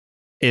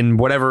in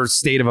whatever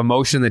state of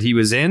emotion that he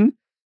was in.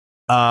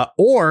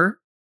 Or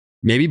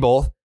maybe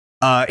both.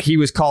 He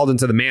was called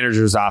into the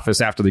manager's office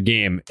after the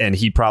game and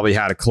he probably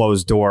had a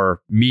closed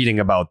door meeting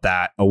about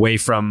that, away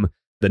from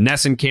the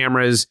NESN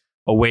cameras,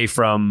 away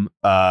from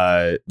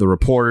the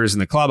reporters in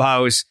the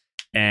clubhouse,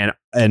 and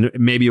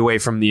maybe away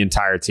from the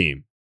entire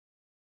team.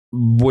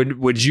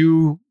 Would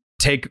you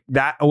take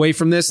that away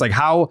from this? Like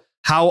how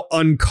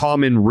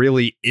uncommon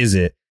really is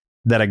it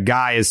that a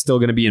guy is still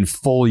going to be in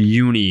full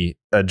uni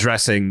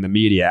addressing the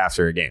media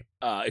after a game?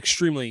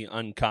 Extremely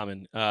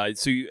uncommon.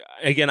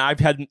 Again, I've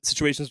had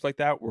situations like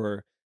that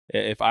where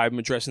if I'm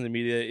addressing the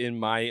media in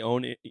my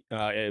own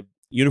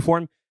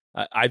uniform,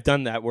 I've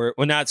done that where,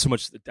 well, not so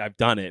much that I've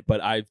done it,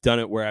 but I've done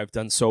it where I've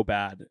done so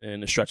bad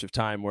in a stretch of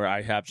time where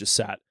I have just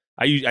sat.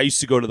 I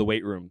used to go to the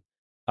weight room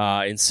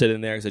and sit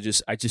in there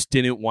because I just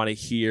didn't want to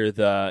hear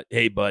the,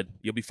 hey bud,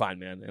 you'll be fine,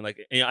 man, and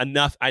like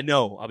enough. I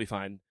know I'll be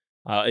fine.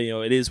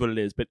 It is what it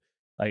is, but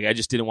like I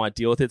just didn't want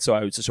to deal with it, so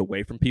I was just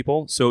away from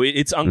people. So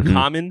it's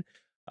uncommon,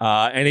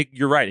 and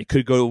you're right. It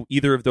could go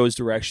either of those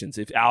directions.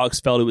 If Alex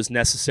felt it was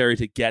necessary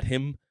to get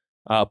him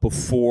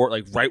before,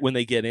 like right when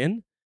they get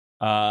in,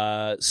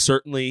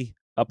 certainly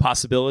a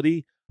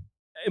possibility.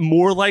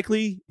 More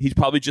likely, he's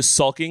probably just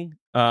sulking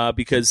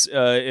because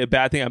a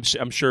bad thing.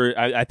 I'm sure.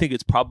 I think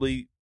it's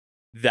probably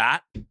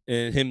that,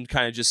 and him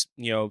kind of just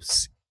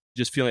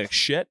just feeling like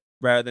shit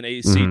rather than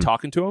AC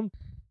talking to him.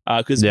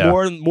 Because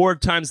more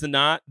times than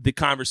not, the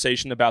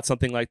conversation about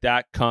something like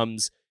that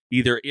comes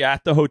either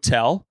at the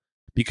hotel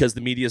because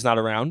the media is not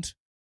around.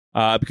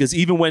 Because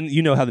even when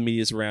how the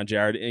media is around,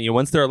 Jared, and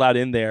once they're allowed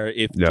in there,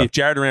 if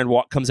Jarren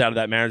Duran comes out of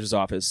that manager's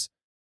office,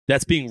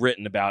 that's being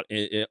written about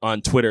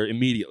on Twitter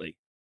immediately.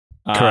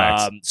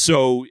 Correct.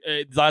 So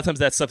a lot of times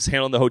that stuff's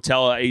handled in the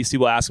hotel. AC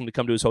will ask him to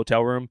come to his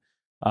hotel room,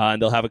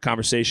 and they'll have a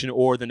conversation.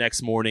 Or the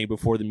next morning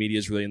before the media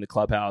is really in the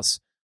clubhouse,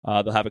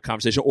 they'll have a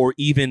conversation. Or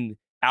even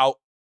out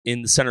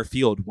in the center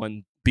field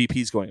when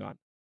BP's going on,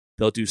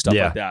 they'll do stuff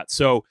like that.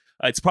 So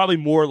it's probably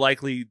more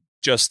likely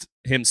just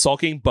him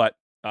sulking, but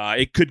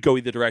it could go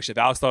either direction. If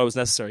Alex thought it was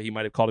necessary, he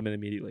might have called him in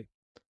immediately.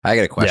 I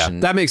got a question.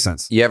 Yeah, that makes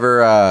sense. You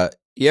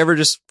ever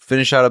just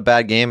finish out a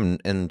bad game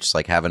and just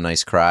like have a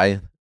nice cry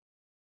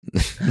in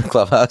the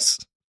clubhouse?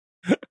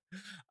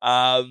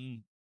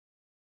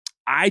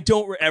 I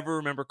don't ever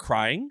remember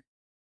crying,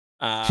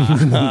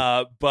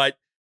 but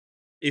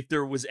if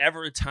there was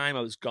ever a time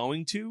I was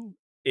going to,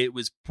 it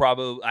was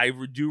probably, I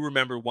do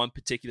remember one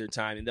particular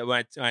time, and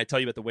when I tell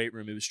you about the weight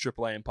room, it was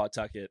AAA in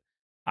Pawtucket.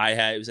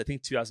 It was I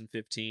think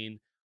 2015.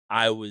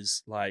 I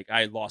was like, I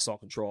had lost all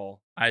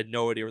control. I had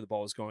no idea where the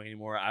ball was going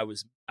anymore. I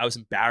was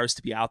embarrassed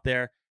to be out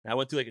there, and I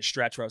went through like a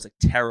stretch where I was like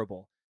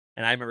terrible.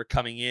 And I remember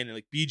coming in and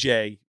like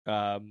BJ,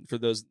 for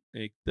those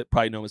that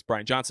probably know him as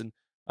Brian Johnson.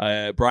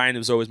 Brian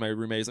was always my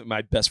roommate, like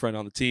my best friend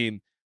on the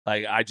team.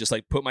 Like I just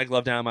like put my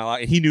glove down in my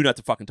locker, and he knew not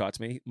to fucking talk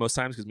to me most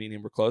times because me and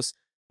him were close.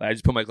 I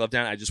just put my glove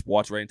down. I just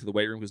walked right into the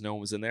weight room because no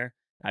one was in there.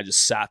 I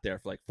just sat there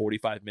for like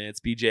 45 minutes.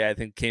 BJ, I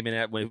think, came in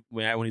at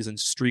when he's in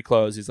street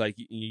clothes. He's like,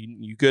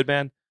 "You good,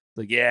 man?"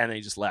 Like, yeah, and then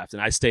he just left.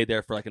 And I stayed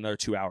there for like another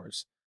 2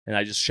 hours. And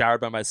I just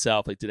showered by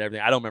myself, like did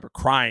everything. I don't remember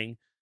crying,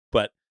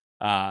 but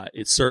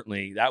it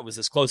certainly, that was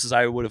as close as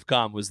I would have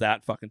come, was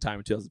that fucking time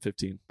in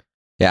 2015.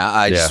 Yeah,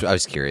 I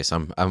was curious.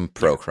 I'm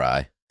pro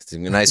cry. A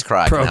nice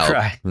cry can help.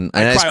 A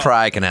nice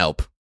cry can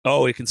help.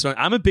 Oh, it can.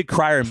 I'm a big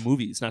crier in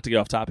movies. Not to get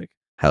off topic.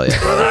 Hell yeah,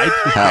 brother.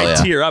 I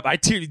tear up.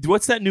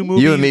 What's that new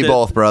movie? You and me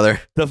both,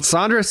 brother.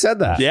 Sandra said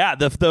that. Yeah.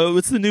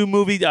 What's the new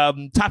movie?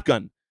 Top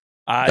Gun.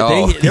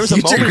 There was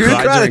a moment. You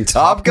cried in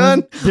Top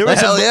Gun?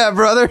 Hell yeah,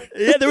 brother.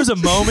 Yeah, there was a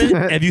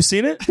moment. Have you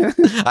seen it?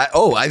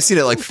 I've seen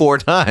it like 4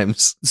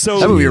 times. So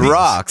that movie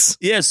rocks.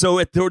 Yeah.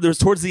 So there was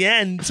towards the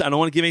end. I don't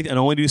want to give anything. I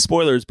don't want to do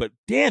spoilers, but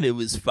damn, it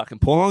was fucking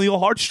pulling on the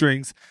old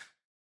heartstrings.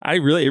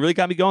 It really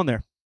got me going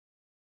there.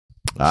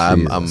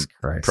 I'm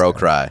pro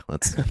cry.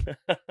 Let's.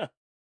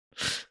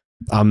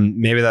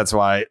 Maybe that's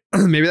why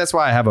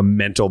I have a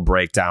mental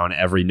breakdown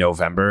every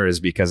November, is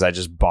because I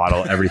just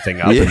bottle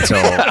everything up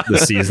until the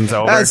season's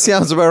over. That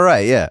sounds about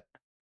right. Yeah.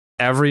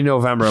 Every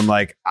November, I'm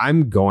like,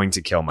 I'm going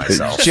to kill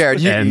myself.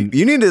 Jared,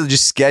 you need to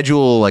just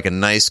schedule like a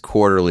nice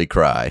quarterly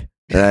cry.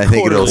 And I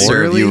think it'll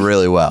serve you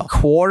really well.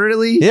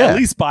 Quarterly? Yeah. At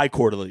least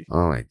bi-quarterly.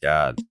 Oh my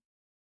God.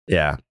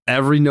 Yeah.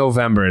 Every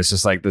November, it's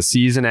just like the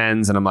season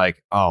ends and I'm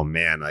like, oh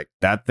man, like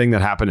that thing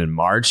that happened in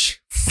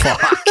March. Fuck.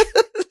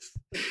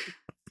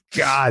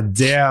 God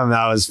damn,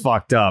 that was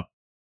fucked up.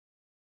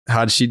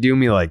 How'd she do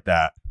me like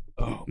that?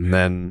 Oh, and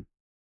then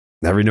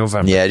every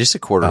November. Yeah, just a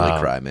quarterly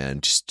cry, man.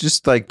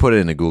 Just like put it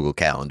in a Google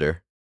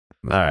Calendar.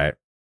 All right.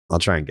 I'll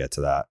try and get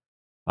to that.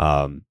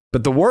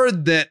 But the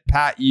word that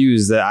Pat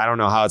used that I don't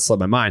know how it slipped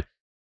my mind,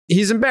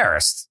 he's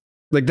embarrassed.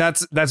 Like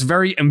that's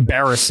very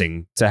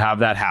embarrassing to have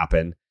that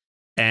happen.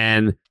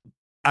 And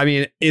I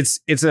mean, it's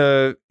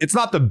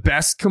not the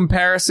best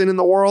comparison in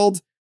the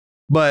world,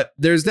 but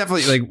there's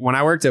definitely, like, when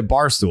I worked at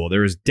Barstool,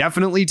 there was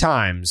definitely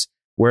times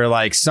where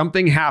like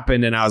something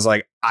happened and I was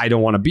like, I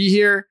don't want to be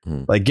here.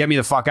 Like, get me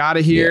the fuck out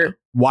of here. Yeah.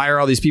 Why are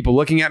all these people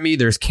looking at me?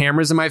 There's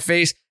cameras in my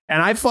face.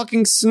 And I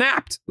fucking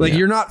snapped. Like,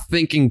 you're not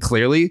thinking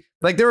clearly.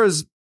 Like, there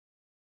was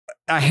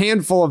a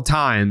handful of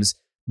times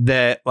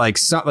that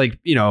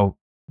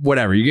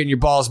whatever, you're getting your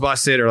balls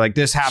busted or like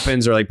this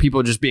happens or like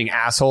people just being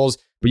assholes,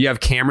 but you have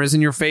cameras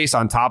in your face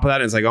on top of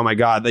that. And it's like, oh my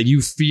God, like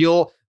you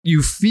feel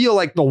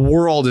like the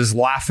world is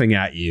laughing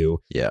at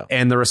you. Yeah.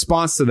 And the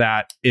response to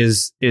that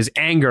is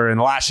anger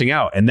and lashing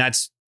out. And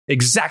that's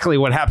exactly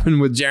what happened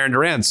with Jaren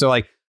Duran. So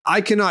like,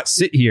 I cannot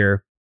sit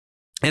here.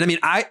 And I mean,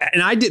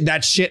 I did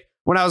that shit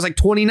when I was like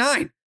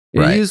 29.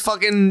 Right.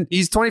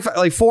 He's 25,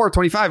 like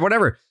 25,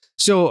 whatever.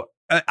 So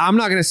I'm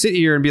not going to sit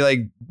here and be like,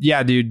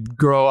 yeah, dude,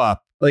 grow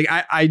up. Like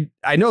I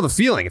know the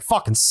feeling. It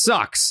fucking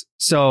sucks.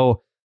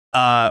 So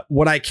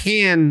what I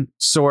can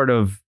sort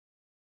of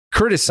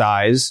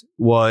criticize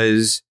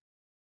was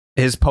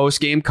his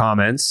post-game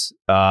comments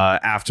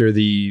after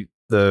the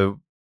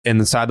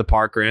Inside the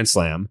Park Grand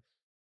Slam.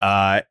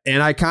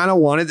 And I kind of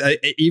wanted,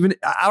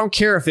 I don't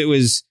care if it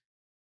was,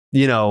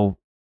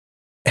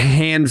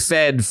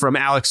 hand-fed from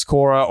Alex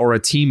Cora or a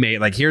teammate.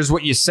 Like, here's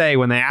what you say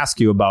when they ask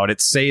you about it.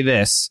 Say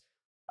this.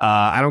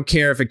 I don't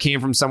care if it came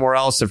from somewhere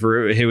else, if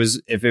it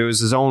was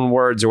his own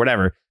words or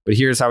whatever, but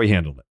here's how he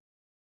handled it.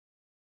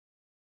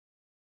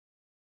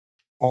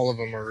 All of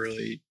them are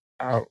really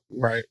out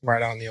right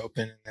out in the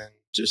open, and then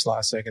just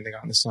last second they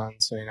got in the sun.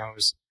 So it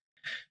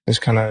was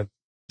kind of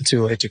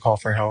too late to call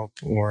for help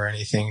or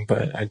anything.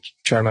 But I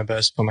tried my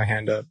best to put my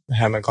hand up,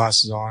 had my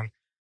glasses on,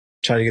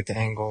 try to get the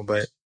angle,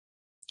 but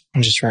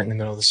I'm just right in the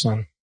middle of the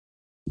sun.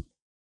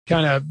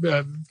 Kind of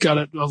got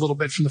it a little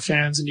bit from the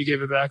fans, and you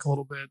gave it back a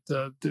little bit.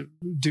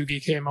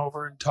 Doogie came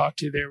over and talked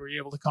to you. They were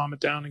able to calm it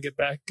down and get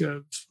back,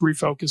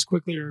 refocus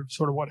quickly, or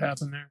sort of what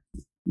happened there.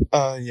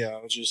 Yeah,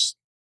 I was just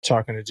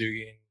talking to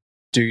Doogie, and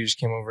Doogie just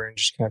came over and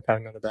just kind of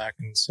patted me on the back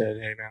and said,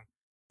 "Hey, man,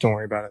 don't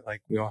worry about it.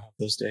 Like, we all have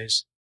those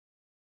days."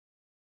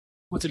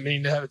 What's it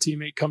mean to have a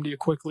teammate come to you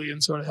quickly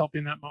and sort of help you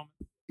in that moment?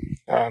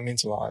 It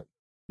means a lot.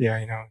 Yeah,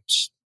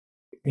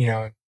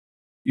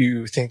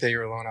 you think that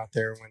you're alone out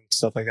there when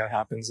stuff like that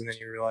happens, and then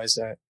you realize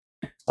that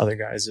other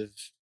guys have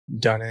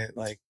done it.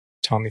 Like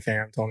Tommy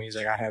Pham told me, he's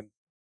like, I had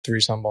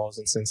 3 sunballs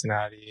in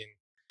Cincinnati, and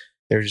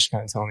they were just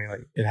kind of telling me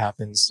like it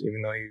happens,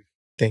 even though you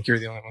think you're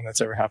the only one that's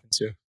ever happened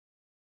to.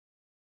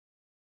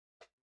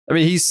 I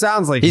mean, he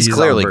sounds like he's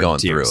clearly going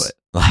through it.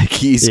 Like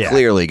he's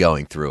clearly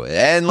going through it,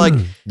 and like,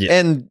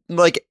 and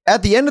like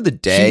at the end of the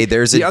day,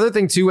 there's the other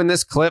thing too in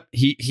this clip.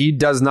 He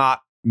does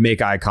not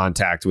make eye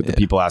contact with the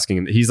people asking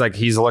him.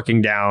 He's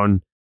looking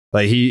down.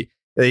 Like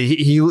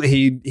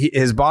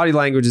his body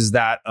language is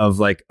that of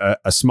like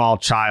a small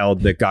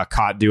child that got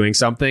caught doing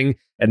something,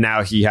 and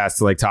now he has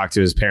to like talk to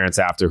his parents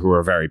after, who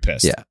are very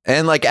pissed. Yeah,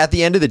 and like at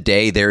the end of the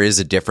day, there is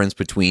a difference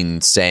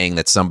between saying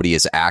that somebody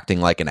is acting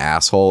like an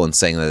asshole and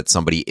saying that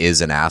somebody is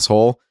an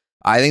asshole.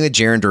 I think that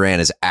Jaren Duran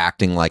is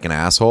acting like an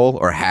asshole,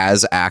 or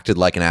has acted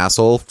like an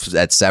asshole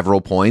at several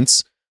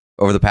points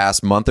over the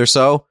past month or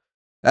so.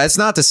 That's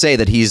not to say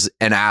that he's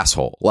an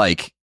asshole.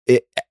 Like,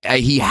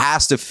 he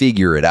has to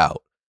figure it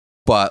out.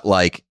 But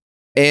like,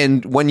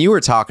 and when you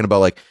were talking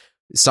about like,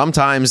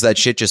 sometimes that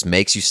shit just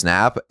makes you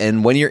snap.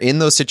 And when you're in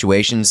those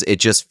situations, it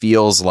just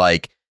feels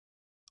like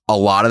a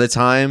lot of the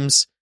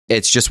times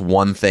it's just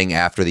one thing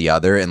after the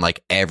other and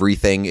like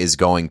everything is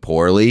going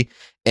poorly.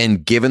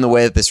 And given the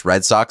way that this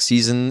Red Sox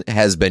season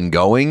has been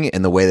going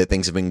and the way that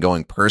things have been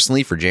going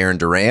personally for Jarren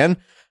Duran,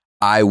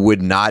 I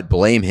would not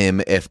blame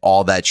him if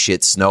all that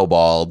shit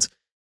snowballed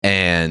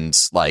and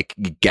like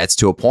gets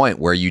to a point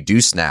where you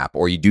do snap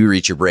or you do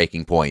reach your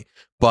breaking point.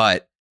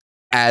 But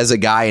as a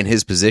guy in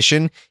his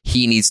position,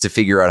 he needs to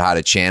figure out how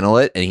to channel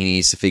it and he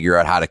needs to figure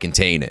out how to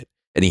contain it.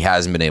 And he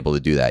hasn't been able to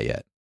do that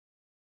yet.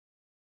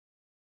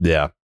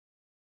 Yeah.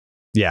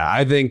 Yeah,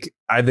 I think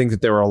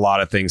that there were a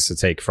lot of things to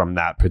take from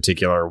that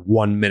particular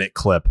 1 minute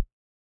clip.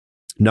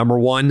 Number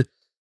one,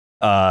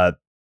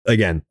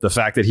 again, the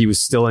fact that he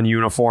was still in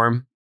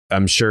uniform.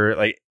 I'm sure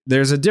like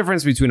there's a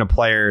difference between a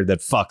player that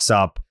fucks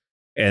up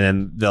and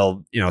then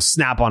they'll,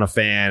 snap on a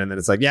fan and then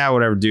it's like, yeah,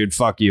 whatever, dude,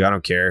 fuck you. I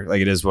don't care.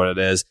 Like, it is what it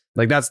is.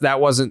 Like,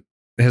 that wasn't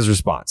his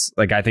response.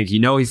 Like, I think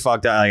he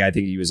fucked up. Like, I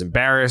think he was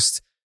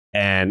embarrassed,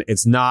 and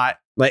it's not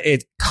like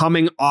it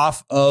coming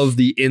off of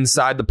the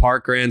inside the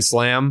park grand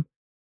slam.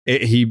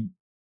 He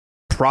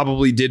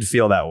probably did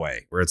feel that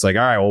way where it's like,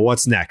 all right, well,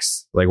 what's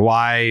next? Like,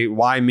 why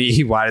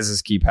me? Why does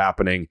this keep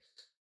happening?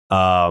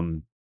 But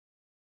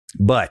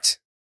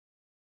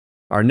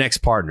our next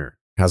partner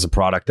has a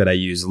product that I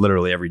use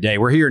literally every day.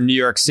 We're here in New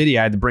York City.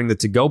 I had to bring the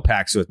to-go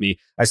packs with me.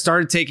 I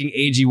started taking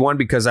AG1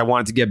 because I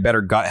wanted to get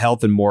better gut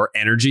health and more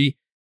energy.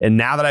 And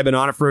now that I've been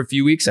on it for a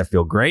few weeks, I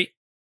feel great.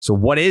 So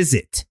what is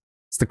it?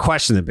 It's the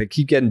question that I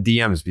keep getting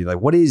DMs. Be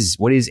like, what is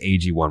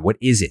AG1? What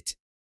is it?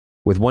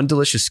 With one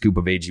delicious scoop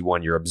of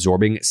AG1, you're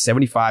absorbing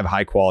 75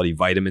 high-quality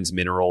vitamins,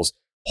 minerals,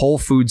 whole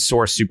food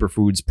source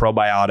superfoods,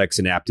 probiotics,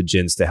 and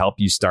adaptogens to help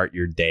you start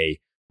your day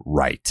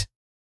right.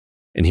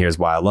 And here's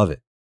why I love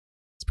it.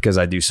 It's because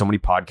I do so many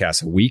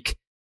podcasts a week.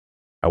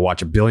 I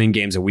watch 1 billion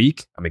games a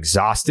week. I'm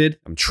exhausted.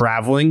 I'm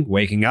traveling,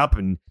 waking up,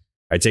 and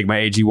I take my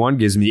AG1,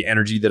 gives me the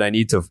energy that I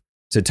need to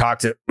talk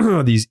to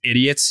these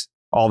idiots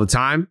all the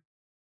time,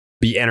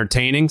 be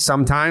entertaining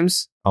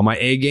sometimes on my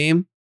A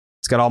game.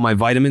 It's got all my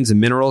vitamins and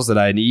minerals that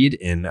I need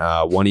in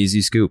one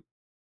easy scoop.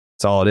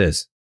 That's all it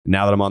is.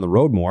 Now that I'm on the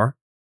road more,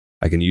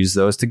 I can use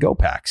those to-go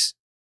packs.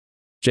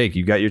 Jake,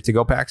 you got your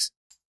to-go packs?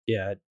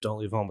 Yeah, don't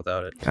leave home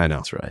without it. I know.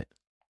 That's right.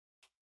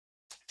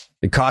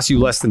 It costs you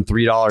less than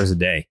 $3 a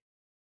day.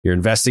 You're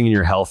investing in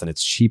your health, and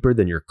it's cheaper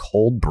than your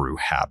cold brew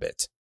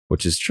habit,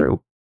 which is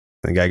true.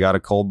 I think I got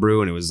a cold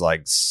brew, and it was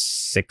like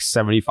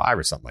 $6.75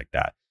 or something like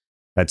that.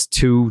 That's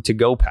 2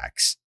 to-go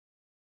packs.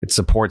 It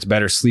supports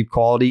better sleep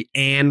quality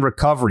and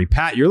recovery.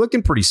 Pat, you're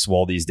looking pretty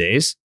swole these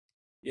days.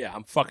 Yeah,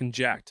 I'm fucking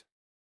jacked.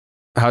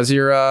 How's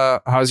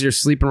your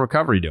sleep and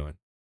recovery doing?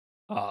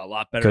 A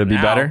lot better. Could it be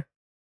now. better?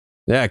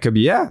 Yeah, it could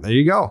be. Yeah, there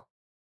you go.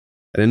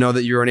 I didn't know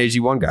that you were an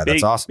AG1 guy.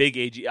 That's awesome. Big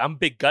AG. I'm a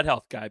big gut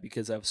health guy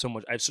because I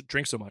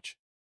drink so much.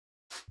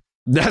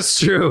 That's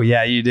true.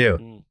 Yeah, you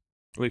do.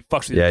 Really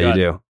fucks with your gut.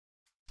 You do.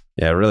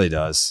 Yeah, it really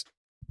does.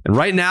 And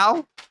right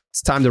now,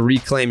 it's time to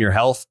reclaim your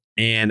health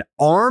and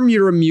arm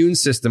your immune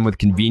system with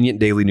convenient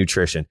daily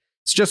nutrition.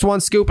 It's just 1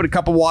 scoop and a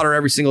cup of water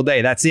every single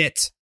day. That's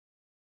it.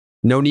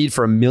 No need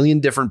for 1 million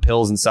different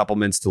pills and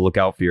supplements to look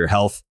out for your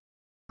health.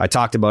 I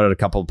talked about it a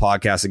couple of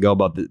podcasts ago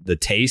about the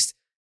taste.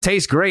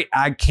 Tastes great.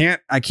 I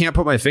can't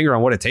put my finger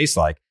on what it tastes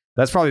like.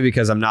 That's probably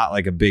because I'm not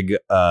like a big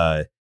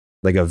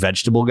like a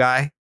vegetable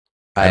guy.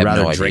 I'd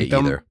rather no drink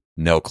them. Either.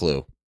 No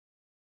clue.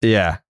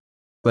 Yeah.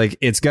 Like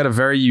it's got a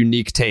very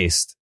unique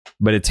taste,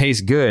 but it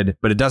tastes good,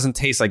 but it doesn't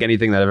taste like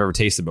anything that I've ever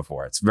tasted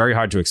before. It's very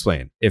hard to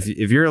explain. If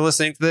you're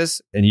listening to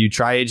this and you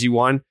try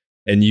AG1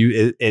 and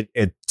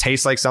it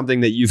tastes like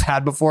something that you've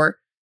had before,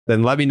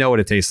 then let me know what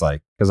it tastes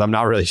like because I'm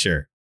not really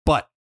sure.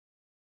 But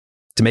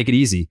to make it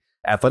easy,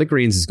 Athletic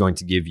Greens is going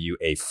to give you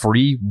a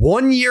free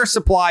 1-year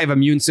supply of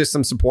immune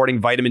system supporting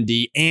vitamin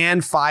D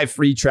and 5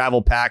 free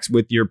travel packs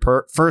with your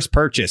first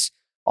purchase.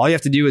 All you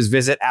have to do is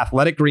visit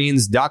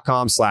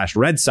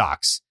athleticgreens.com/Red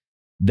Sox.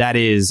 That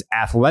is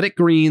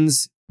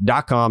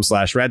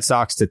athleticgreens.com/Red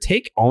Sox to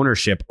take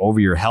ownership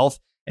over your health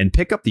and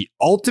pick up the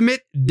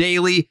ultimate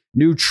daily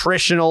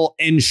nutritional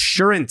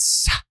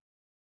insurance.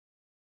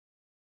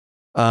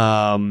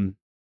 Shall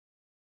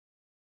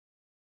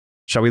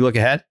we look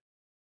ahead?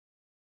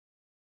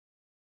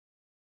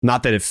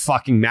 Not that it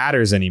fucking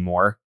matters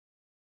anymore.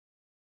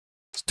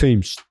 This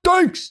team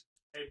stinks.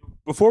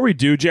 Before we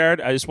do, Jared,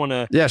 I just want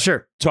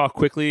to talk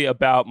quickly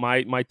about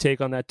my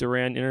take on that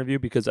Duran interview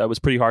because I was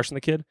pretty harsh on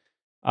the kid.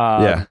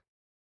 I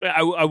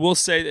will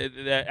say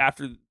that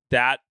after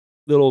that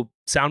little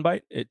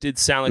soundbite, it did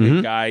sound like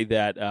a guy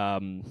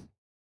that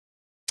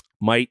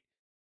might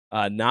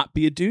not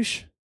be a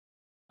douche.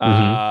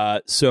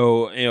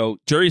 So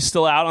jury's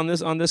still out on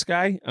this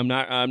guy. I'm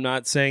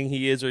not saying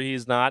he is or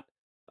he's not.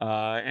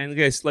 And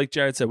guys, like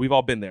Jared said, we've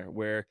all been there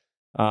where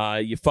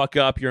you fuck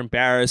up, you're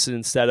embarrassed, and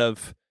instead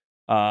of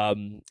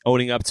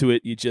owning up to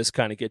it, you just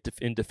kind of get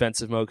in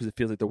defensive mode because it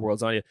feels like the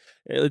world's on you.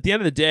 At the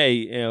end of the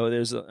day,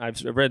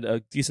 I've read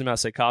a decent amount of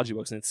psychology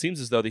books, and it seems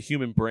as though the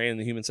human brain and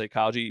the human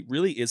psychology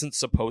really isn't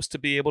supposed to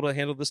be able to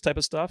handle this type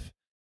of stuff,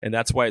 and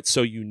that's why it's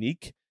so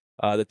unique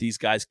that these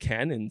guys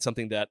can, and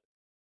something that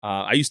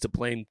I used to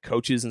blame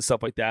coaches and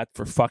stuff like that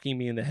for fucking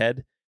me in the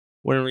head,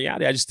 when in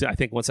reality, I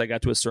think once I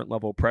got to a certain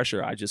level of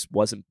pressure, I just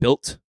wasn't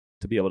built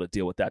to be able to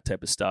deal with that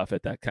type of stuff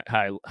at that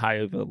high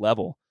of a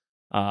level.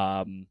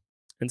 And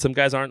some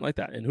guys aren't like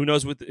that. And who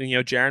knows what,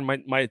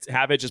 Jaren might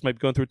have it, just might be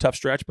going through a tough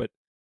stretch, but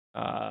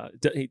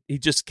he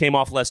just came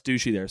off less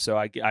douchey there. So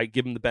I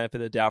give him the benefit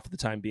of the doubt for the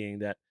time being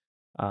that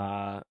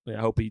I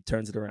hope he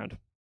turns it around.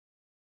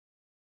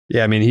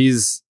 Yeah, I mean,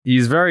 he's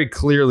very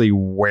clearly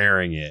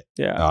wearing it.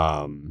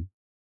 Yeah.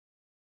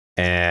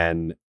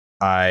 And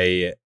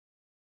I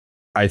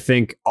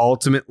think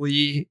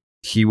ultimately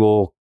he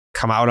will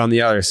come out on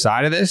the other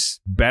side of this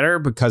better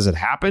because it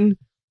happened.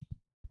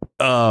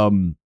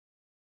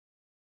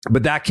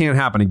 But that can't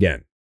happen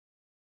again.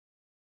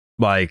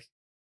 Like,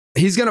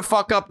 he's going to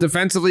fuck up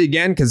defensively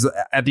again because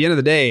at the end of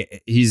the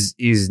day,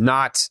 he's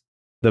not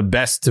the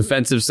best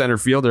defensive center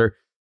fielder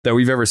that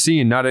we've ever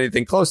seen. Not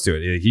anything close to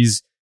it.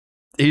 He's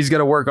got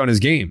to work on his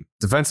game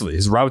defensively.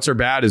 His routes are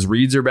bad. His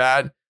reads are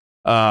bad.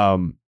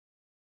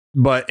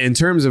 But in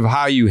terms of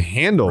how you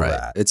handle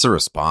that, it's a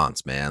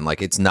response, man.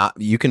 Like, it's not,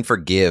 you can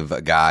forgive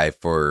a guy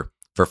for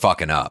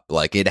fucking up.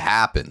 Like, it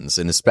happens,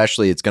 and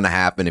especially it's going to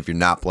happen if you're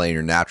not playing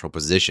your natural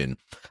position.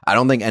 I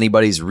don't think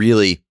anybody's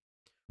really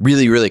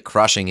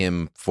crushing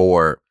him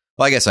for,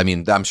 well, I guess, I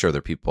mean, I'm sure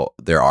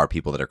there are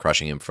people that are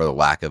crushing him for the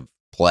lack of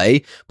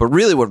play, but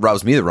really what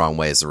rubs me the wrong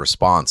way is the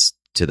response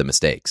to the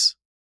mistakes.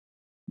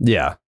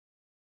 Yeah.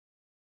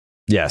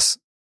 Yes.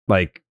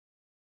 Like,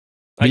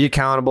 be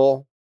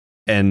accountable.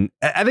 And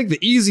I think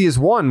the easiest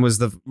one was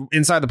the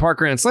inside the park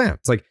grand slam.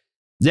 It's like,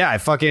 yeah, I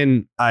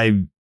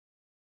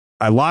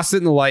lost it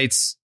in the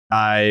lights.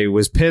 I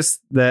was pissed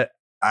that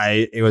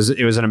it was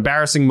an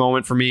embarrassing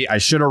moment for me. I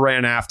should have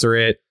ran after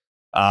it.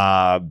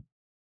 I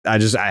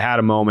had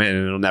a moment,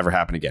 and it'll never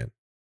happen again.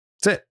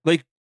 That's it.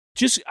 Like,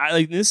 this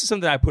is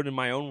something I put in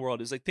my own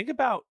world, is like, think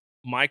about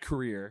my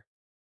career,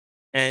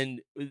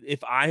 and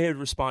if I had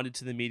responded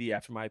to the media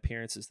after my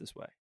appearances this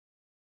way.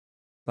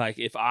 Like,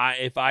 if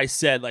I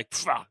said, like,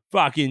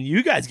 fucking,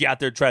 you guys get out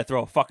there and try to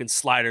throw a fucking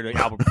slider to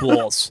Albert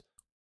Pujols.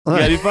 You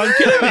gotta be fucking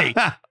kidding me.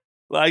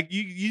 Like,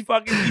 you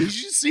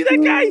see that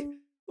guy?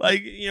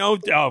 Like,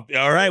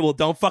 all right, well,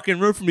 don't fucking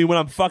root for me when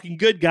I'm fucking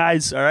good,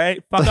 guys. All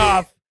right? Fuck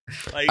off.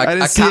 Like,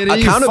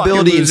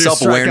 accountability and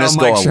self-awareness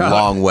go a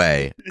long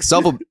way.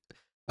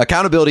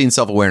 Accountability and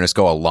self-awareness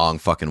go a long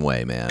fucking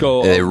way, man.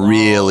 They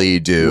really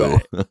do.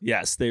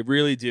 Yes, they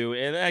really do.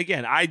 And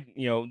again,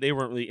 they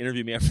weren't really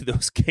interviewing me after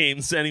those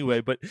games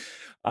anyway, but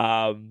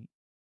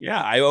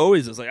I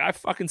always was like, I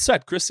fucking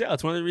suck. Chris Sale,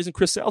 it's one of the reasons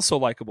Chris Sale's so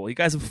likable. You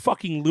guy's a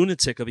fucking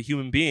lunatic of a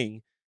human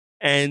being.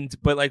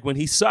 But like, when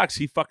he sucks,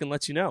 he fucking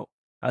lets you know.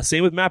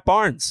 Same with Matt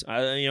Barnes.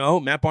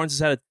 Matt Barnes has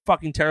had a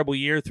fucking terrible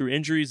year through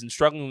injuries and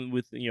struggling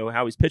with,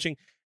 how he's pitching.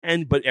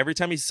 But every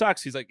time he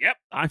sucks, he's like, yep,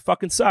 I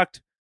fucking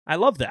sucked. I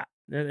love that.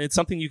 And it's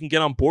something you can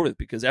get on board with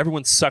because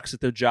everyone sucks at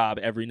their job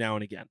every now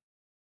and again.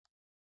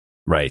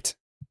 Right.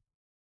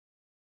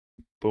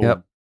 Boom.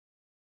 Yep.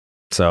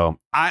 So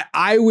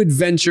I would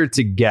venture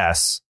to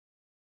guess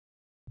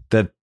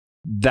that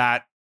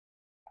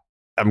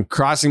I'm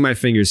crossing my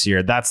fingers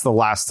here. That's the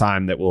last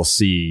time that we'll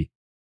see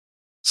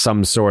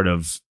some sort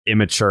of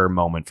immature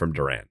moment from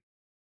Duran.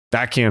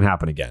 That can't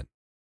happen again.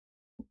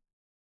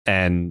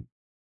 And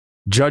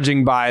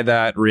judging by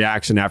that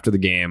reaction after the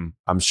game,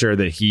 I'm sure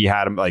that he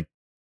had him, like,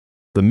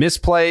 the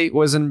misplay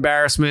was an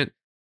embarrassment,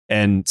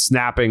 and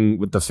snapping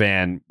with the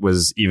fan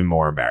was even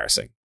more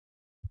embarrassing.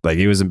 Like,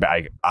 it was,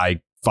 I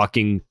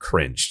fucking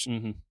cringed.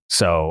 Mm-hmm.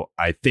 So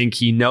I think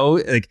he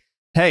knows, like,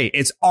 hey,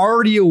 it's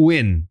already a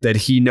win that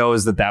he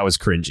knows that was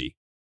cringy.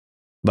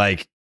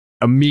 Like,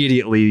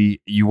 immediately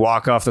you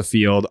walk off the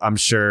field. I'm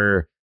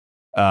sure,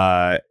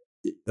 like,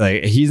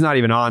 he's not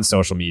even on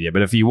social media,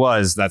 but if he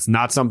was, that's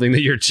not something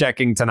that you're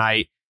checking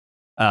tonight.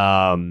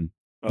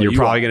 You're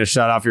probably going to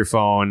shut off your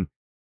phone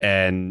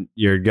and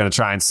you're going to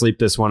try and sleep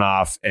this one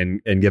off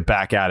and get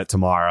back at it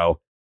tomorrow.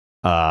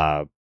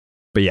 But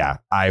yeah,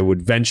 I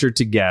would venture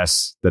to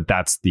guess that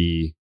that's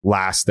the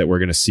last that we're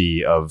going to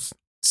see of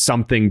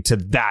something to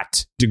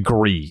that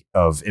degree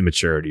of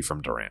immaturity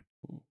from Durant.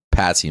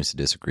 Pat seems to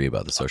disagree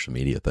about the social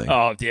media thing.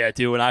 Oh, yeah,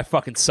 dude. When I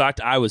fucking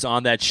sucked, I was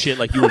on that shit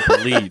like you would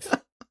believe.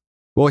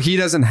 Well, he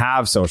doesn't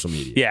have social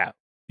media. Yeah.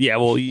 Yeah,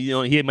 well,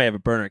 he might have a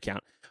burner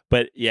account.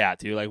 But yeah,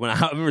 dude, like, when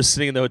I remember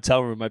sitting in the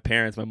hotel room with my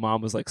parents, my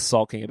mom was like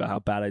sulking about how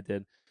bad I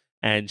did.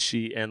 And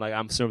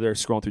I'm sitting over there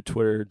scrolling through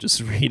Twitter,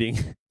 just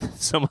reading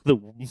some of the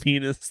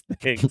meanest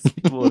things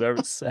people have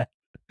ever said.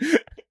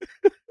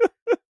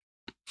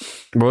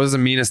 What was the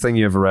meanest thing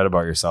you ever read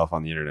about yourself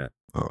on the internet?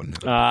 Oh,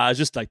 no.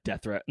 Just like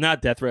death threat.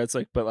 Not death threats,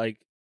 like, but like,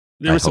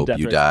 there was some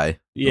death threats. Die.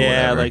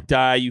 Yeah, like,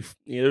 die. We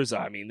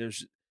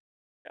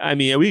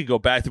could go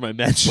back through my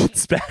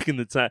mentions back in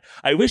the time.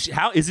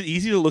 Is it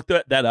easy to look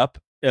that up?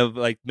 of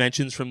like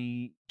mentions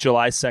from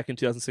July 2nd,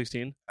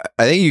 2016?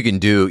 I think you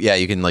can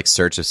you can like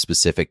search a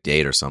specific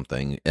date or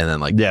something and then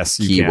like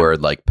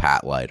keyword like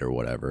Pat Light or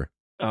whatever.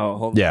 Oh,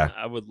 hold on.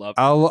 I would love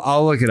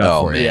I'll look it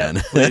up for man.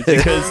 you. Yeah,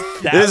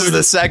 because this is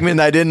the segment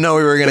I didn't know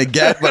we were going to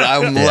get, but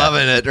I'm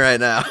loving it right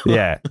now.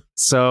 Yeah.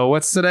 So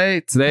what's today?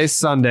 Today's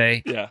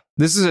Sunday. Yeah.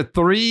 This is a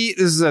 3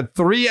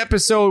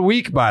 episode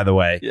week, by the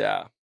way.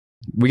 Yeah.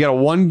 We got a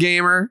 1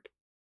 gamer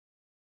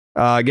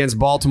against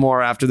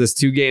Baltimore after this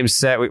 2 game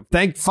set.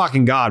 Thank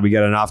fucking God we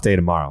got an off day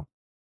tomorrow.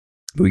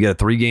 We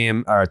got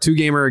a 2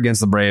 gamer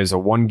against the Braves, a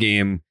 1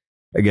 game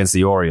against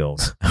the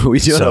Orioles. we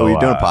doing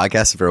a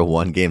podcast for a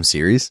 1 game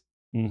series?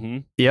 Mm-hmm.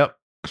 Yep.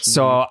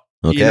 So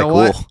okay, you know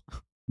cool.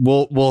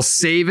 what? We'll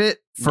save it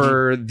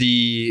for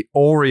the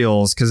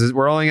Orioles because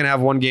we're only gonna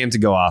have 1 game to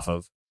go off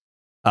of.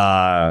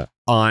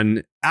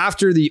 On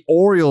after the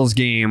Orioles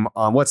game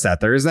on what's that,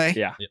 Thursday?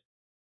 Yeah.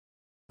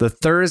 The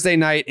Thursday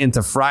night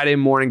into Friday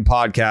morning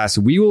podcast,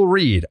 we will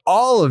read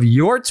all of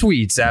your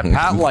tweets at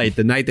Pat Light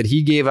the night that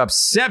he gave up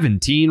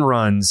 17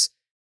 runs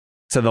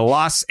to the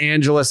Los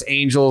Angeles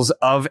Angels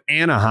of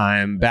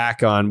Anaheim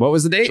back on, what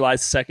was the date? July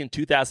 2nd,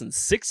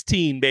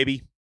 2016,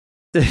 baby.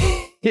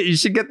 You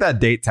should get that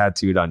date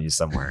tattooed on you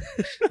somewhere.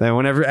 Then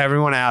whenever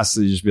everyone asks,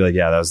 you just be like,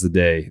 yeah, that was the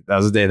day. That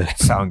was the day that I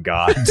found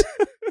God.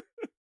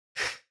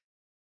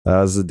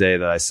 That was the day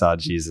that I saw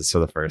Jesus for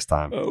the first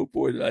time. Oh,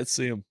 boy, did I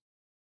see him.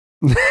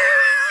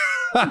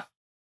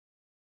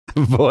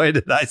 Boy,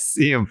 did I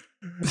see him.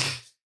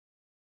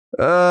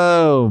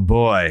 Oh,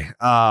 boy.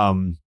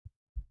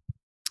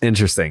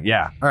 Interesting.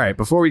 Yeah. All right.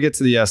 Before we get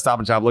to the Stop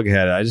and Shop look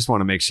ahead, I just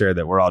want to make sure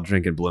that we're all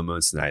drinking Blue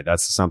Moons tonight.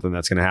 That's something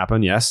that's going to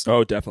happen. Yes.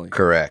 Oh, definitely.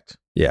 Correct.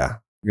 Yeah.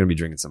 I'm going to be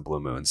drinking some Blue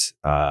Moons.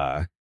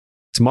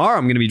 Tomorrow,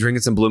 I'm going to be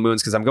drinking some Blue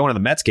Moons because I'm going to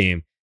the Mets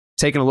game,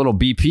 taking a little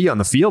BP on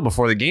the field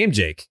before the game,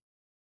 Jake.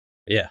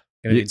 Yeah.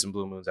 Going to need some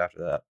Blue Moons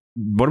after that.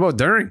 What about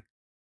during?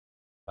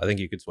 I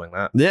think you could swing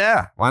that.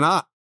 Yeah. Why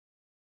not?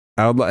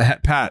 I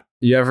would Pat,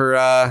 you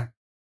ever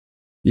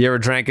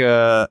drank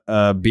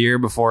a beer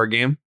before a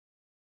game?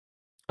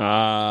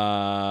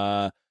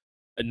 No,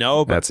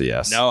 but that's a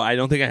yes. No, I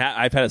don't think I have.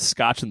 I've had a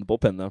scotch in the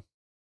bullpen though.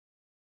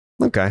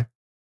 Okay.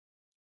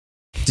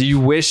 Do you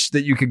wish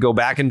that you could go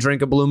back and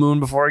drink a Blue Moon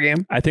before a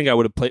game? I think I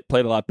would have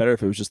played a lot better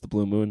if it was just the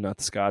Blue Moon, not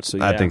the scotch. So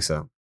yeah. I think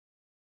so.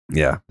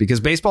 Yeah, because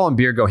baseball and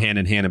beer go hand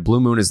in hand, and Blue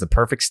Moon is the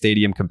perfect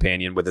stadium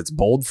companion with its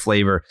bold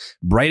flavor,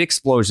 bright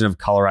explosion of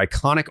color,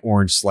 iconic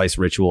orange slice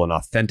ritual, and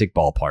authentic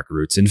ballpark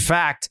roots. In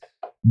fact,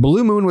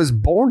 Blue Moon was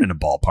born in a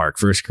ballpark,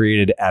 first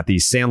created at the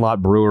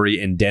Sandlot Brewery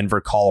in Denver,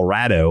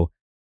 Colorado.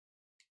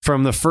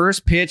 From the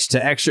first pitch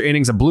to extra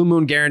innings, a Blue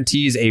Moon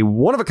guarantees a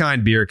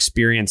one-of-a-kind beer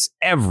experience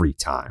every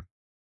time.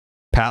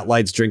 Pat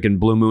Light's drinking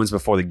Blue Moons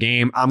before the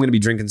game. I'm going to be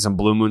drinking some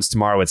Blue Moons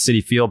tomorrow at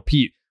Citi Field.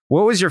 Pete,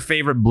 what was your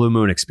favorite Blue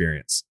Moon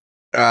experience?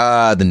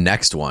 The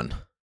next one.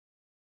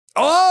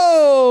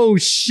 Oh,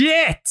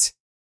 shit.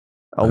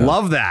 I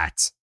love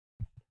that.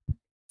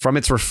 From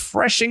its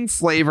refreshing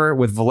flavor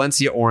with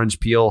Valencia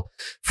orange peel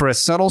for a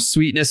subtle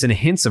sweetness and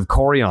hints of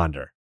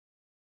coriander.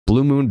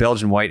 Blue Moon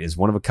Belgian White is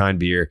one-of-a-kind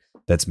beer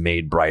that's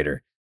made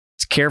brighter.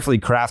 It's carefully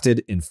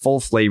crafted and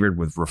full-flavored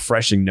with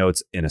refreshing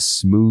notes and a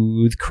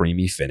smooth,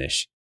 creamy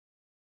finish.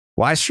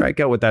 Why strike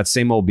out with that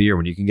same old beer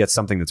when you can get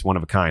something that's one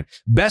of a kind?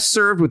 Best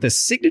served with a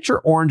signature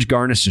orange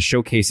garnish to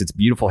showcase its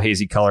beautiful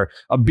hazy color.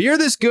 A beer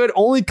this good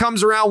only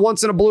comes around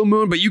once in a Blue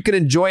Moon, but you can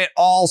enjoy it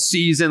all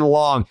season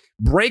long.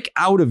 Break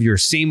out of your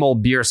same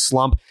old beer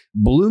slump.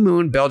 Blue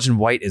Moon Belgian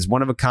White is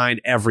one of a kind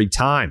every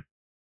time.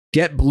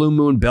 Get Blue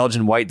Moon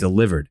Belgian White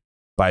delivered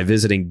by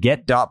visiting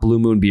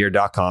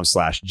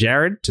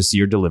get.bluemoonbeer.com/Jared to see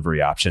your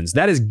delivery options.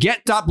 That is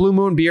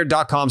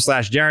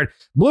get.bluemoonbeer.com/Jared.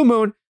 Blue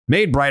Moon,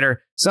 made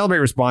brighter. Celebrate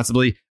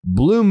responsibly.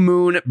 Blue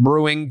Moon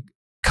Brewing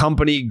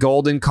Company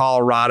Golden,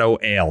 Colorado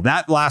Ale.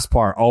 That last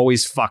part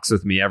always fucks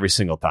with me every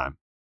single time.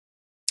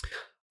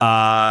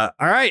 All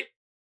right.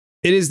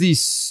 It is the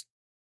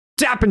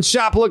Stop and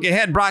Shop look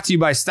ahead, brought to you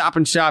by Stop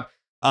and Shop.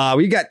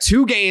 We got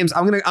 2 games.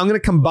 I'm gonna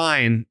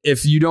combine,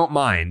 if you don't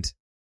mind.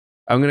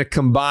 I'm gonna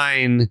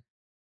combine.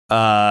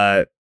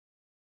 Or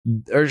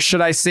should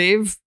I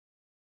save?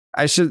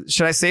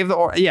 Should I save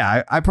the?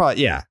 Yeah, I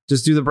probably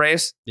Just do the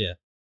Braves. Yeah.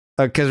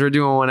 Because we're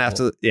doing one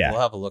after. We'll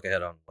have a look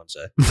ahead on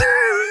Wednesday.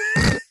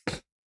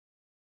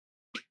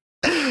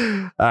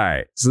 All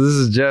right. So this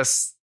is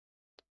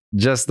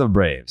just the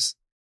Braves.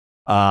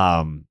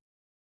 Okay.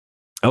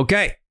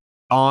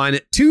 On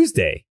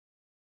Tuesday,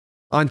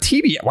 on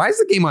TBS. Why is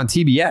the game on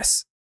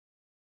TBS?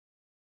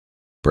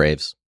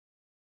 Braves.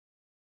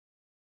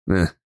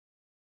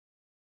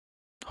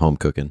 Home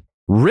cooking.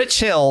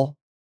 Rich Hill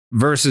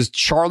versus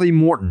Charlie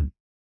Morton.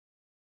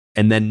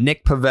 And then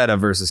Nick Pivetta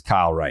versus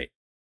Kyle Wright.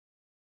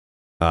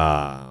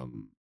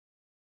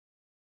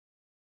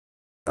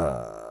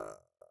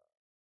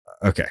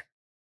 Okay.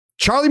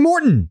 Charlie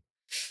Morton.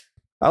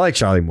 I like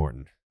Charlie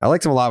Morton. I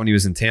liked him a lot when he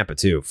was in Tampa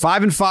too.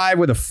 5-5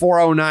 with a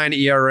 4.09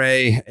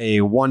 ERA, a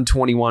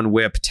 1.21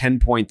 WHIP,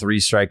 10.3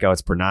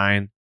 strikeouts per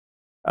 9.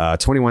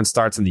 21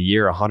 starts in the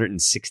year,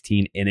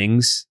 116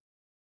 innings.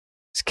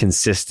 He's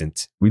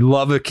consistent. We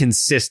love a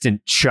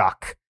consistent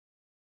Chuck.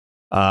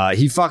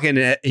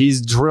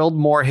 He's drilled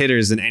more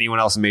hitters than anyone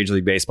else in Major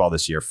League Baseball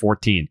this year.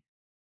 14.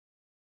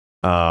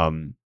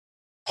 Home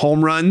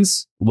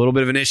runs, a little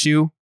bit of an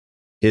issue.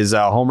 His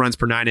home runs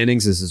per 9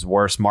 innings is his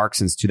worst mark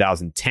since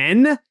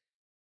 2010.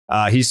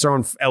 He's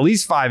thrown at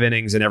least 5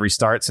 innings in every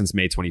start since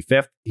May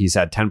 25th. He's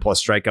had 10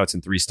 plus strikeouts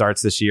in 3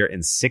 starts this year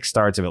and 6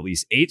 starts of at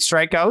least 8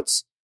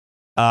 strikeouts.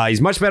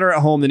 He's much better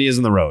at home than he is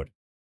on the road.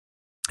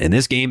 And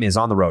this game is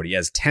on the road. He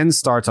has 10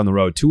 starts on the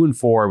road,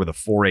 2-4 with a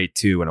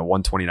 4.82 and a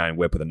 129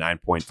 whip with a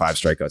 9.5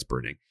 strikeouts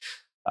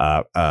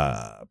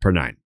per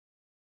 9.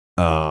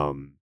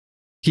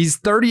 He's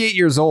 38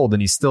 years old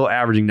and he's still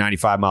averaging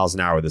 95 miles an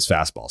hour with his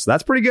fastball. So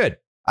that's pretty good.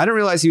 I didn't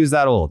realize he was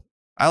that old.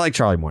 I like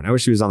Charlie Morton. I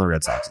wish he was on the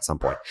Red Sox at some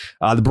point.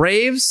 The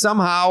Braves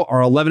somehow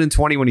are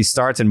 11-20 when he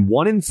starts and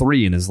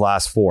 1-3 in his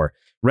last 4.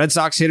 Red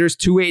Sox hitters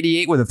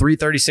 288 with a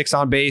 336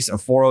 on base, a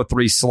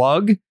 403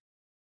 slug.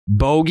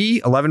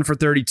 Bogey 11 for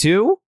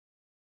 32,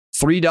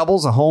 3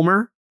 doubles, a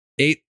homer,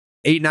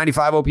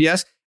 895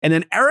 OPS, and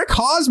then Eric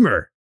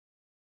Hosmer,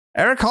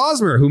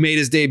 who made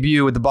his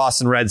debut with the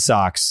Boston Red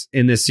Sox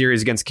in this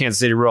series against Kansas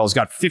City Royals,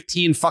 got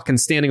 15 fucking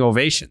standing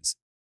ovations.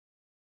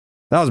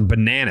 That was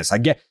bananas. I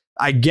get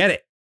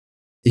it.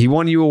 He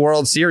won you a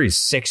World Series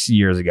 6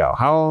 years ago.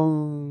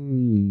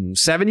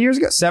 7 years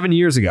ago? 7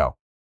 years ago.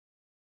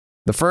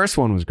 The first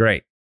one was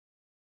great.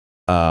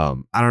 I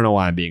don't know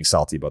why I'm being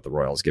salty about the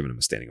Royals giving him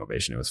a standing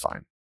ovation. It was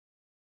fine.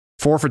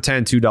 4 for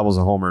 10, 2 doubles,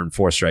 a homer, and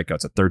 4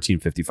 strikeouts, a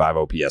 1355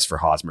 OPS for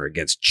Hosmer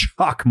against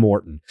Chuck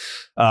Morton.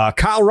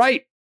 Kyle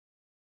Wright,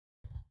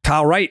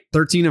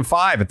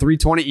 13-5, a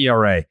 3.20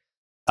 ERA.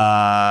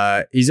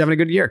 He's having a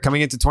good year.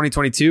 Coming into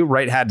 2022,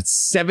 Wright had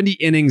 70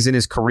 innings in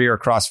his career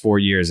across 4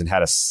 years and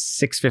had a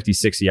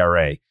 6.56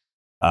 ERA.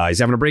 He's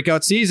having a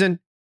breakout season,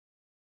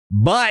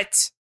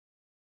 but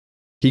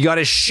he got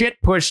his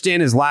shit pushed in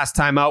his last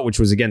time out, which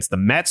was against the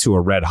Mets, who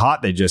are red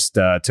hot. They just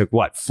took,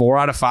 4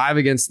 out of 5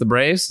 against the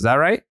Braves? Is that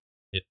right?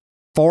 Yep.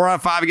 4 out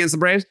of 5 against the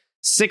Braves.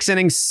 6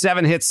 innings,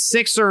 7 hits,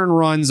 6 earned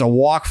runs, a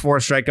walk, 4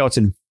 strikeouts,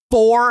 and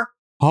 4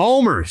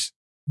 homers.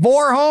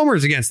 4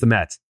 homers against the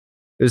Mets.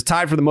 It was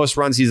tied for the most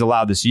runs he's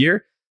allowed this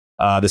year.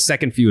 The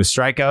second fewest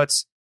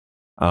strikeouts.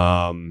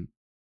 Yeah,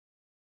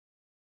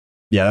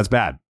 that's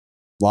bad.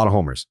 A lot of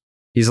homers.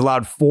 He's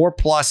allowed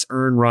 4+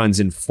 earned runs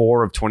in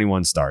 4 of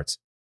 21 starts.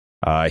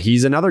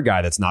 He's another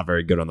guy that's not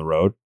very good on the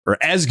road, or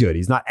as good.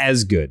 He's not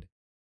as good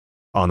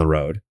on the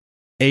road.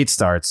 8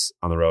 starts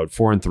on the road,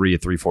 4-3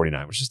 at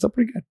 349, which is still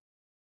pretty good.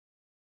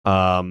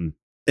 In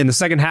the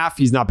second half,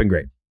 he's not been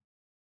great.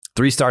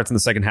 3 starts in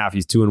the second half.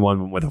 He's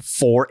 2-1 with a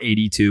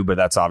 482, but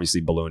that's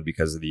obviously ballooned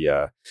because of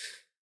the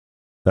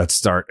that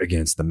start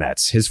against the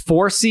Mets. His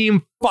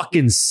 4-seam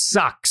fucking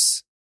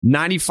sucks.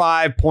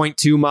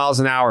 95.2 miles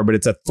an hour, but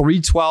it's a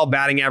 312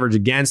 batting average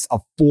against, a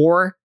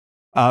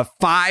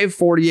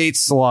 548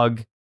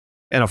 slug,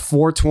 and a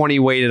 420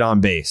 weighted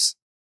on base.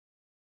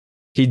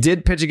 He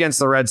did pitch against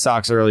the Red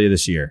Sox earlier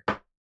this year.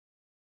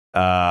 4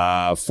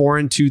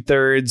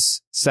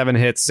 2/3, 7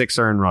 hits, 6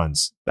 earned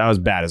runs. That was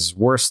bad. It's his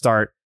worst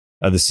start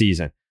of the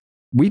season.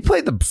 We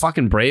played the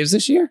fucking Braves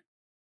this year?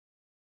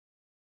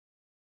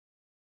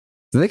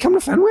 Did they come to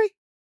Fenway?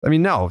 I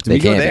mean, no. Did we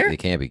go there? They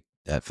can't be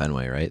at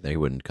Fenway, right? They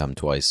wouldn't come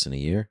twice in a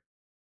year.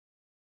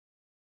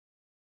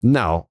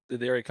 No.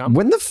 Did they already come?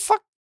 When the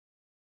fuck?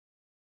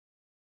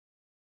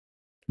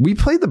 We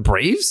played the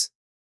Braves?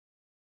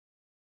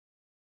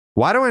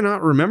 Why do I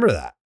not remember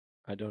that?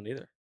 I don't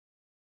either.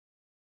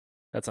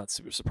 That's not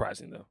super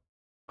surprising, though.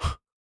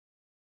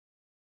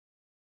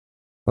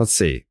 Let's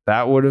see.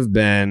 That would have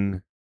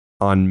been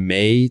on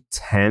May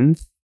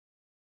 10th.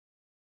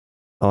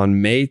 On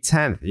May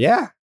 10th.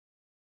 Yeah.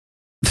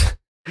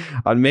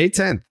 On May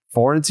 10th.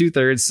 4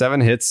 2/3,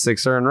 7 hits,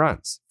 6 earned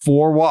runs,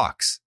 4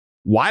 walks.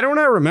 Why don't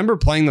I remember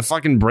playing the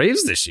fucking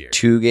Braves this year?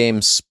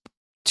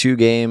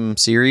 2-game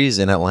series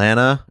in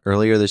Atlanta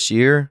earlier this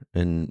year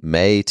in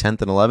May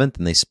 10th and 11th,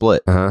 and they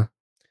split. Uh-huh.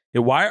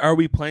 Yeah, why are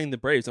we playing the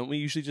Braves? Don't we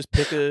usually just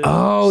pick a...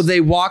 Oh,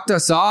 they walked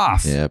us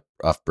off. Yeah,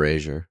 off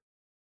Brazier.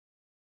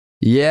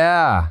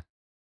 Yeah.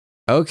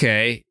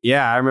 Okay.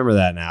 Yeah, I remember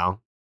that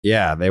now.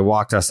 Yeah, they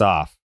walked us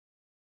off.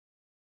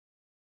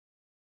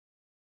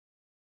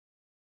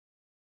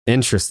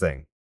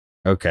 Interesting.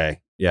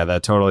 Okay. Yeah,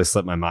 that totally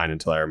slipped my mind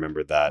until I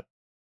remembered that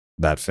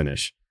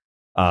finish.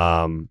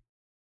 Yeah.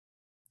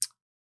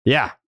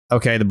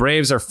 Okay. The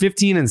Braves are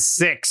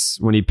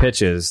 15-6 when he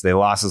pitches. They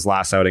lost his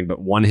last outing,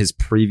 but won his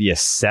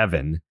previous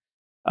 7.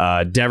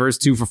 Devers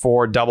 2 for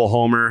 4, double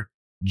homer.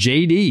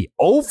 JD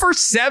 0 for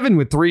 7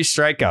 with 3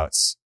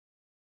 strikeouts.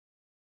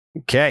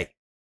 Okay.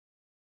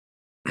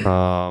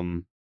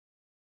 What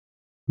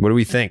do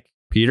we think,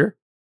 Peter?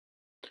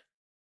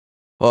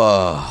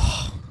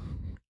 Oh,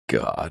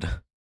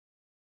 God.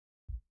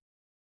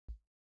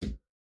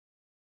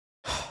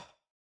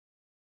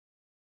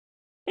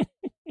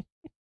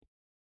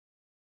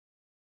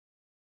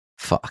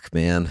 Fuck,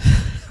 man.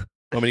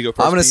 Want me to go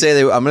first? I'm gonna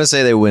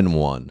say they win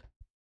 1.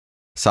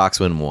 Sox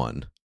win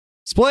 1.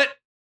 Split.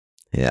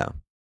 Yeah.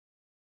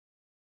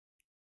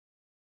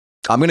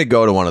 I'm going to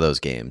go to one of those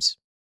games.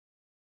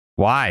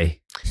 Why?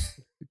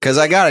 Because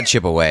I got to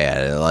chip away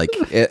at it. Like,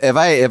 if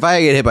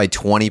I get hit by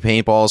 20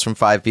 paintballs from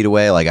 5 feet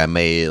away, like, I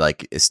may,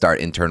 like, start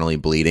internally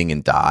bleeding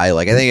and die.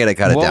 Like, I think I got to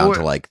cut it down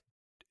to, like,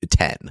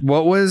 10.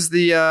 What was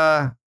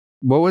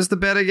the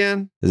bet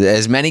again?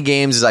 As many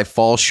games as I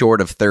fall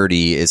short of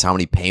 30 is how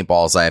many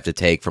paintballs I have to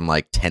take from,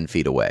 like, 10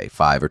 feet away,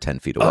 5 or 10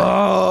 feet away.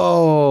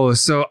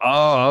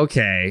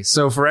 Okay.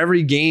 So for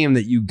every game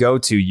that you go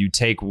to, you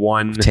take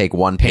one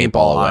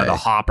paintball away. Out of the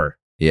hopper.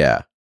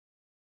 Yeah.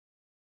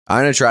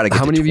 I'm going to try to get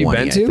how to many 20,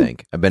 have you been to? I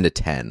think. I've been to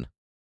 10.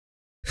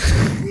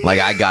 Like,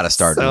 I got to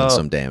start doing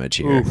some damage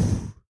here. Oof.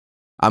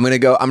 I'm going to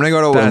go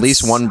to at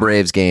least one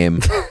Braves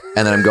game,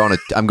 and then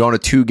I'm going to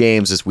 2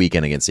 games this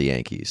weekend against the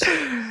Yankees.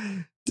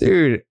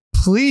 Dude,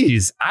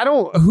 please.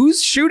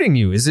 Who's shooting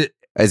you?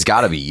 It's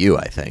got to be you,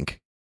 I think.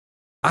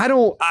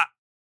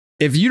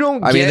 If you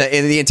don't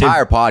the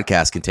entire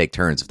podcast can take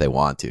turns if they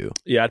want to.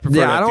 Yeah, I'd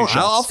prefer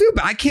I'll feel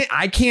bad.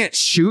 I can't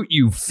shoot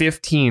you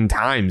 15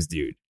 times,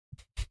 dude.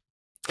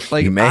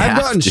 Like, I've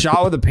gotten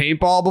shot with a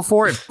paintball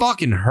before. It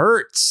fucking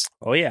hurts.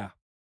 Oh, yeah.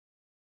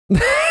 You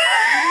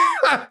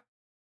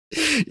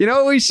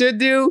know what we should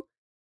do?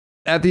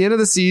 At the end of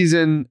the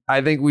season,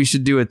 I think we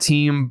should do a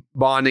team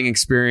bonding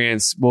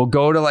experience. We'll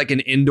go to, like,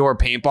 an indoor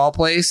paintball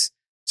place.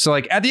 So,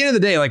 like, at the end of the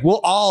day, like, we'll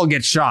all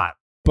get shot.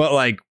 But,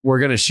 like, we're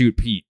going to shoot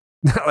Pete.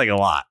 Like, a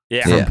lot.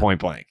 From point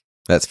blank.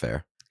 That's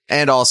fair.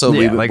 And also,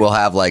 we'll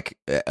have like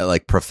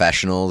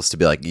professionals to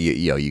be like,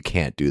 you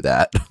can't do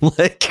that.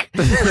 Like,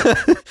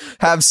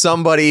 have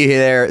somebody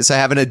there, so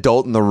have an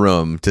adult in the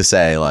room to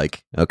say,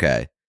 like,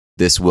 okay,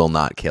 this will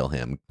not kill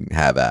him.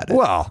 Have at it.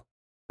 Well,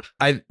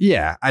 I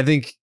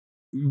think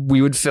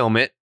we would film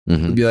it.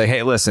 Mm-hmm. We'd be like,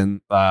 hey, listen,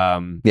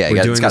 we're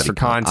doing this for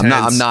content.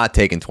 I'm not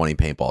taking 20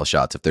 paintball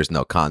shots if there's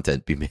no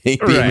content being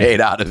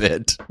made out of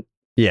it.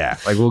 Yeah,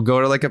 like, we'll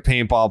go to, like, a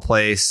paintball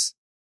place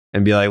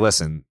and be like,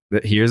 listen,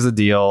 here's the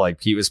deal. Like,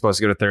 Pete was supposed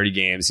to go to 30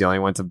 games. He only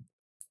went to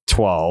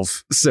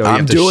 12. So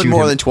I'm doing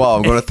more than 12.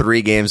 I'm going to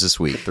 3 games this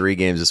week.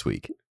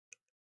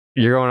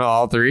 You're going to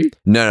all 3?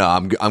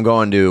 No. I'm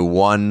going to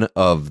one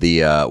of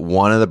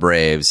the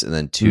Braves and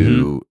then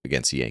 2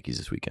 against the Yankees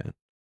this weekend.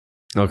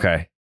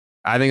 Okay.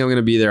 I think I'm going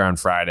to be there on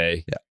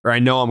Friday. Yeah. Or I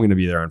know I'm going to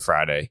be there on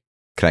Friday.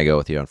 Can I go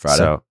with you on Friday?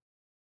 So,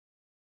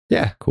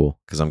 yeah. Cool.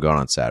 Because I'm going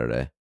on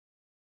Saturday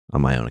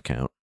on my own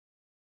account.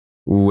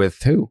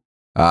 With who?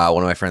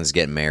 One of my friends is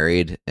getting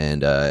married,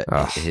 and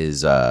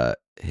his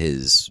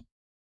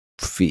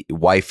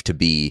wife to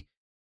be,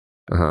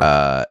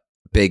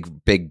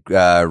 big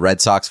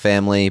Red Sox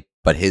family,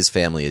 but his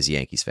family is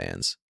Yankees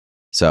fans.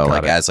 So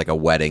as like a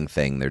wedding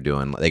thing,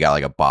 they got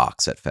like a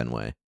box at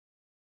Fenway.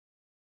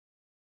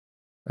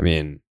 I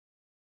mean,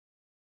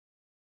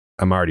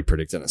 I'm already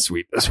predicting a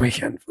sweep this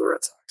weekend for the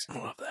Red Sox. I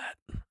love that.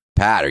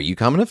 Pat, are you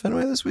coming to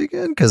Fenway this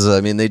weekend? Because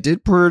I mean, they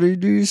did pretty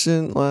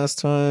decent last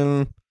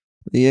time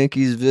the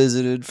Yankees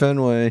visited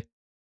Fenway.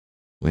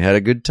 We had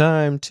a good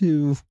time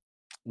too.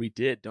 We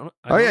did,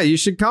 yeah, you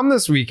should come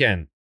this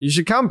weekend. You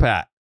should come,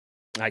 Pat.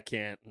 I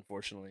can't,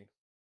 unfortunately.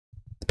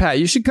 Pat,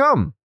 you should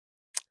come.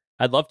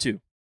 I'd love to.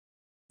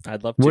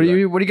 What do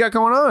you got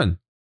going on?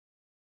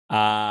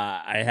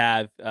 I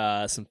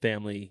have some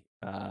family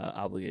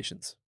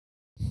obligations.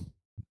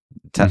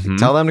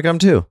 Tell them to come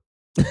too.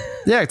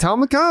 Yeah, tell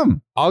them to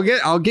come. I'll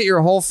get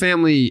your whole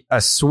family a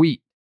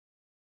suite.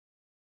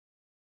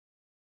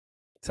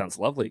 Sounds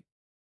lovely.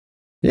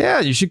 Yeah,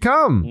 you should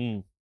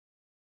come.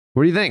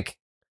 What do you think?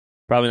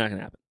 Probably not going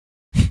to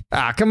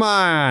happen. Come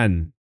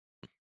on.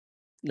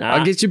 Nah.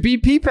 I'll get you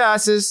BP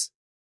passes.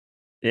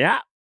 Yeah.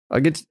 I'll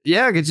get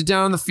you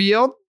down on the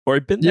field. Or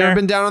been there. You ever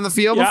been down on the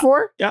field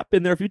before? Yeah,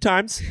 been there a few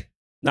times.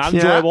 Not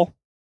enjoyable.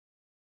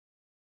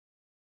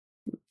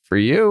 For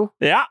you.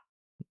 Yeah.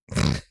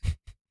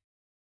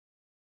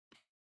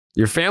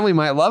 Your family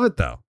might love it,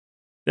 though.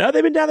 Yeah,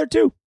 they've been down there,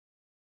 too.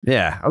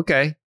 Yeah,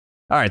 okay.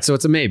 All right, so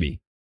it's a maybe.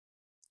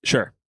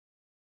 Sure.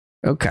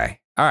 Okay.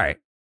 All right.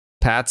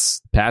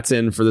 Pat's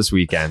in for this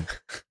weekend.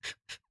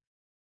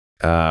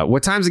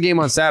 What time's the game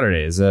on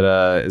Saturday? Is it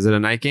a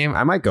night game?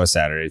 I might go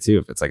Saturday, too,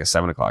 if it's like a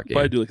 7 o'clock game.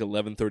 Probably do like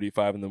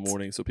 11:35 in the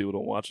morning so people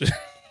don't watch it.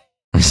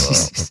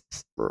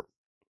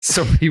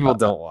 So people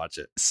don't watch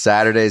it.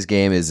 Saturday's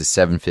game is a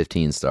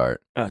 7:15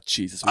 start. Oh,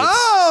 Jesus.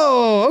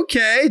 Oh,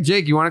 okay.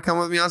 Jake, you want to come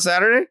with me on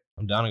Saturday?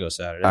 I'm down to go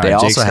Saturday. They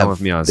also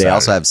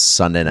Saturday. have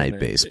Sunday night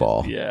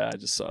baseball. Yeah, I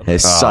just saw that.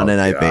 It's Sunday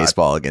night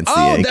baseball against the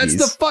Yankees. Oh, that's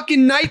the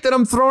fucking night that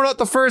I'm throwing out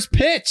the first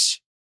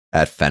pitch.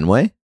 At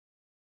Fenway?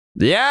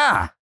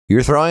 Yeah.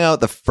 You're throwing out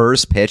the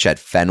first pitch at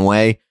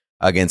Fenway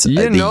against the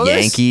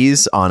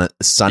Yankees on a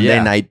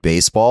Sunday night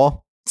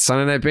baseball?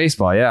 Sunday night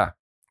baseball, yeah.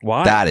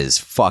 Why? That is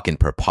fucking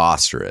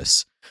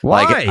preposterous.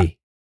 Why?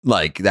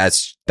 Like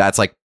that's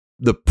like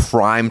the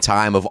prime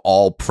time of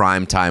all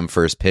prime time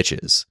first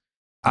pitches.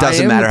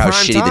 Doesn't matter how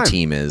shitty the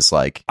team is.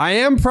 Like, I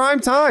am prime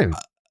time.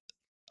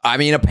 I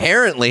mean,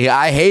 apparently,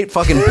 I hate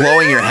fucking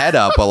blowing your head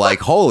up, but like,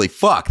 holy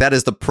fuck, that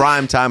is the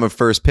prime time of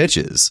first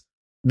pitches.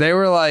 They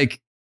were like,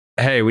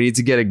 "Hey, we need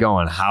to get it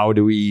going. How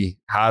do we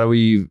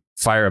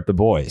fire up the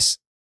boys?"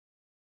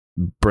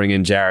 bring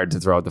in Jared to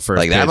throw out the first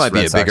Like pitch. that might be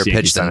Red a Sox, bigger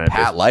Yankees pitch than Sunday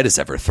Pat Light has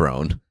ever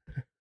thrown.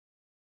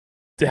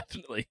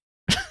 Definitely.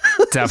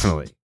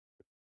 Definitely.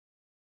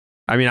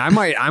 I mean, I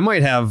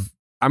might have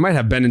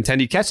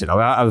Benintendi catch it.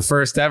 I'm the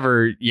first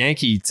ever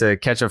Yankee to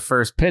catch a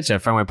first pitch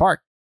at Fenway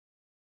Park.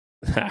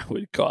 That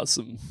would cause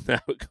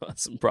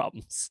some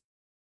problems.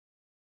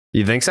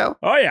 You think so?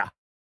 Oh yeah.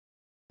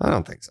 I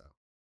don't think so.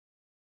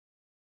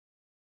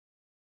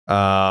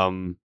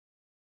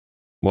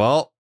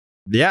 Well,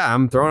 yeah,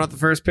 I'm throwing out the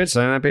first pitch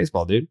Sunday Night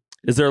Baseball, dude.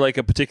 Is there like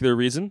a particular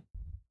reason?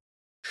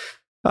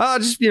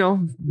 Just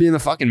being the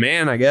fucking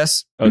man, I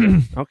guess.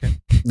 Okay.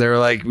 They were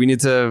like, we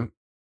need to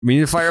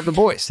fire up the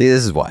boys. See,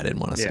 this is why I didn't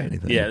want to say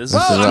anything. Yeah, this is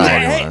Well, why I'm, I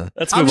hey, wanna-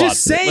 Let's I'm move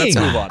just on. saying. Let's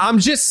move on. I'm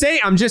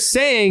just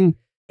saying.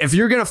 If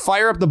you're gonna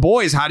fire up the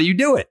boys, how do you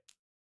do it?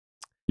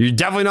 You're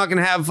definitely not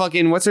gonna have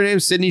fucking what's her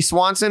name, Sydney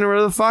Swanson or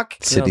whatever the fuck.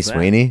 Sydney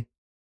Sweeney.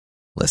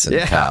 Listen,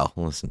 Yeah. pal.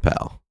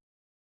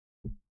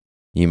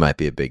 You might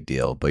be a big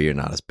deal, but you're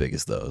not as big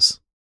as those.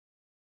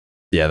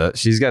 Yeah,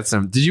 she's got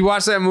some. Did you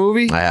watch that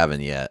movie? I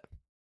haven't yet.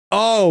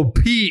 Oh,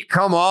 Pete,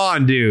 come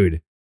on,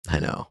 dude. I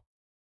know.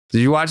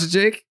 Did you watch it,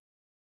 Jake?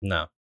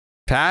 No.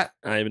 Pat?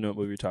 I don't even know what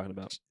movie you're talking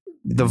about.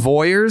 The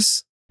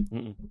Voyeurs?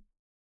 Mm-mm.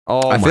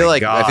 Oh, I feel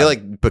like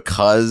God.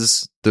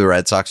 because the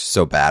Red Sox are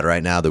so bad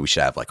right now that we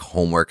should have like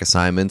homework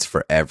assignments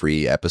for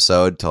every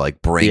episode to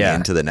like bring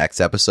into the next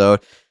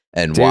episode.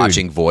 And Dude.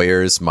 watching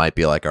Voyeurs might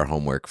be like our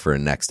homework for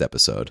next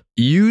episode.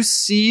 You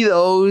see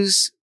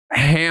those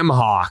ham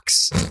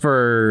hocks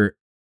for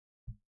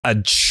a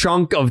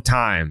chunk of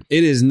time.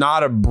 It is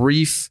not a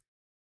brief,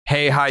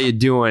 hey, how you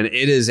doing? It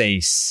is a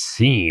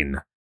scene.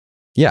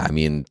 Yeah, I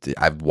mean,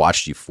 I've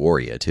watched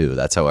Euphoria too.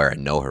 That's how I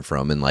know her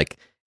from. And like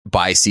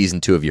by season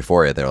 2 of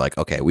Euphoria, they're like,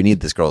 okay, we need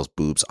this girl's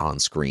boobs on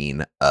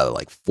screen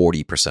like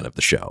 40% of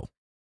the show.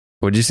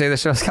 What'd you say the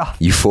show's called?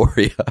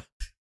 Euphoria.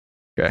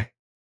 Okay.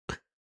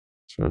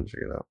 Trying to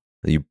figure it out.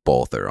 You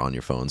both are on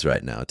your phones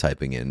right now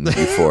typing in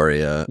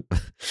Euphoria.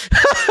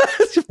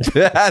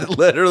 Pat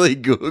literally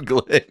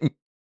Googling.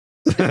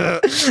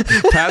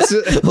 Pat's,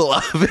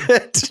 Love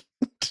it.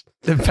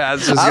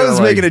 Pat's just I was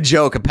gonna, making a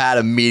joke, and Pat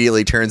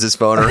immediately turns his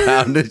phone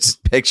around and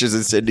just pictures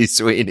of Sydney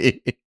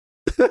Sweeney.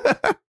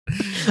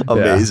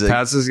 Amazing. Yeah,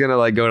 Pat's just gonna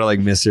like go to like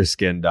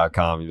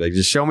MrSkin.com. Like,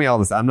 just show me all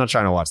this. I'm not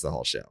trying to watch the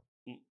whole show.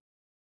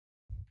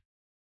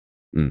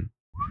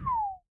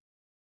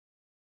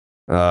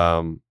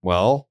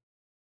 Well.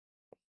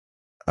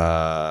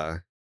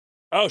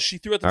 Oh, she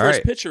threw out the All first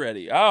right. pitch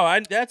already. Oh,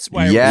 that's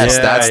why. Yes,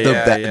 Yeah, that's the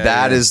yeah,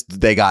 that yeah. is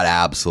they got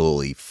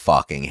absolutely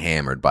fucking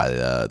hammered by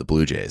the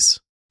Blue Jays.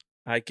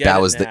 I get That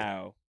it was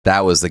now.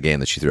 That was the game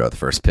that she threw out the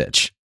first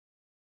pitch.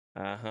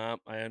 I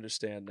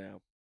understand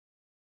now.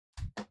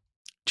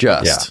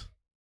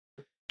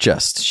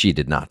 Just she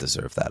did not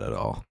deserve that at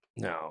all.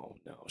 No,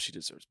 she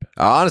deserves better.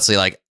 Honestly,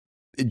 like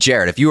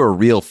Jared, if you were a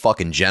real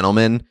fucking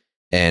gentleman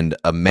and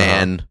a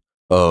man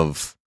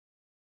of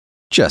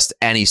just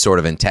any sort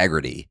of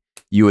integrity,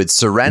 you would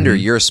surrender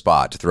your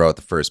spot to throw out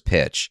the first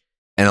pitch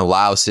and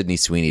allow Sydney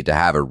Sweeney to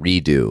have a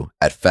redo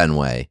at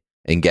Fenway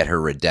and get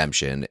her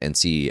redemption and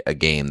see a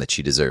game that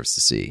she deserves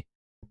to see.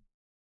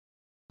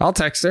 I'll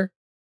text her.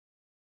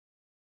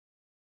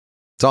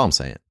 That's all I'm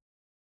saying.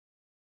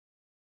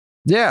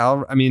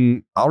 Yeah,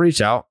 I'll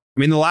reach out. I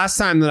mean, the last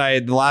time that I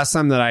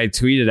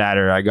tweeted at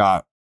her, I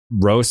got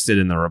roasted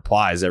in the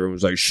replies. Everyone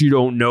was like, "She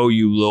don't know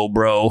you, lil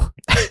bro."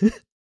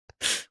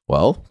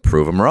 Well,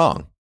 prove them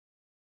wrong.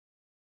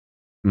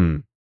 Hmm.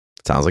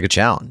 Sounds like a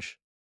challenge.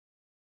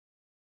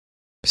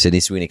 Sydney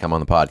Sweeney, come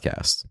on the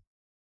podcast.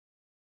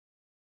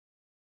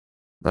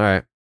 All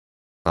right,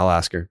 I'll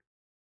ask her.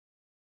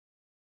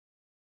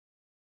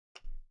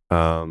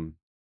 All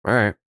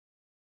right.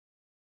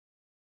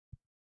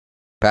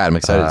 Pat, I'm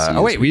excited to see you.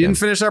 Oh wait, this we didn't weekend.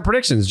 finish our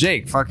predictions.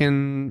 Jake,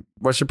 fucking,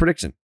 what's your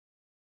prediction?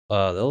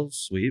 They'll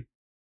sweep.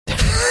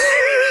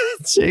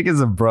 Jake is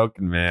a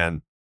broken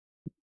man.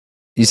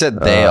 You said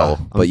they'll,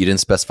 but you didn't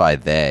specify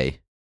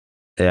they.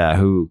 Yeah,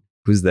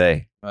 who's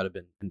they? Might have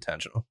been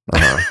intentional.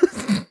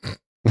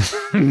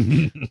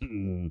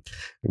 It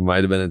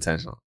might have been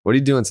intentional. What are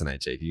you doing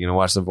tonight, Jake? You gonna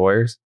watch the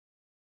Voyeurs?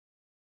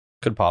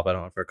 Could pop it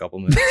on for a couple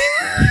minutes.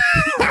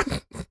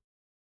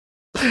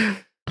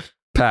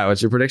 Pat,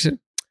 what's your prediction?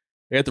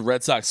 I got the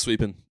Red Sox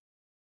sweeping.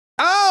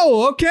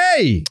 Oh,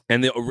 okay.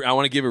 And I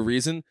want to give a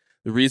reason.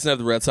 The reason I have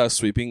the Red Sox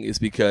sweeping is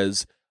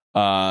because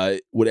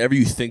whatever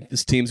you think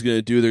this team's going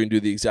to do, they're going to do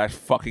the exact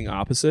fucking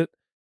opposite.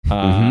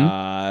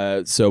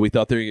 So we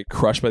thought they were going to get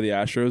crushed by the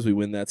Astros. We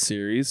win that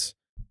series.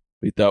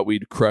 We thought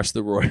we'd crush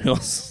the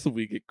Royals.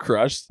 We get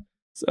crushed.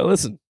 So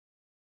listen,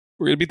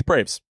 we're going to beat the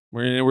Braves.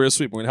 We're going to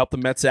sweep. We're going to help the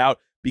Mets out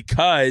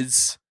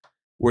because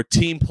we're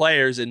team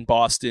players in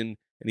Boston.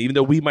 And even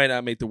though we might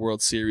not make the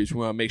World Series, we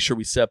want to make sure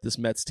we set up this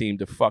Mets team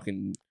to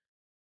fucking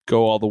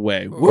go all the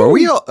way. Are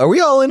we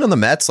all in on the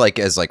Mets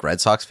as Red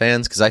Sox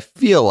fans? Because I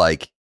feel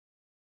like,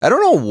 I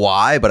don't know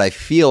why, but I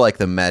feel like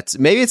the Mets,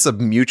 maybe it's a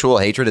mutual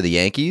hatred of the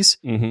Yankees,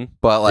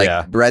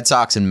 but Red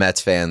Sox and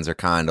Mets fans are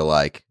kind of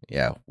like,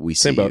 yeah, we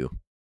see you.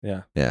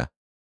 Yeah. Yeah.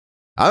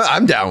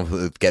 I'm down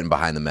with getting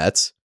behind the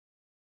Mets.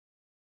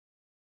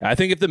 I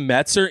think if the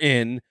Mets are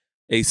in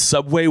a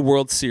Subway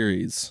World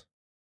Series,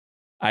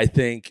 I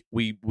think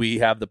we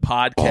have the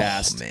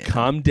podcast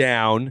come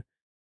down,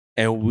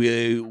 and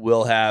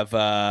we'll have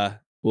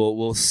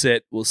we'll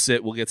sit.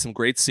 We'll get some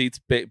great seats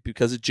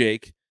because of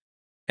Jake,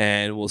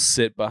 and we'll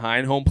sit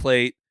behind home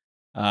plate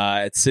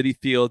at Citi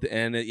Field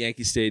and at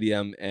Yankee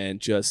Stadium, and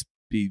just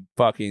be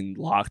fucking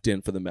locked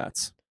in for the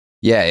Mets.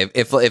 Yeah,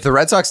 if the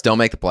Red Sox don't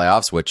make the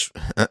playoffs, which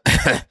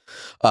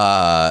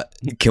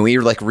can we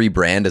like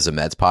rebrand as a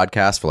Mets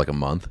podcast for like a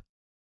month?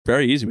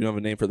 Very easy. We don't have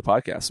a name for the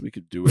podcast. We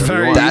could do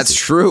whatever we want. That's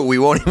true. We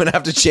won't even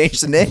have to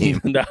change the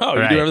name. No,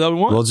 we do whatever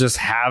we want. We'll just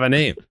have a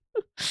name.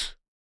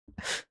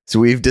 So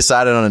we've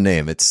decided on a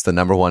name. It's the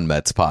 #1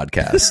 Mets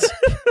podcast.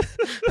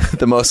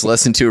 The most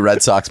listened to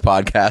Red Sox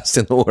podcast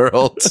in the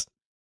world.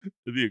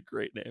 It'd be a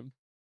great name.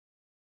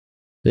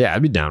 Yeah,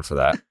 I'd be down for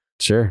that.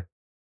 Sure.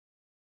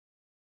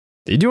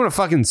 Are you doing a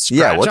fucking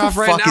scratch what off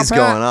the right fuck now, is Pat?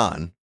 going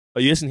on? Oh,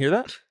 you guys didn't hear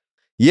that?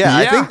 Yeah,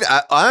 I think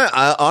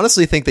I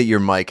honestly think that your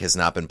mic has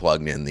not been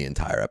plugged in the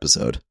entire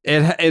episode.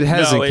 It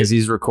hasn't because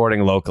he's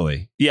recording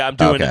locally. Yeah, I'm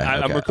doing it.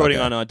 I'm recording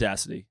on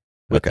Audacity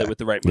with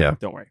the right mic. Yeah.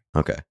 Don't worry.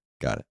 Okay,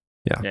 got it.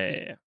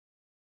 Yeah.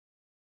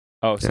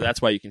 Oh, so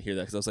that's why you can hear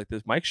that, because I was like,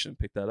 this mic shouldn't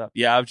pick that up.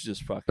 Yeah, I was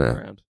just fucking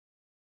around.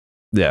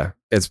 Yeah,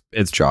 it's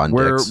John.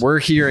 We're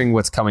hearing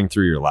what's coming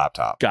through your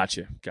laptop.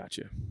 Gotcha.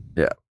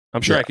 Yeah,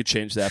 I'm sure I could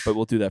change that, but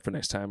we'll do that for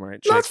next time, all right?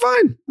 That's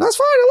fine. I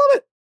love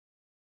it.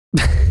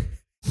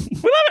 We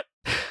love it.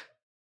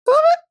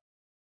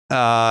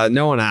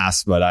 No one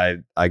asked, but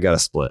I got a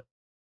split.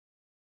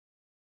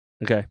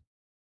 Okay.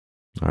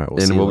 All right,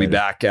 we'll be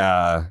back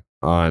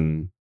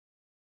on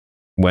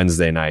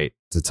Wednesday night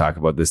to talk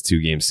about this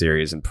 2-game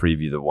series and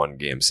preview the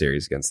 1-game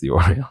series against the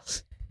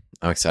Orioles.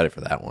 I'm excited for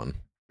that one.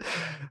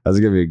 That's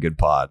gonna be a good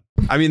pod.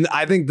 I mean,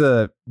 I think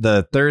the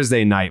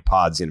Thursday night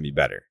pod's gonna be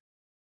better.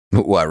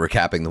 What,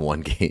 recapping the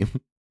 1 game?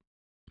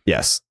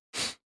 Yes.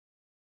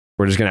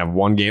 We're just gonna have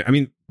 1 game. I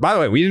mean, by the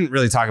way, we didn't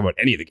really talk about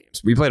any of the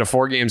games. We played a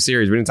 4-game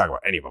series. We didn't talk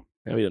about any of them.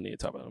 Yeah, we don't need to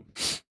talk about them.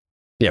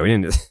 Yeah, we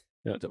didn't.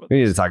 We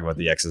need to talk about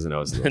the X's and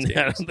O's of those games.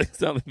 I don't think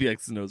the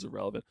X's and O's are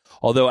relevant.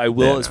 Although I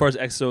will, as far as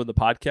X's and O's in the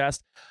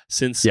podcast,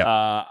 since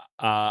I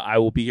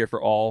will be here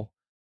for all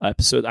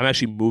episodes. I'm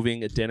actually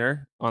moving a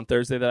dinner on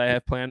Thursday that I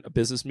have planned, a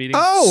business meeting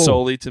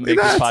solely to make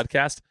this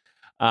podcast.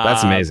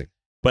 That's amazing.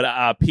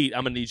 But Pete,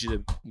 I'm gonna need you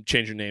to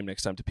change your name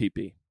next time to Pete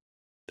B.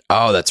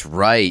 Oh, that's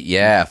right.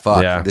 Yeah,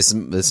 fuck. Yeah. This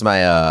is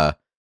my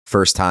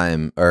first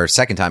time or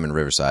second time in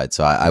Riverside,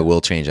 so I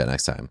will change that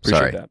next time. Appreciate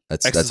Sorry, that.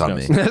 that's on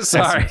me.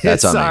 Sorry,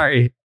 that's on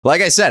me.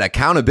 Like I said,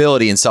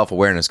 accountability and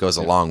self-awareness goes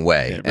a long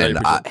way, really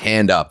and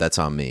hand up, that's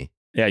on me.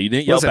 Yeah, you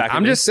didn't yell Listen, back at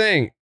I'm me. just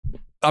saying,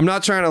 I'm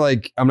not trying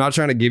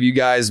to give you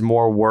guys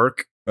more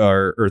work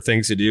or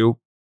things to do.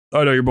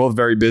 I know you're both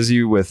very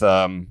busy with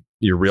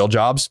your real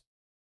jobs.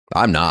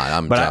 I'm not.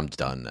 I'm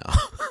done now.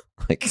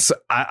 So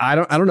I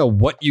don't know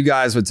what you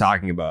guys would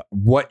talk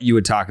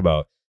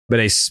about, but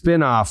a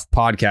spin-off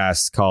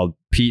podcast called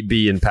Pete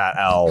B and Pat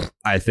L,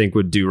 I think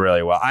would do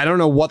really well. I don't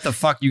know what the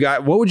fuck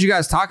what would you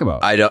guys talk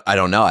about? I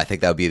don't know. I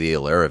think that would be the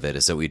allure of it,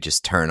 is that we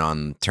just turn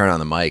on the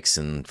mics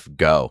and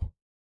go.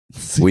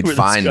 We'd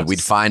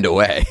find a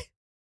way.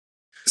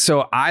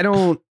 So I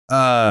don't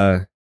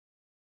I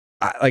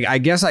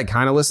guess I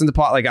kind of listen to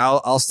pod, like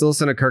I'll still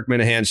listen to Kirk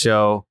Minahan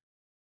show,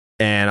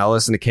 and I'll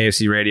listen to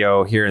KFC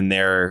radio here and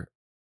there.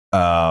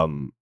 I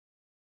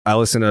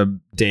listen to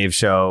Dave's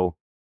show,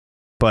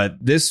 but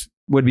this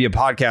would be a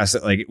podcast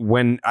that like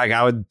when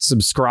I would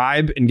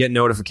subscribe and get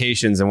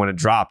notifications, and when it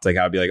dropped, like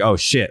I would be like, oh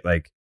shit,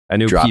 like a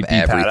new Drop PP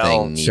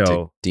everything.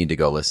 show. Need to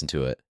go listen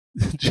to it.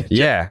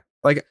 Yeah.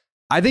 Like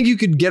I think you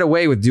could get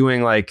away with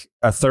doing like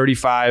a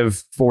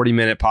 35-40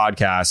 minute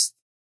podcast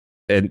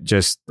and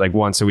just like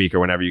once a week or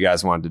whenever you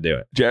guys wanted to do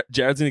it.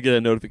 Jared's going to get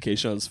a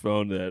notification on his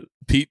phone that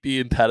Pete B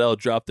and Pat L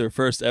dropped their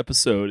first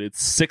episode.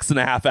 It's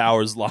 6.5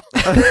 hours long.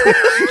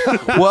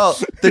 Well,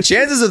 the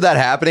chances of that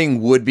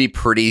happening would be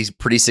pretty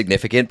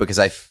significant, because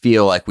I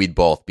feel like we'd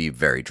both be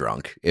very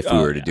drunk if we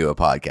were to do a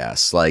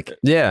podcast. Like,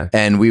 yeah.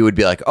 And we would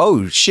be like,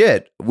 oh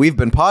shit, we've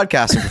been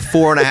podcasting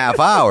for 4.5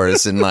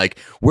 hours, and like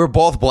we're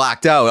both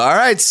blacked out. All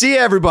right, see you,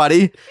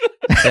 everybody.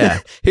 Yeah.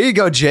 Here you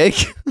go,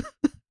 Jake.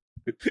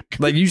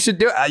 Like you should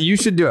do it. You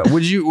should do it.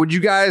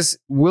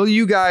 Will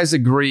you guys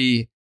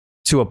agree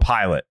to a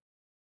pilot?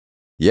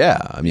 Yeah.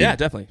 I mean, yeah,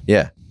 definitely.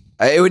 Yeah.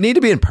 It would need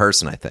to be in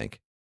person, I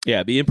think.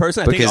 Yeah, be in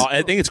person.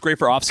 I think it's great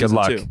for off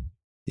season too.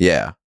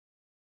 Yeah.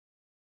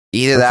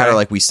 Either that or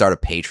like we start a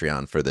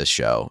Patreon for this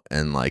show,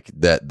 and like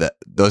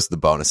those are the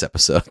bonus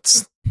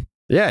episodes.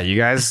 Yeah, you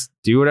guys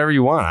do whatever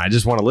you want. I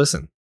just want to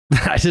listen.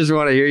 I just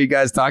want to hear you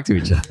guys talk to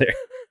each other.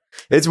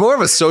 It's more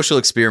of a social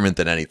experiment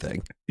than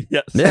anything.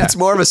 Yes. Yeah. It's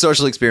more of a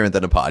social experiment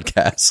than a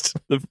podcast.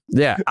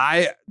 Yeah.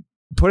 I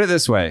put it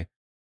this way.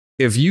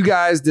 If you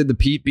guys did the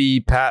Pete B,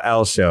 Pat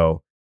L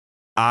show,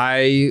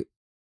 I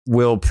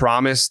will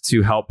promise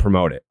to help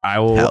promote it.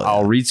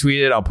 I'll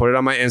retweet it. I'll put it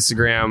on my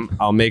Instagram.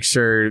 I'll make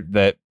sure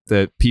that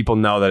the people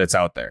know that it's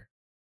out there.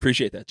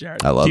 Appreciate that,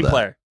 Jared. I love Team that.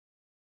 player.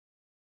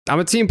 I'm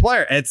a team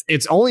player.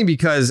 It's only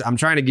because I'm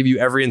trying to give you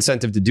every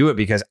incentive to do it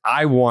because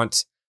I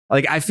want,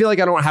 like, I feel like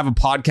I don't have a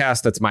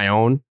podcast that's my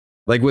own.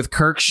 Like with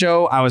Kirk's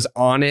show, I was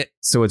on it,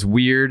 so it's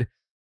weird.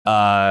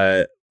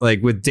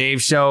 Like with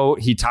Dave's show,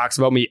 he talks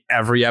about me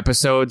every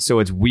episode, so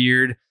it's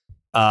weird.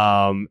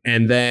 And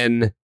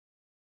then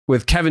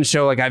with Kevin's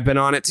show, like I've been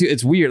on it too.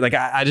 It's weird. Like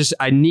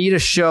I need a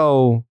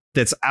show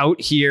that's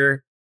out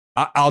here.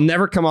 I'll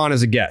never come on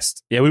as a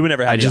guest. Yeah, we would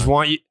never have. I just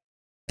want you.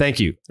 Thank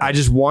you. I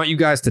just want you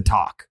guys to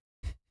talk,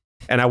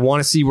 and I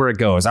want to see where it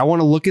goes. I want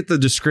to look at the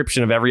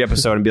description of every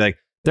episode and be like,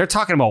 they're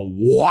talking about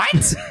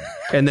what,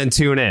 and then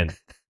tune in.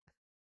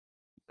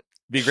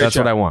 Be a great That's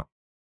show. what I want.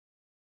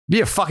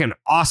 Be a fucking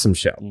awesome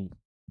show.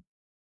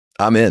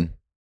 I'm in.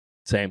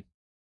 Same.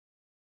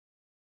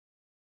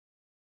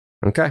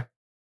 Okay.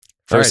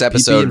 First All right,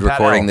 episode PP and Pat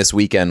recording L. this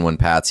weekend when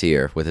Pat's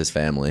here with his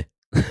family.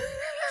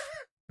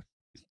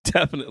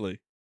 Definitely.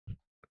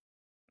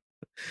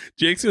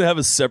 Jake's gonna have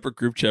a separate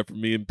group chat for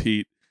me and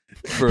Pete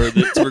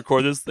to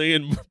record this thing,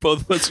 and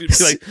both of us would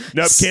be like,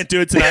 "Nope, can't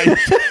do it tonight."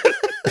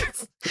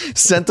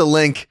 Sent the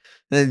link,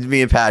 and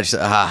me and Pat,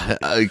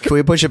 can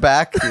we push it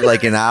back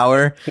like an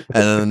hour?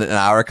 And then an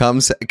hour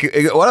comes.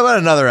 What about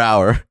another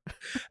hour?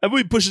 And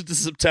we push it to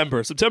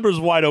September. September is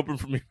wide open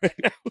for me right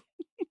now.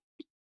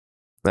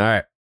 All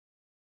right.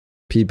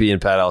 PP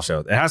and Pat L show.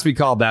 It has to be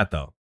called that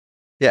though.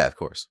 Yeah, of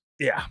course.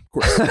 Yeah, of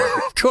course.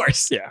 Of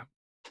course. Yeah.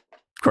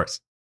 Of course.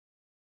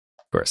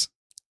 Of course.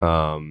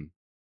 All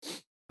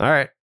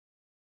right.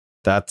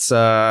 That's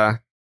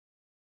our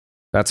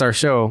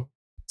show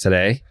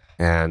today.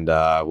 And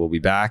we'll be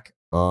back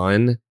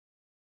on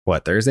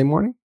what, Thursday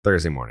morning?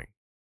 Thursday morning.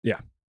 Yeah.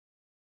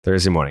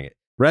 Thursday morning.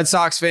 Red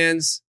Sox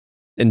fans,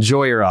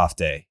 enjoy your off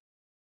day.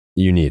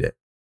 You need it.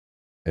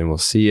 And we'll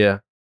see you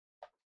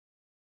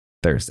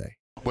Thursday.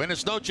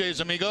 Buenas noches,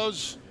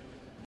 amigos.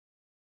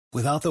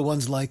 Without the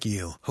ones like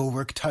you, who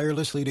work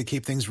tirelessly to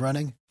keep things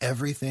running,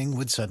 everything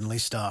would suddenly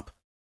stop.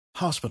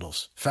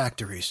 Hospitals,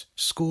 factories,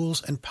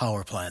 schools, and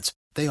power plants,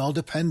 they all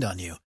depend on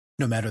you.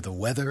 No matter the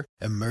weather,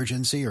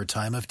 emergency, or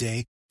time of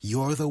day,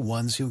 you're the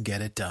ones who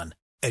get it done.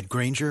 At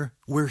Grainger,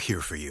 we're here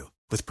for you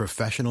with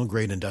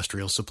professional-grade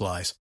industrial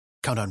supplies.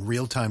 Count on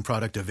real-time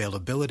product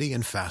availability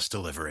and fast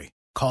delivery.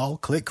 Call,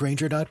 click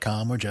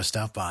Grainger.com, or just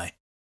stop by.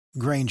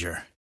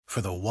 Grainger, for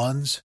the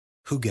ones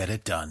who get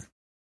it done.